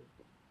get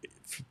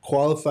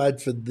qualified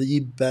for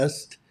the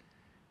best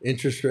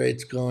interest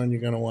rates going,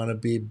 you're going to want to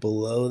be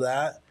below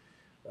that.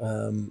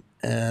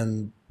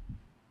 And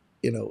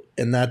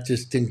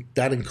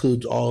that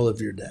includes all of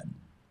your debt,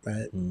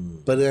 right?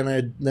 But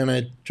then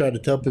I try to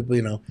tell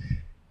people,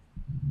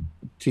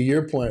 to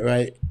your point,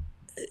 right?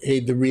 Hey,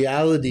 the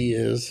reality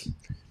is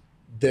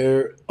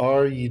there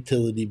are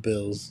utility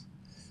bills.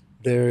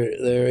 There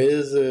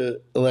is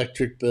a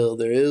electric bill.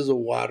 There is a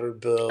water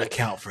bill.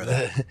 Account for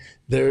that.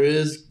 There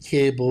is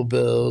cable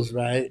bills,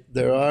 right?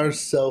 There are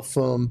cell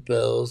phone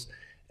bills.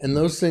 And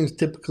those things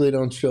typically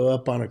don't show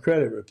up on a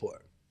credit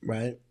report,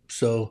 right?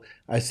 So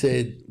I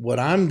say what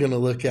I'm going to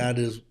look at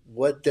is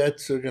what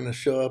debts are going to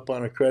show up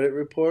on a credit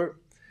report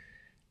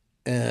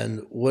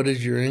and what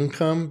is your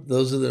income.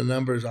 Those are the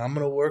numbers I'm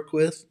going to work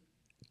with.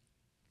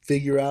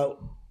 Figure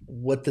out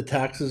what the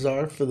taxes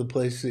are for the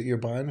place that you're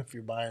buying. If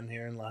you're buying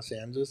here in Los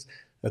Angeles,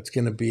 that's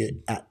going to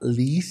be at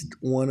least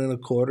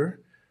 1.25%,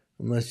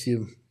 unless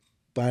you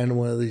buy in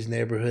one of these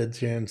neighborhoods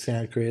here in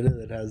Santa Cruz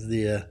that has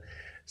the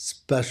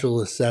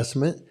special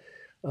assessment.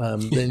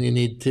 Then you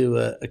need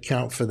to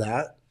account for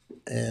that,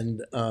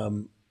 and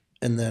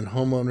then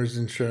homeowners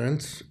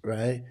insurance,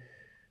 right,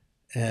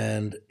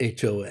 and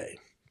HOA.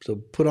 So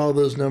put all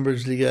those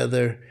numbers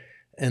together,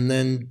 and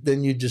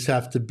then you just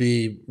have to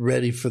be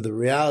ready for the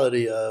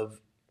reality of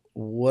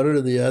what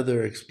are the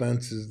other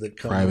expenses that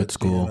come private with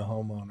school, being a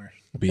homeowner.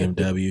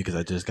 BMW, because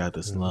I just got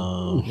this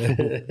loan.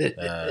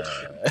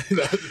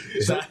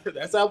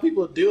 That's how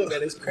people do it,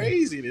 man. It's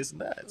crazy. It's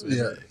nuts.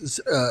 Yeah.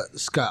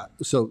 Scott,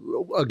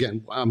 so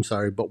again, I'm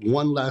sorry, but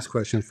one last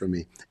question for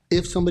me.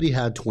 If somebody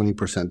had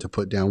 20% to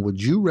put down,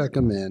 would you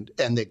recommend,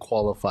 and they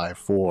qualify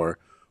for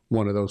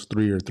one of those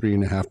 3 or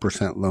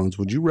 3.5% loans,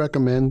 would you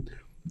recommend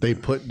they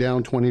put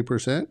down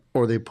 20%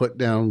 or they put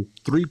down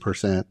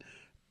 3%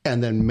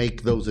 and then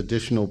make those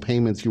additional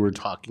payments you were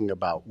talking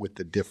about with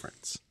the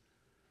difference?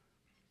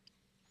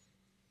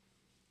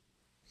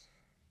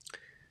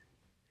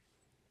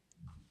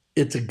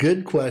 It's a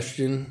good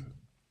question,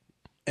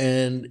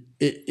 and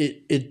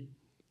it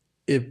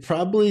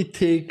probably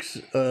takes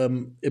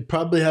it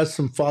probably has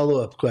some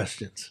follow-up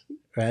questions,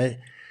 right?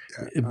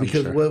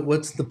 Because sure.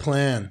 What's the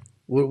plan?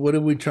 What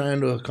are we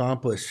trying to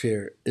accomplish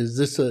here? Is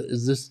this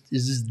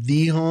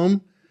the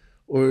home,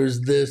 or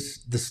is this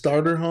the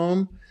starter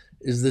home?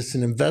 Is this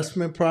an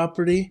investment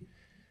property?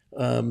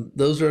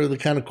 Those are the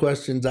kind of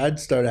questions I'd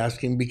start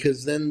asking,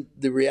 because then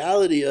the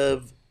reality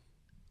of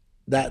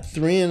that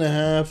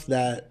 3.5%,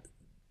 that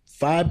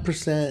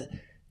 5%,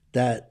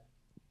 that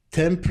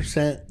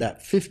 10%,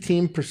 that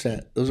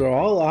 15%, those are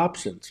all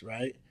options,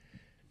 right?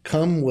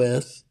 Come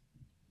with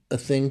a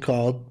thing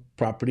called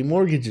property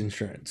mortgage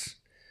insurance.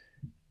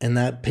 And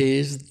that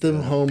pays the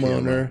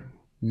homeowner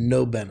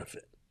no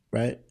benefit,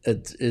 right?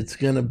 It's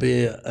going to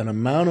be an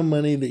amount of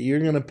money that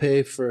you're going to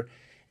pay for.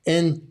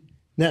 And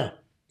now,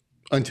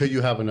 until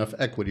you have enough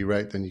equity,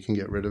 right? Then you can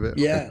get rid of it.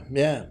 Yeah, okay.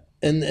 Yeah.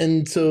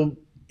 And so,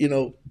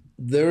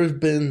 there's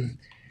been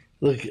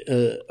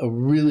a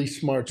really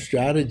smart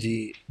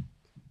strategy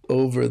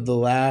over the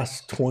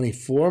last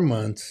 24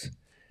 months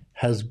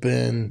has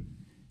been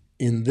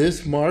in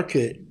this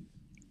market.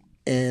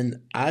 And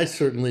I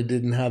certainly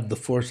didn't have the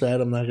foresight.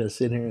 I'm not going to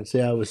sit here and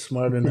say I was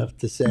smart enough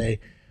to say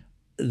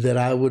that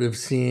I would have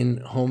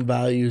seen home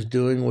values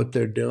doing what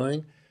they're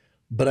doing.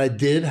 But I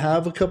did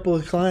have a couple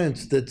of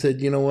clients that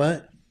said, you know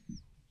what?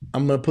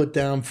 I'm going to put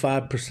down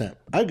 5%.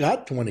 I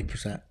got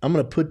 20%. I'm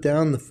going to put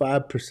down the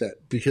 5%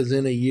 because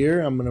in a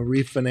year I'm going to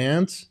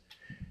refinance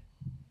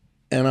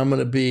and I'm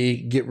going to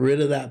get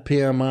rid of that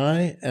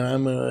PMI and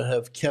I'm going to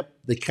have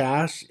kept the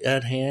cash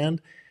at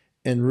hand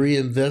and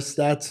reinvest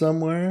that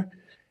somewhere.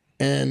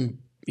 And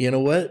you know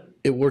what?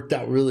 It worked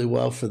out really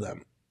well for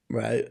them,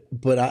 right?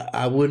 But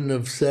I wouldn't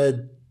have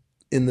said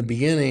in the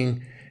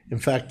beginning. In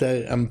fact,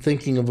 I'm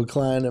thinking of a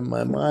client in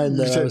my mind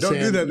that I was don't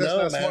saying, do that. That's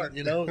no, not man, smart.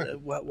 you know,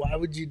 why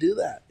would you do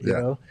that? You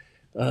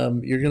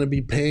know, you're going to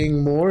be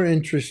paying more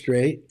interest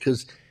rate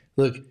because,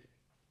 look,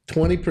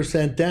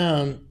 20%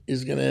 down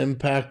is going to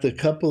impact a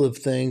couple of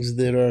things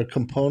that are a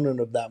component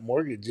of that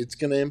mortgage. It's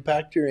going to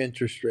impact your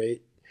interest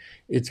rate.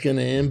 It's going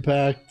to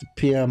impact the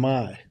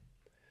PMI.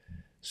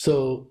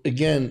 So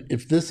again,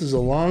 if this is a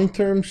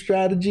long-term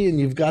strategy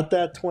and you've got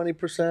that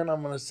 20%,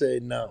 I'm going to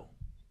say no.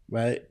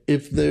 Right.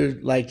 If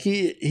there's like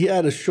he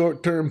had a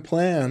short term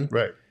plan.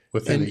 Right.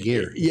 Within a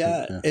year.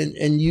 Yeah.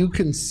 And you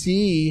can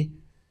see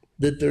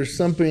that there's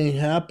something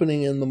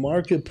happening in the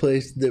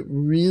marketplace that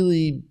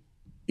really,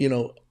 you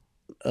know,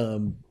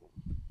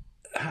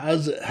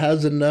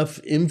 has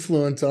enough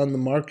influence on the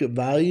market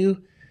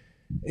value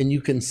and you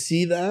can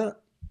see that,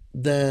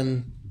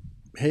 then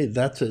hey,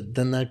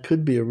 then that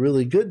could be a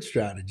really good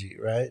strategy.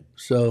 Right.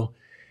 So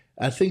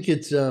I think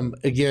it's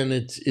again,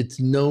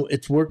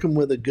 it's working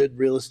with a good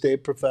real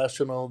estate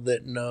professional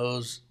that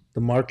knows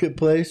the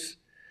marketplace,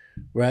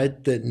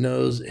 right? That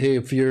knows, hey,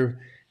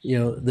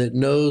 that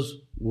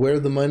knows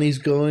where the money's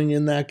going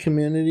in that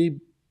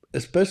community,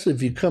 especially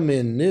if you come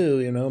in new.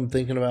 You know, I'm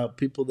thinking about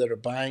people that are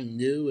buying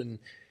new and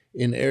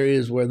in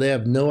areas where they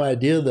have no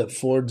idea that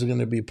Ford's going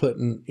to be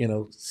putting,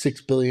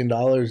 $6 billion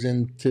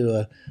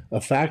into a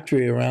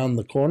factory around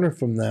the corner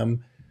from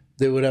them.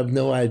 They would have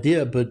no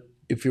idea, but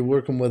if you're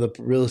working with a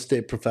real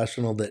estate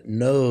professional that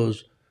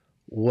knows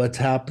what's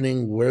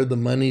happening, where the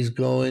money's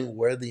going,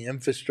 where the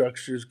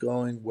infrastructure is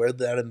going, where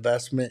that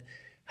investment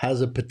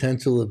has a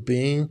potential of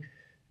being.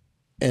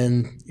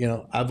 And,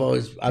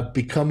 I've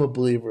become a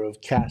believer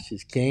of cash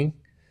is king.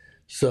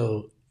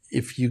 So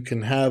if you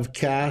can have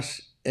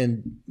cash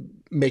and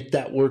make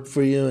that work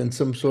for you in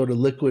some sort of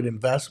liquid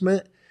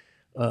investment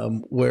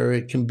where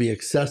it can be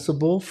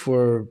accessible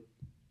for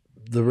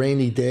the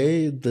rainy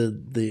day,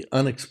 the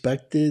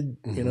unexpected,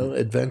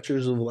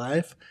 adventures of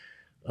life.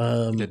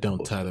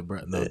 Don't tie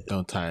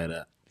don't tie it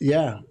up.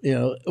 Yeah,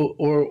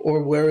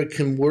 or where it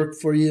can work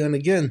for you. And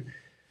again,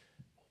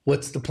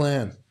 what's the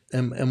plan?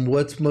 And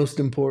what's most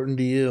important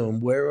to you? And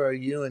where are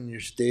you in your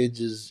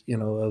stages,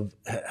 of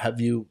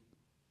have you,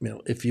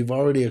 if you've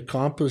already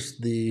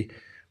accomplished the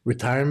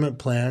retirement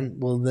plan,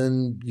 well,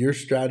 then your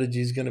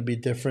strategy is going to be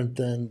different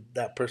than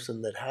that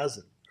person that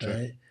hasn't,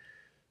 right?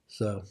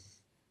 So...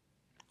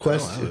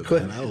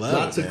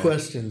 Lots of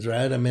questions,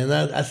 right? I mean,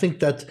 I think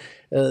that's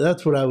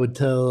what I would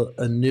tell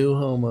a new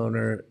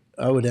homeowner.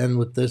 I would end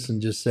with this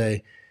and just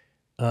say,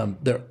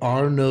 there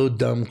are no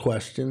dumb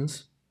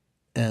questions,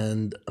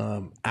 and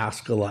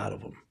ask a lot of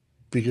them.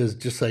 Because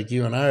just like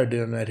you and I are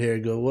doing right here,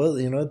 go, well,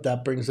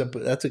 that brings up,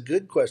 that's a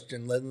good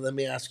question. Let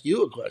me ask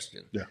you a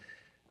question. Yeah.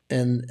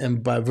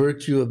 And by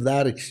virtue of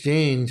that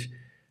exchange,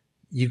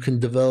 you can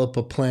develop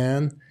a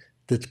plan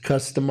that's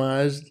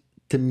customized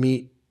to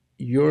meet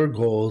your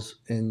goals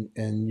and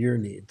your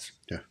needs.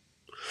 Yeah.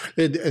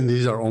 And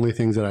these are only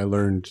things that I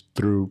learned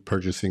through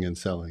purchasing and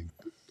selling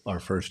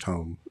our first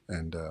home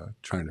and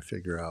trying to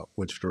figure out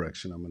which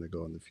direction I'm going to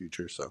go in the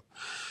future. So,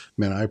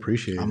 man, I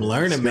appreciate it. I'm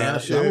learning,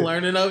 man. I'm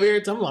learning over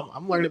here.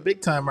 I'm learning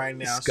big time right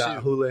now.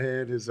 Scott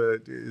Hoolahan is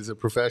a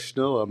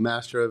professional, a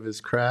master of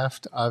his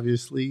craft,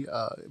 obviously.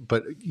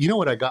 But you know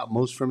what I got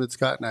most from it,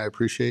 Scott, and I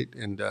appreciate,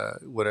 and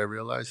what I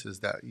realized is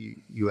that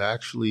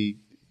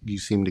you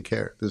seem to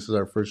care. This is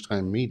our first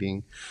time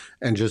meeting,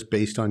 and just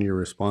based on your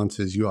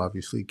responses, you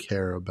obviously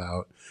care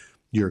about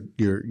your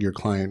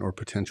client or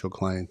potential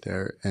client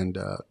there, and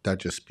that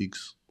just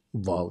speaks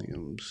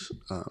volumes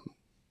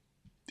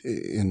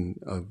in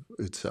of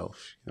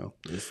itself.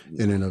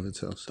 In and of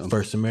itself. So.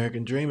 First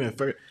American dream, and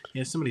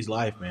somebody's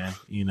life, man.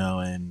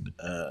 And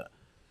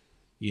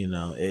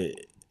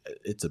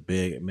it's a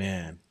big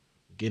man.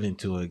 Getting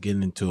into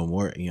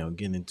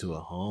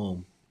a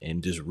home.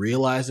 And just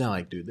realizing,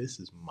 like, dude, this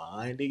is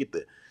mine. They get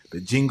the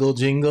jingle,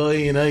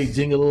 you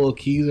jingle the little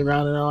keys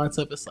around and all that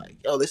stuff. It's like,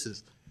 yo, this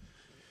is,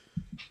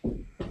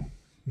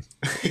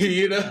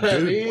 Dude, what I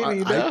mean?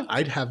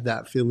 I'd have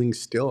that feeling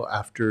still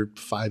after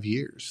 5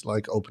 years,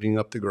 like opening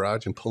up the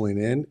garage and pulling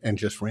in, and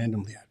just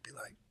randomly, I'd be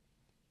like,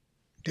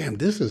 damn,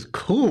 this is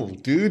cool,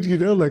 dude.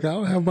 Like I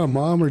don't have my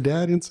mom or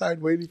dad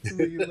inside waiting for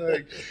me.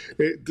 Like,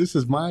 this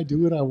is my, do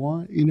what I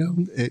want.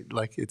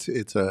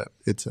 It's a.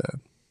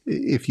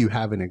 If you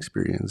haven't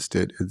experienced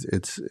it,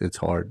 it's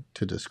hard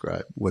to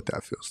describe what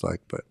that feels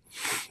like. But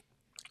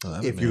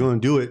if you're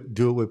going to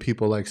do it with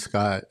people like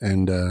Scott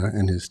and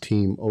his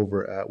team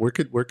over at where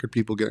could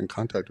people get in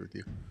contact with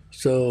you?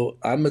 So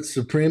I'm at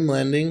Supreme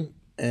Lending,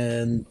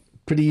 and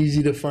pretty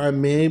easy to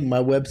find me. My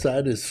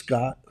website is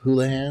Scott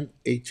Hoolahan,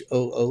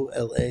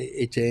 HOOLAHAN.com,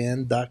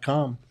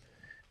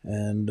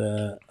 and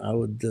I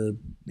would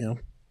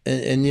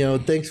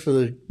And thanks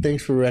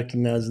for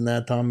recognizing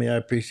that, Tommy. I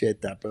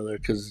appreciate that, brother.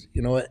 Because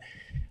you know what,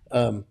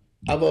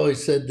 I've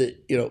always said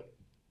that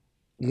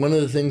one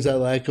of the things I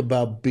like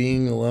about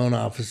being a loan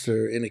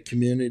officer in a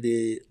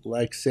community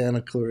like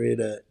Santa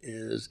Clarita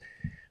is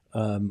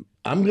I'm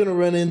going to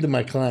run into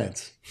my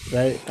clients,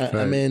 right?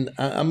 I mean,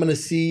 I'm going to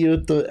see you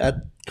at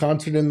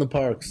concert in the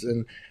parks,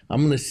 and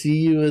I'm going to see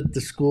you at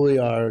the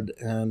schoolyard,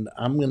 and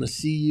I'm going to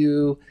see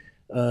you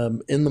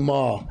in the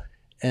mall,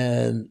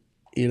 and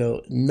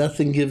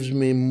nothing gives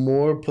me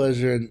more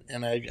pleasure.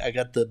 And I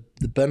got the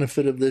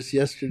benefit of this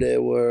yesterday,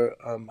 where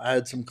I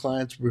had some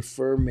clients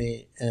refer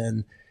me,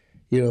 and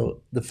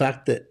the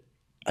fact that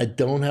I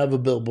don't have a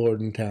billboard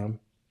in town,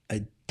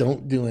 I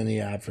don't do any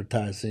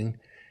advertising,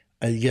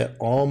 I get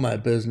all my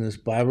business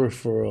by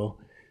referral,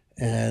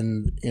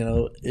 and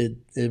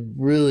it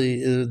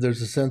really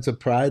there's a sense of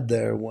pride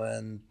there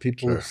when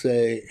people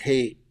say,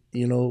 "Hey,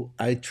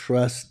 I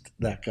trust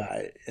that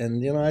guy,"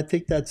 and I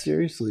take that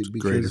seriously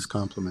because greatest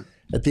compliment.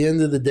 At the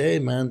end of the day,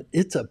 man,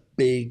 it's a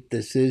big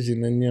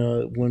decision, and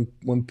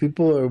when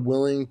people are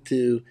willing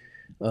to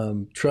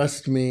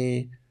trust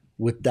me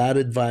with that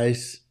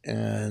advice,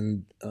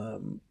 and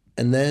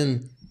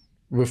then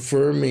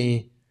refer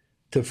me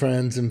to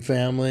friends and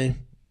family,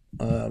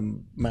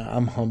 man,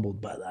 I'm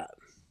humbled by that.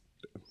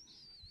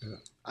 Yeah.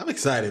 I'm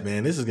excited,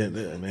 man. This is good,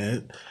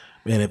 man.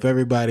 Man, if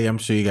everybody, I'm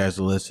sure you guys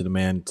will listen,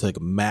 man, took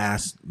a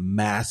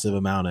massive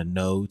amount of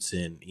notes,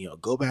 and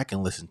go back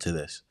and listen to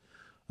this.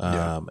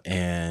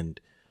 And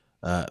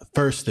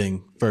first,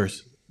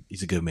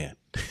 he's a good man.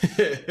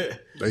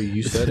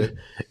 You said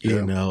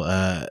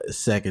it.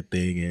 Second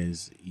thing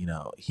is,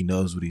 he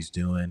knows what he's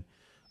doing.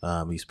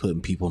 He's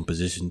putting people in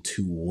position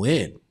to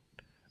win,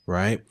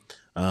 right?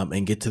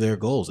 And get to their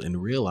goals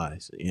and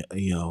realize,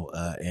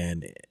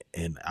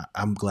 and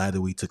I'm glad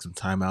that we took some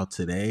time out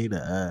today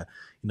to,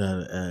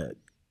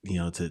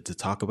 to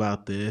talk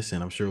about this.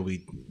 And I'm sure we'll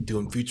be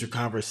doing future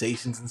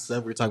conversations and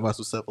stuff. We were talking about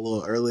some stuff a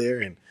little earlier,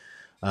 and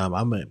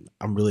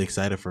I'm really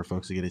excited for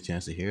folks to get a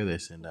chance to hear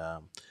this,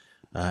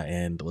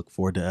 and look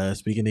forward to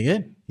speaking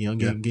again.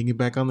 Getting you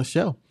back on the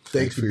show.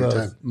 Thanks for your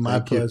time. My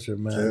pleasure,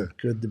 man. Sure.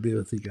 Good to be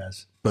with you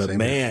guys. But same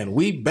man, here.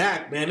 We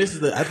back, man. This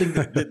is I think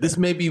this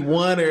may be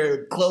one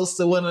or close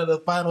to one of the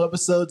final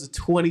episodes of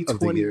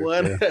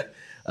 2021.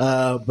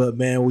 But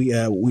man,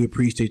 we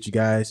appreciate you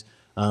guys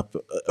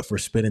for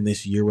spending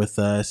this year with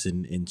us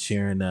and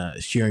sharing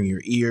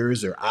your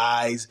ears or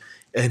eyes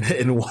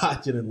and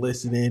watching and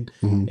listening,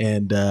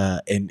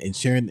 and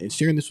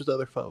sharing this with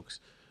other folks.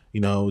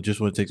 Just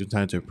want to take some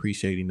time to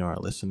appreciate our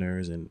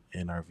listeners and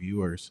our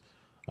viewers.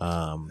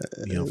 For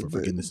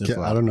getting this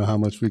info. I don't know how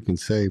much we can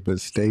say, but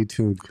stay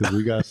tuned because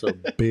we got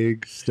some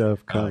big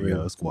stuff coming.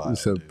 It's wild.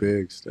 Some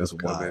big stuff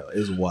coming.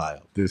 It's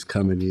wild. This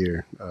coming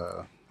year,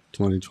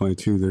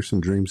 2022. There's some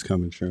dreams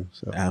coming true.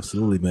 So.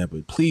 Absolutely, man.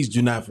 But please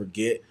do not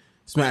forget,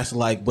 smash the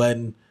like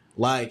button,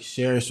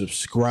 share,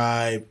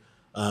 subscribe,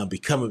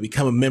 become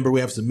a member.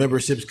 We have some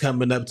memberships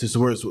coming up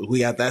so we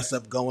got that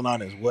stuff going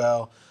on as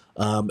well.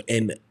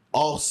 And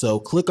also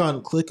click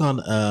on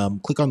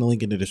the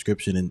link in the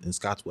description in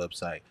Scott's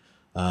website.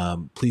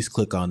 Please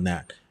click on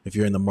that if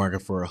you're in the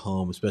market for a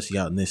home, especially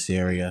out in this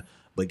area.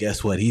 But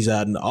guess what? He's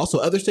out in also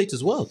other states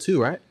as well,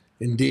 too, right?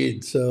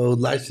 Indeed. So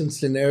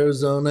licensed in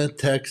Arizona,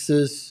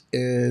 Texas,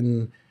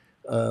 and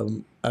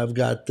I've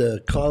got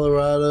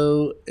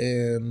Colorado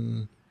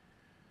and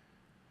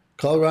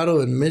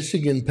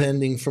Michigan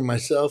pending for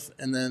myself,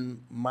 and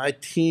then my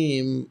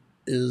team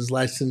is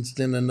licensed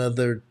in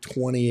another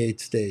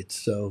 28 states.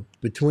 So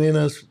between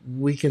us,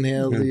 we can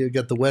handle you.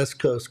 Got the West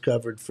Coast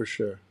covered for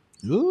sure.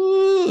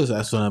 Ooh,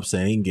 that's what I'm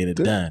saying. He can get it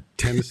done.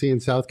 Tennessee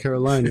and South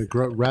Carolina,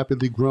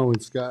 rapidly growing,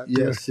 Scott.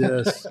 Yes,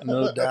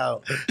 no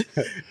doubt.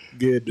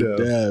 Good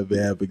to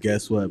man. But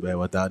guess what, man?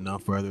 Without no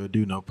further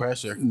ado, no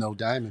pressure. No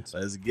diamonds.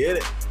 Let's get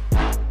it.